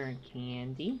butter and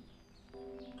candy.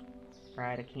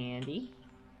 Fried candy.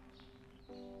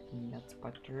 Peanut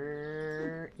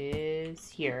butter is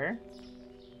here.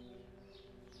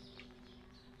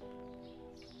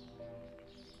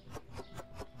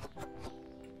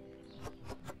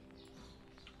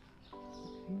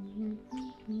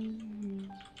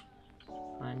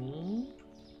 Honey.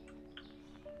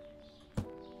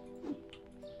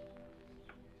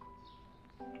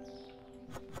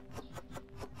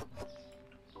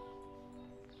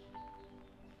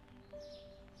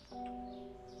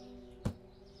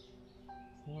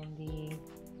 Candy.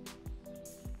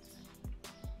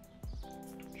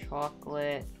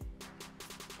 Chocolate.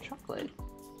 Chocolate.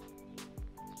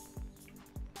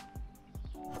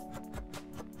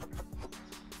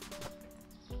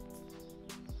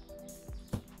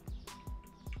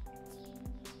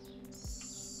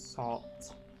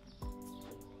 Salt.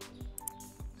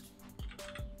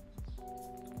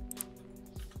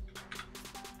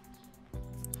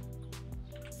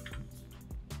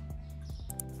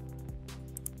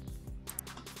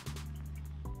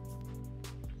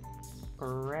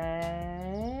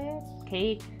 Bread.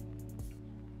 Cake.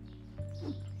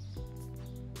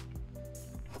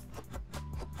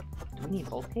 Do we need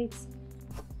both cakes?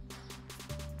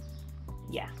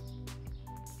 Yeah.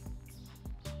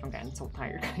 I'm getting so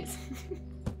tired, guys.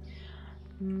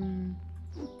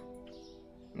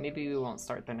 Maybe we won't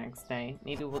start the next day.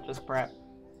 Maybe we'll just prep.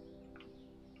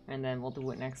 And then we'll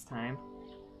do it next time.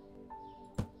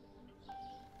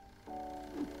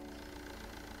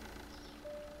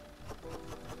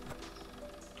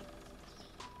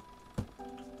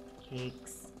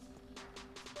 Cakes.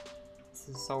 This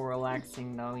is so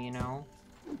relaxing though, you know?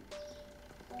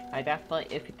 I definitely,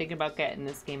 if you're thinking about getting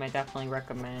this game, I definitely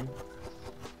recommend.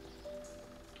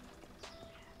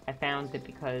 I found it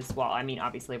because, well, I mean,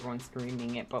 obviously everyone's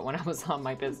streaming it, but when I was on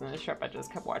my business trip, I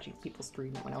just kept watching people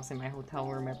stream it when I was in my hotel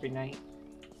room every night.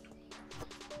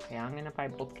 Okay, I'm gonna buy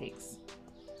both cakes.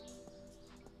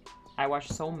 I watch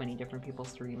so many different people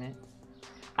stream it.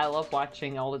 I love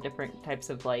watching all the different types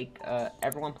of, like,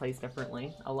 everyone plays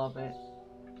differently. I love it.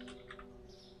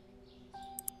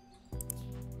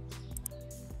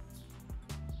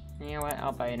 You know what?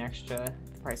 I'll buy an extra.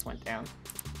 The price went down.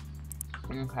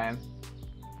 Okay.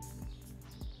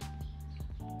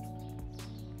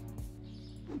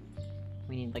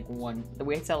 We need like one.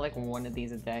 We sell like one of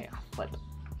these a day. Oh, flip.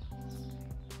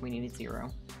 We needed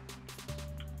 0.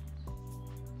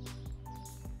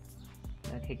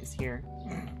 The cake is here.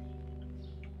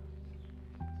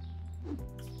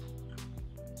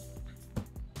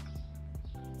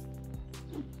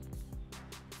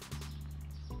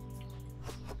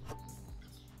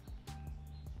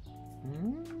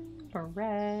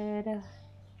 Bread.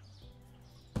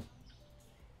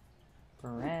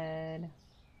 Bread.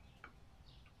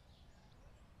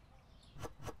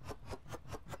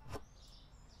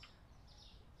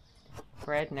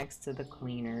 Bread next to the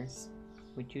cleaners.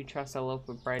 Would you trust a loaf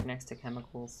of bread next to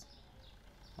chemicals?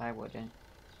 I wouldn't.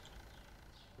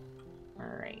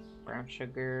 Alright, brown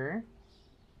sugar.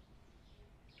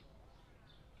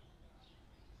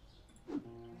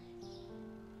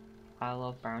 I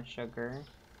love brown sugar.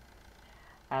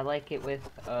 I like it with,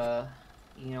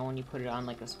 you know, when you put it on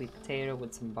like a sweet potato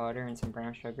with some butter and some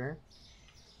brown sugar.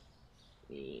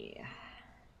 Yeah.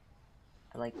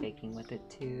 I like baking with it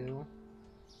too.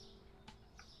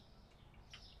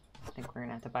 I think we're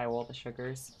gonna have to buy all the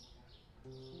sugars.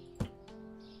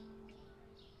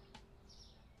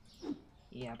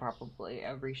 Yeah, probably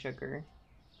every sugar.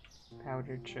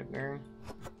 Powdered sugar.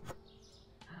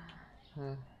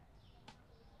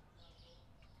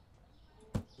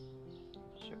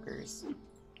 Sugars.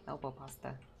 Elbow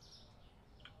pasta.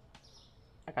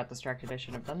 I got distracted, I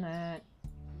shouldn't have done that.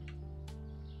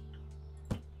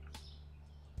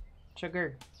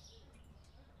 Sugar.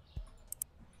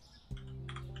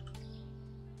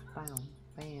 Bam,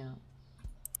 bam,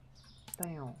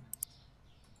 bam.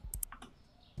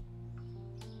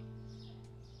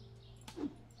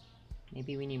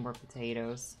 Maybe we need more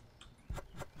potatoes.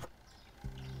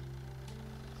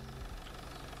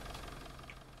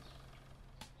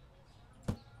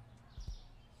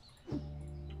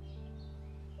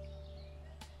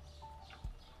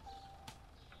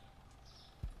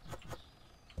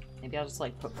 Maybe I'll just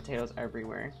like put potatoes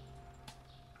everywhere.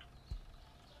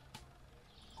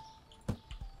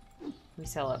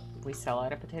 We sell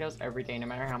out of potatoes every day, no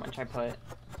matter how much I put.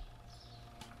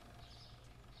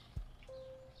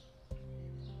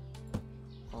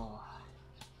 Oh.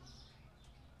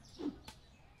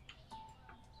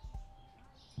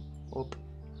 Oop.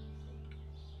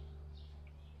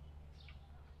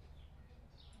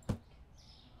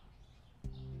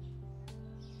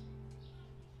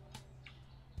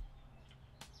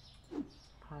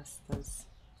 Pastas.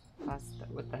 Pasta.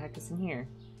 What the heck is in here?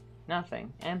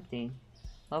 Nothing. Empty.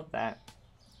 Love that.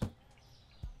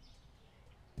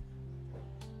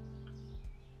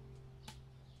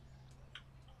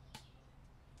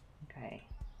 Okay.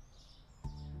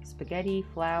 Spaghetti,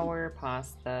 flour,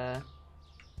 pasta.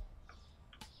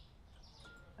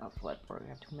 Oh, flip, we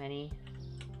have too many.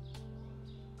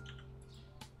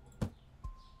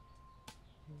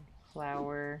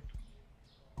 Flour.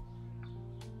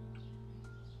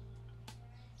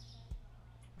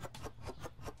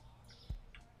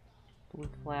 Blue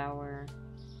flour.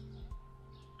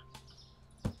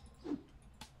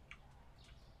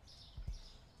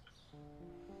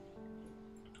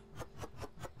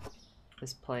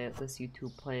 This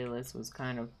YouTube playlist was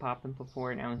kind of popping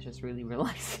before, now it's just really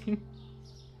relaxing.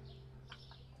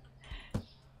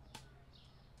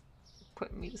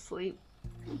 Putting me to sleep.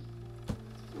 And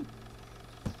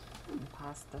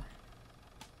pasta.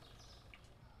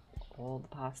 All the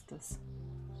pastas.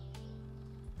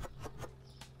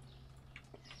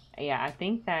 Yeah, I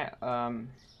think that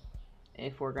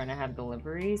if we're gonna have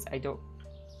deliveries, I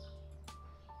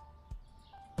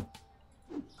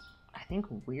think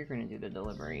we're gonna do the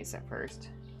deliveries at first.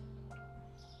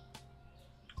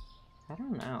 I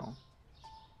don't know.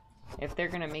 If they're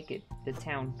gonna make it the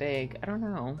town big, I don't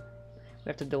know. We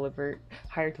have to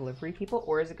hire delivery people,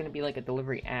 or is it gonna be like a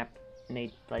delivery app and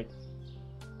they like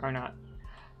are not,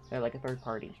 they're like a third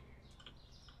party?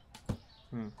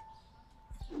 I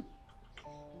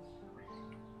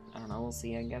don't know, we'll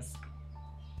see, I guess.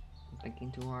 I'm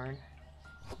thinking too hard.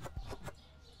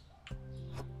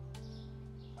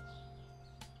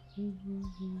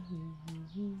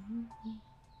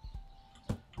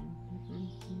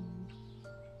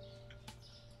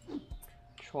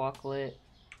 Chocolate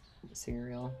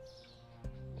cereal.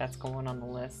 That's going on the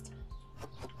list.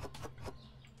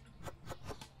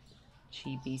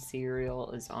 Chibi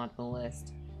cereal is on the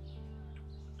list.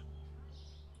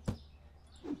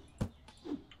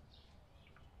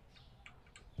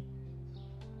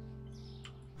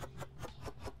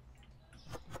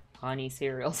 Honey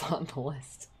cereal's on the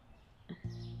list.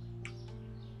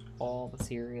 All the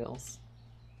cereals.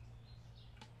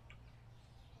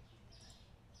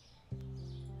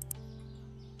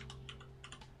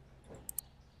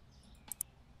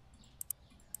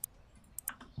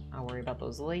 I'll worry about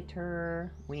those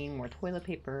later. We need more toilet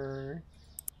paper.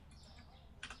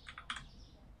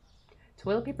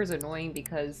 Toilet paper is annoying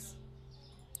because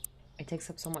it takes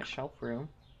up so much shelf room.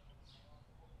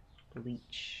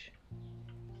 Bleach.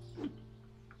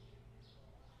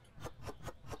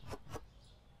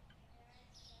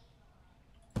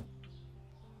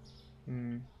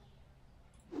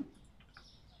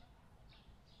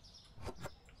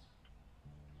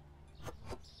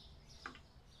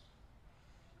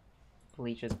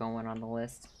 Bleach is going on the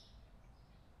list.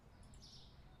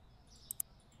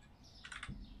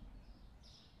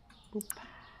 Boop.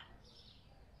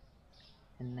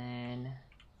 And then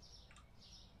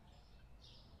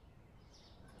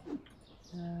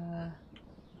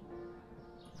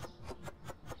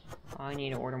I need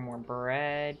to order more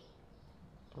bread.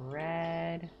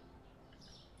 Bread.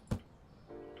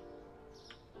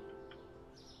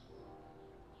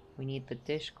 We need the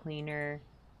dish cleaner.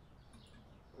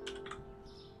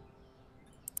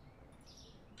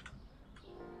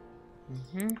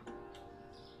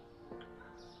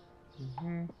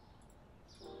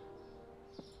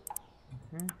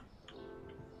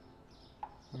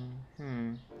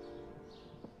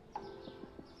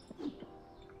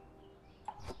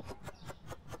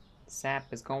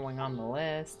 Sap is going on the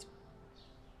list.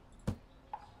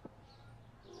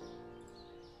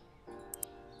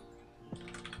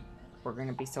 We're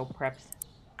gonna be so prepped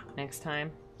next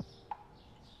time.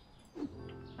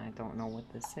 I don't know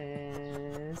what this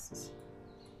is.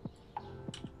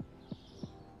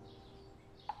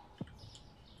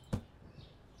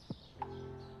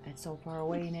 It's so far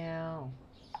away now.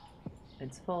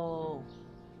 It's full.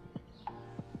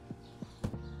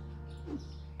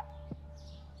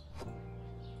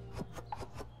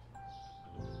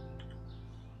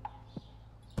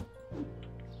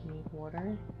 Need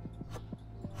water?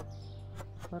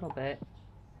 A little bit.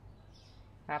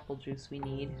 Apple juice we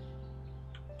need.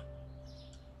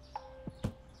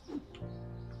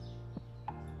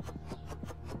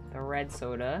 The red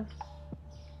soda.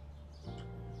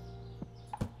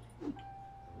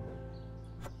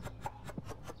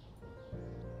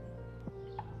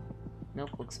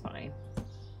 Milk looks fine.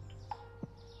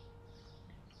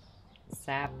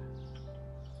 Sap.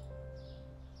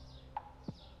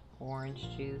 Orange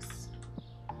juice.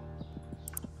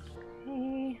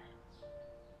 Okay.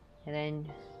 And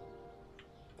then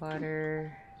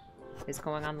butter is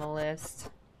going on the list.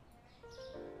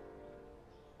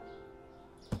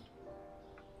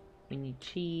 We need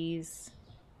cheese.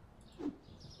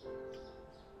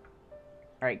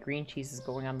 Alright, green cheese is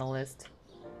going on the list.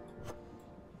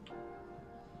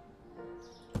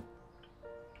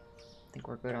 I think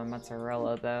we're good on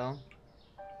mozzarella though.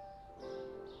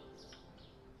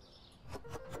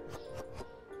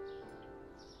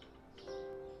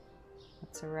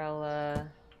 Mozzarella.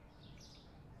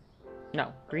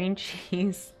 No, green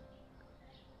cheese.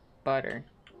 Butter.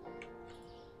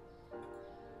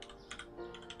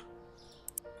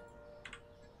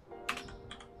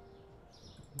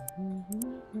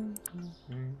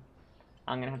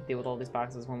 I'm gonna have to deal with all these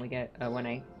boxes when we get when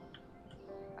I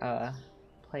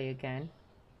play again.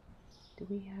 Do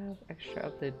we have extra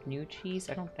of the new cheese?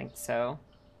 I don't think so.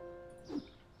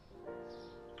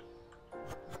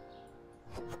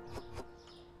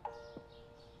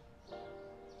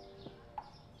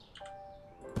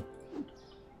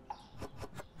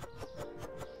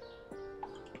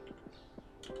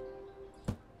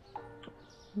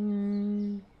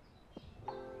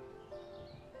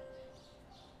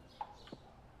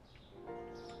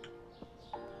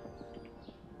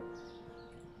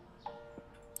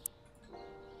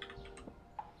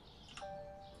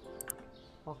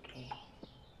 Okay.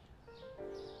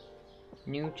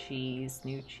 New cheese,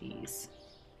 new cheese.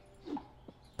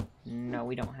 No,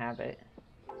 we don't have it.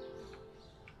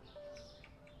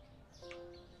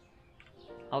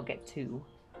 I'll get 2.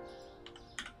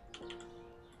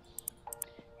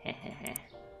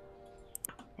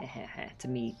 to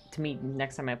me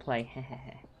next time I play.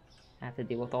 I have to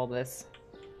deal with all this.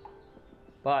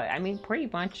 But, I mean, pretty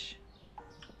much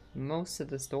most of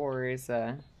the store is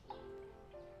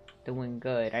doing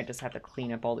good. I just have to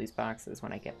clean up all these boxes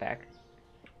when I get back.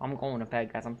 I'm going to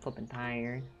bed, guys. I'm flipping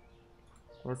tired.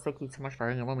 Well, thank you so much for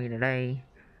hanging with me today.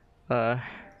 Hang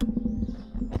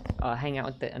out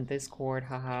with the on Discord,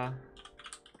 haha.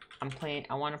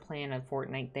 I want to plan a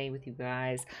Fortnite day with you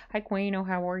guys. Hi, Quino,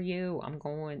 how are you? I'm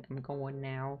going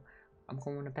now. I'm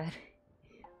going to bed.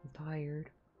 I'm tired.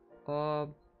 I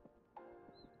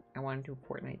want to do a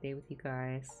Fortnite day with you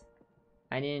guys.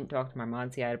 I didn't talk to my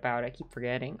moms yet about it. I keep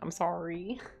forgetting. I'm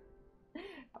sorry.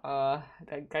 Guys,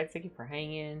 thank you for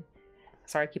hanging.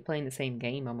 Sorry I keep playing the same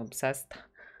game. I'm obsessed.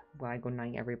 Bye, good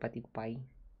night, everybody. Bye.